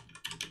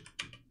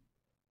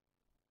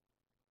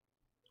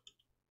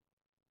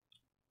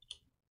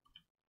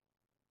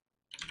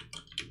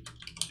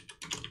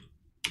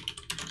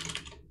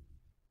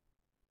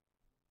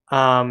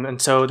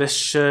 And so this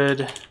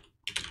should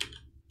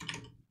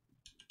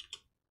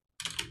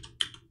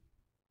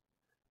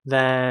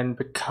then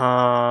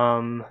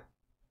become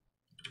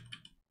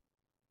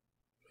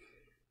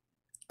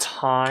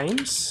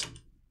times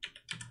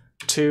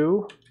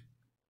 2,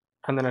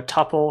 and then a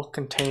tuple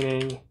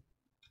containing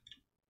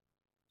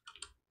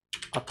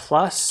a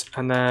plus,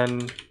 and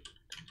then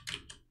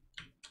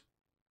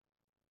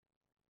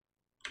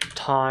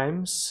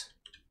times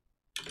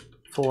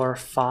 4,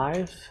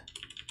 5,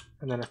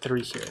 and then a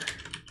 3 here.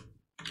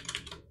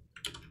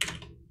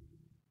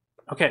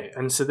 Okay,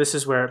 and so this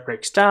is where it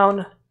breaks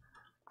down.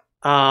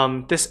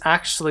 This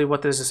actually,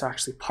 what does this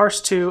actually parse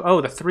to?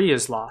 Oh, the 3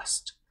 is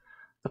lost.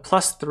 The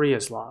plus 3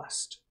 is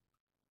lost.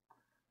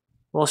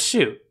 Well,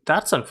 shoot,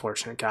 that's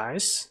unfortunate,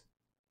 guys.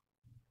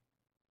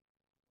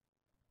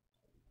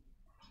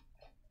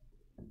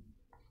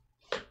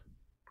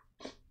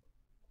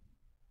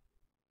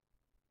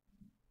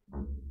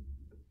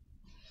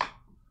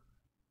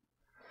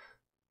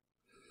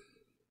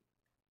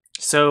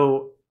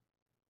 So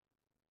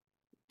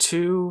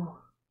 2,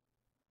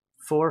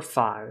 4,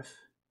 5.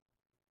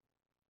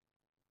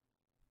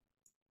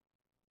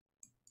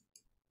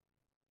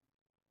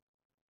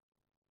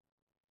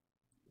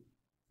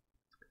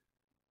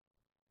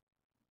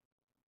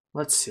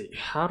 Let's see.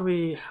 How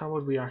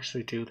would we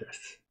actually do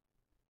this?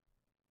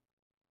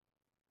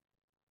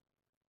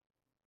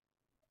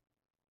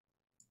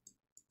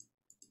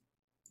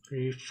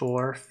 Three,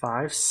 4,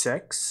 5,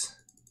 6.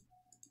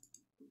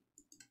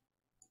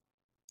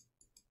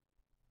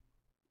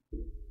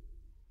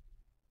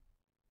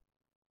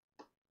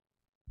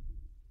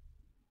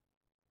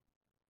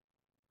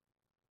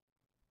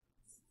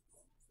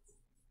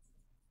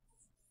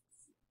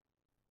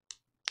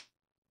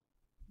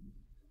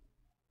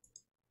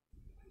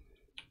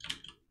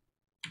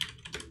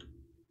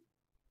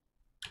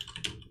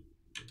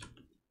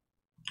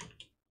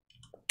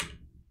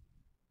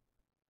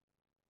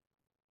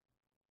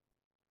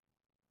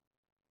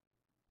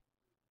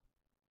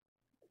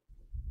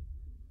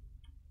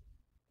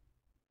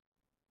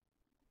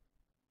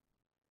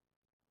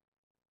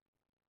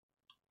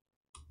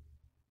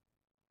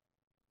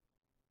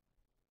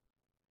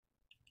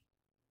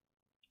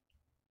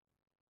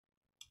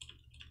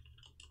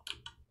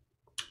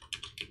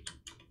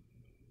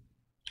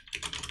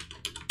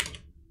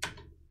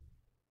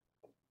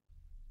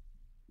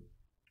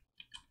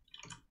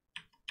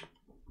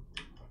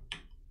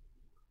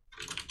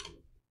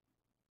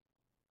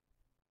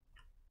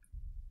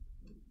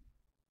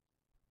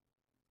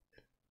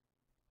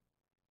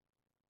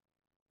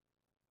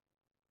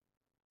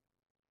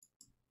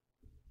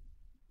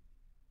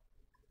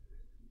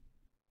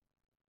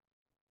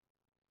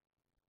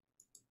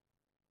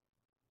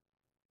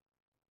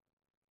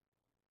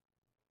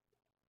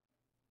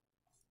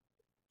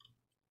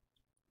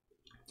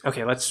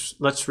 Okay,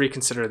 let's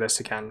reconsider this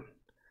again.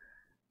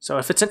 So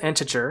if it's an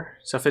integer,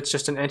 so if it's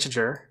just an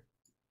integer,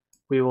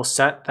 we will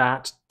set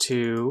that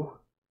to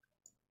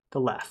the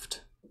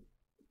left.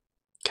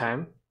 Okay.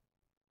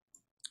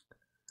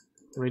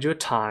 When we do a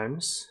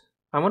times,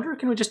 I wonder,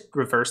 can we just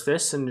reverse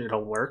this and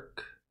it'll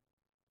work?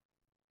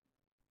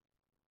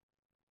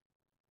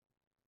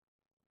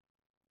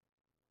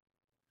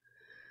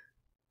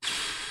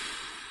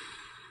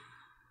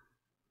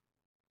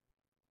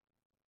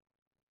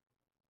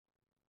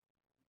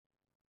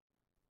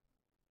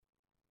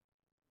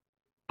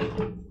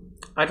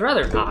 I'd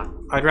rather not.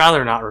 I'd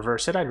rather not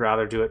reverse it. I'd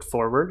rather do it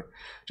forward,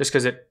 just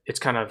because it's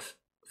kind of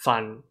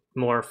fun,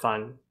 more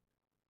fun.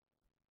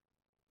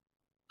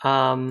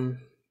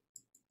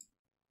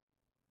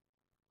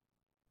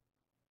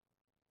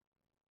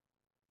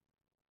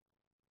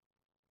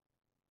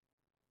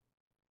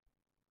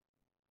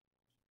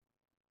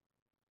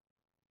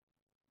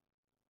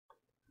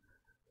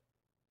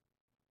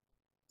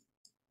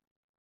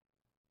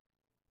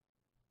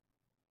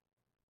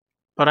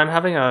 But I'm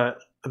having a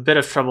bit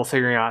of trouble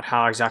figuring out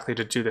how exactly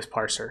to do this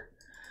parser.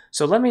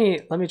 So let me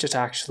just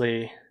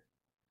actually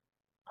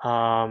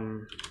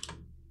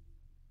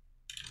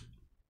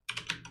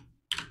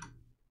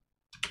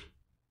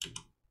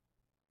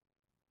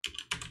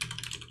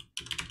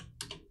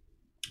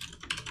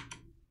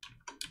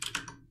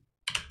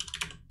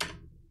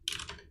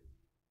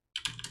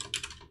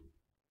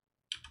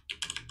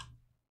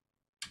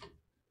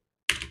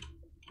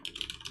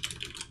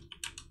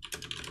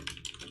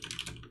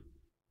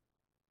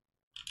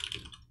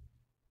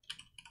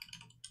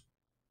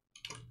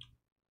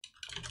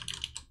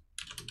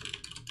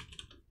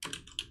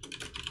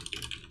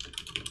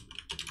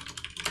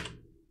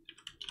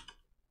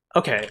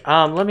okay,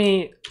 let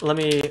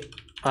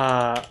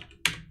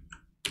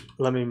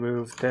me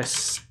move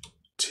this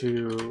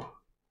to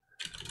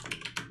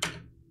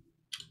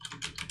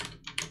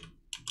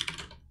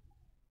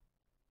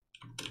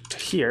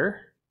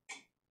here.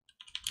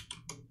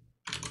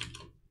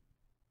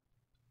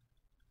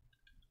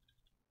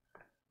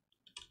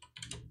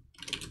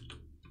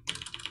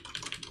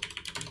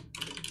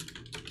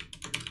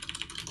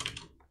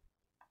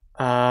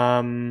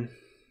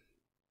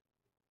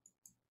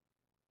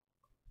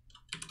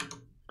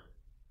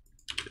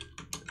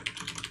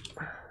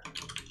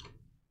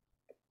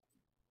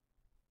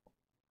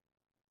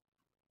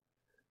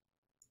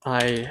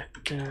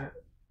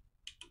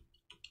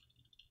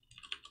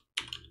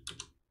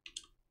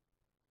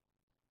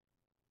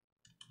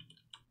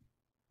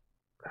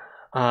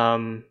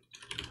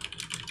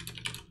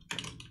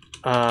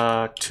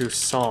 to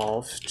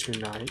solve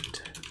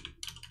tonight,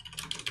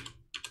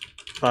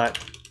 but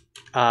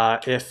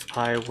if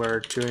I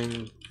were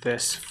doing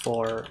this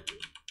for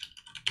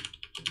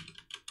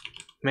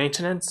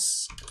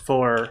maintenance,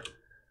 for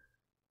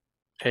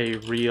a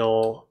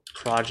real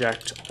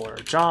project or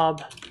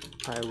job,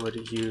 I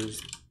would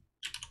use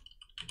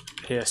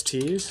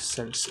ASTs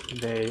since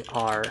they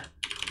are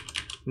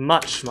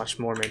much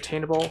more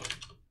maintainable.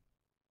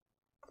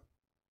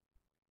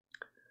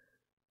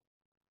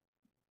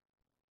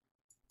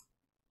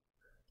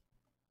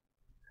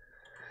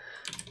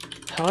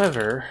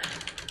 However,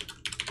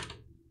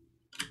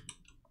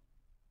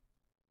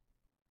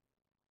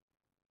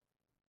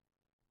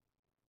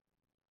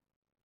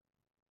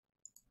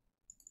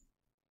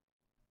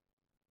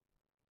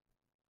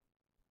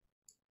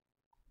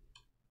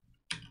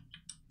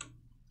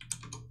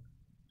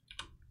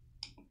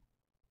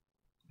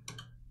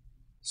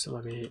 so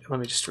let me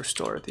just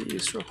restore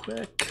these real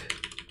quick.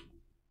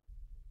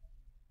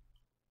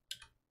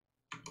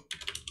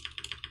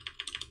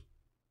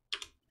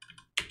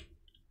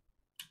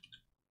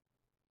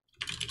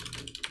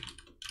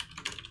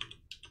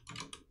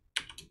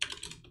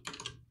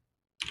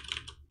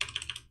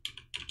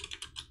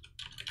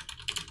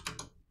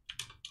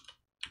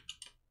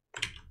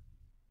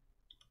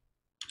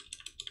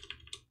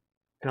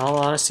 In all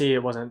honesty,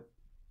 it wasn't.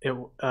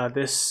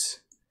 This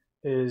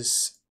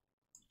is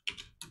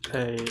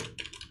a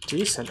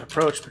decent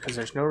approach because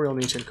there's no real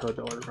need to encode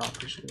the order of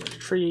operation in a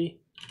tree,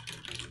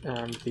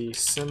 and the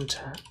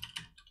syntax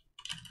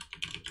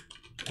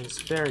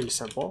is very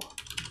simple.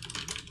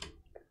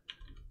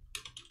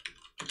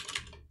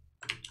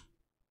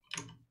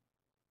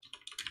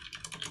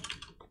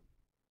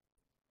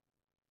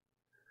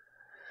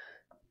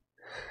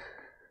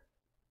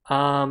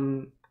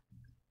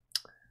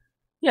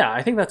 Yeah,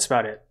 I think that's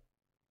about it.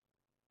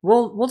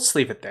 We'll just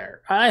leave it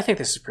there. I think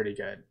this is pretty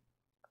good.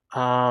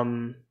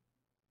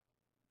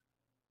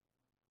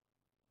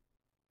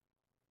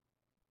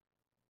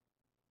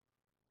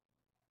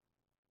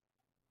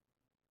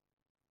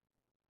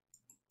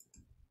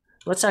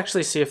 Let's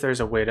actually see if there's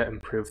a way to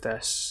improve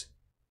this.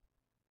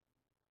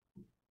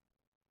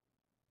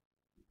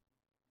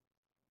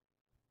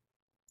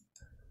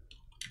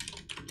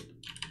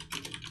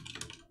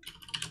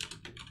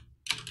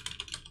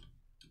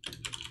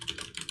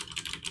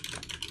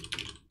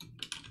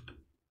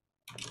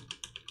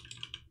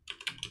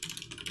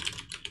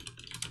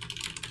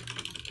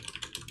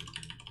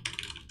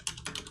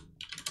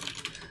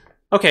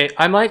 Okay,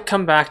 I might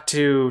come back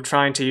to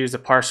trying to use the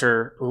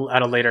parser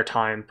at a later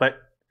time, but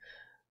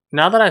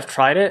now that I've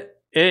tried it,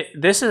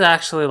 this is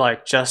actually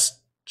like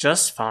just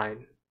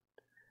fine.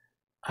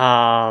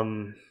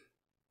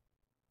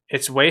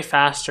 It's way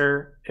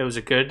faster. It was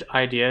a good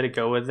idea to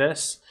go with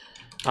this.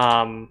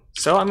 So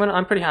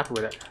I'm pretty happy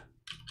with it.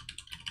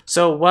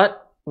 So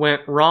what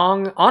went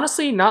wrong?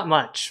 Honestly, not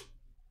much.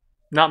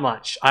 Not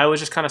much. I was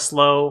just kind of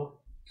slow.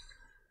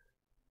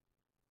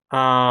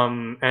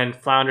 And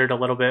floundered a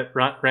little bit,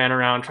 ran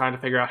around trying to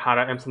figure out how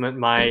to implement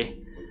my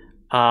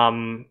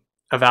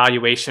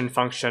evaluation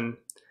function.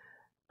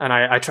 And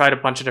I tried a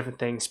bunch of different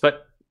things,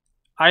 but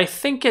I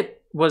think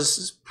it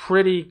was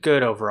pretty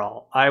good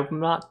overall. I'm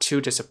not too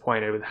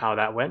disappointed with how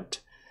that went.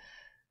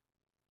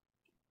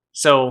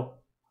 So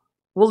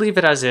we'll leave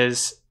it as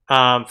is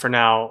for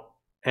now.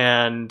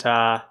 And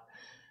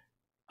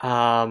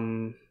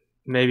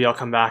maybe I'll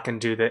come back and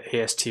do the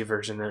AST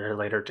version at a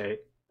later date.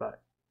 But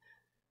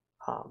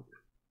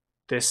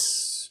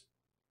this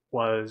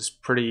was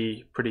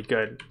pretty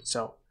good.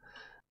 So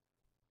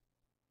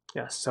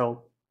yeah,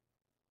 so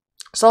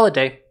solid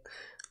day.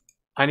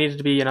 I needed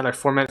to be another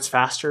 4 minutes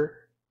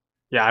faster.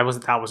 Yeah,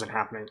 that wasn't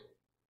happening.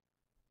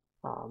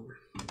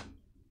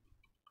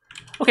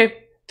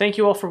 Okay, thank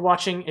you all for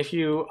watching. If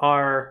you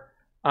are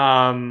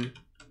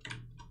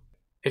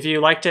if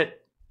you liked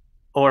it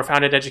or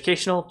found it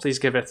educational, please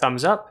give it a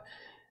thumbs up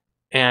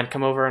and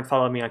come over and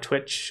follow me on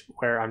Twitch,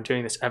 where I'm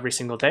doing this every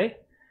single day.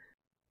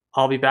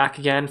 I'll be back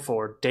again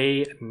for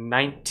day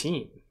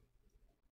 19.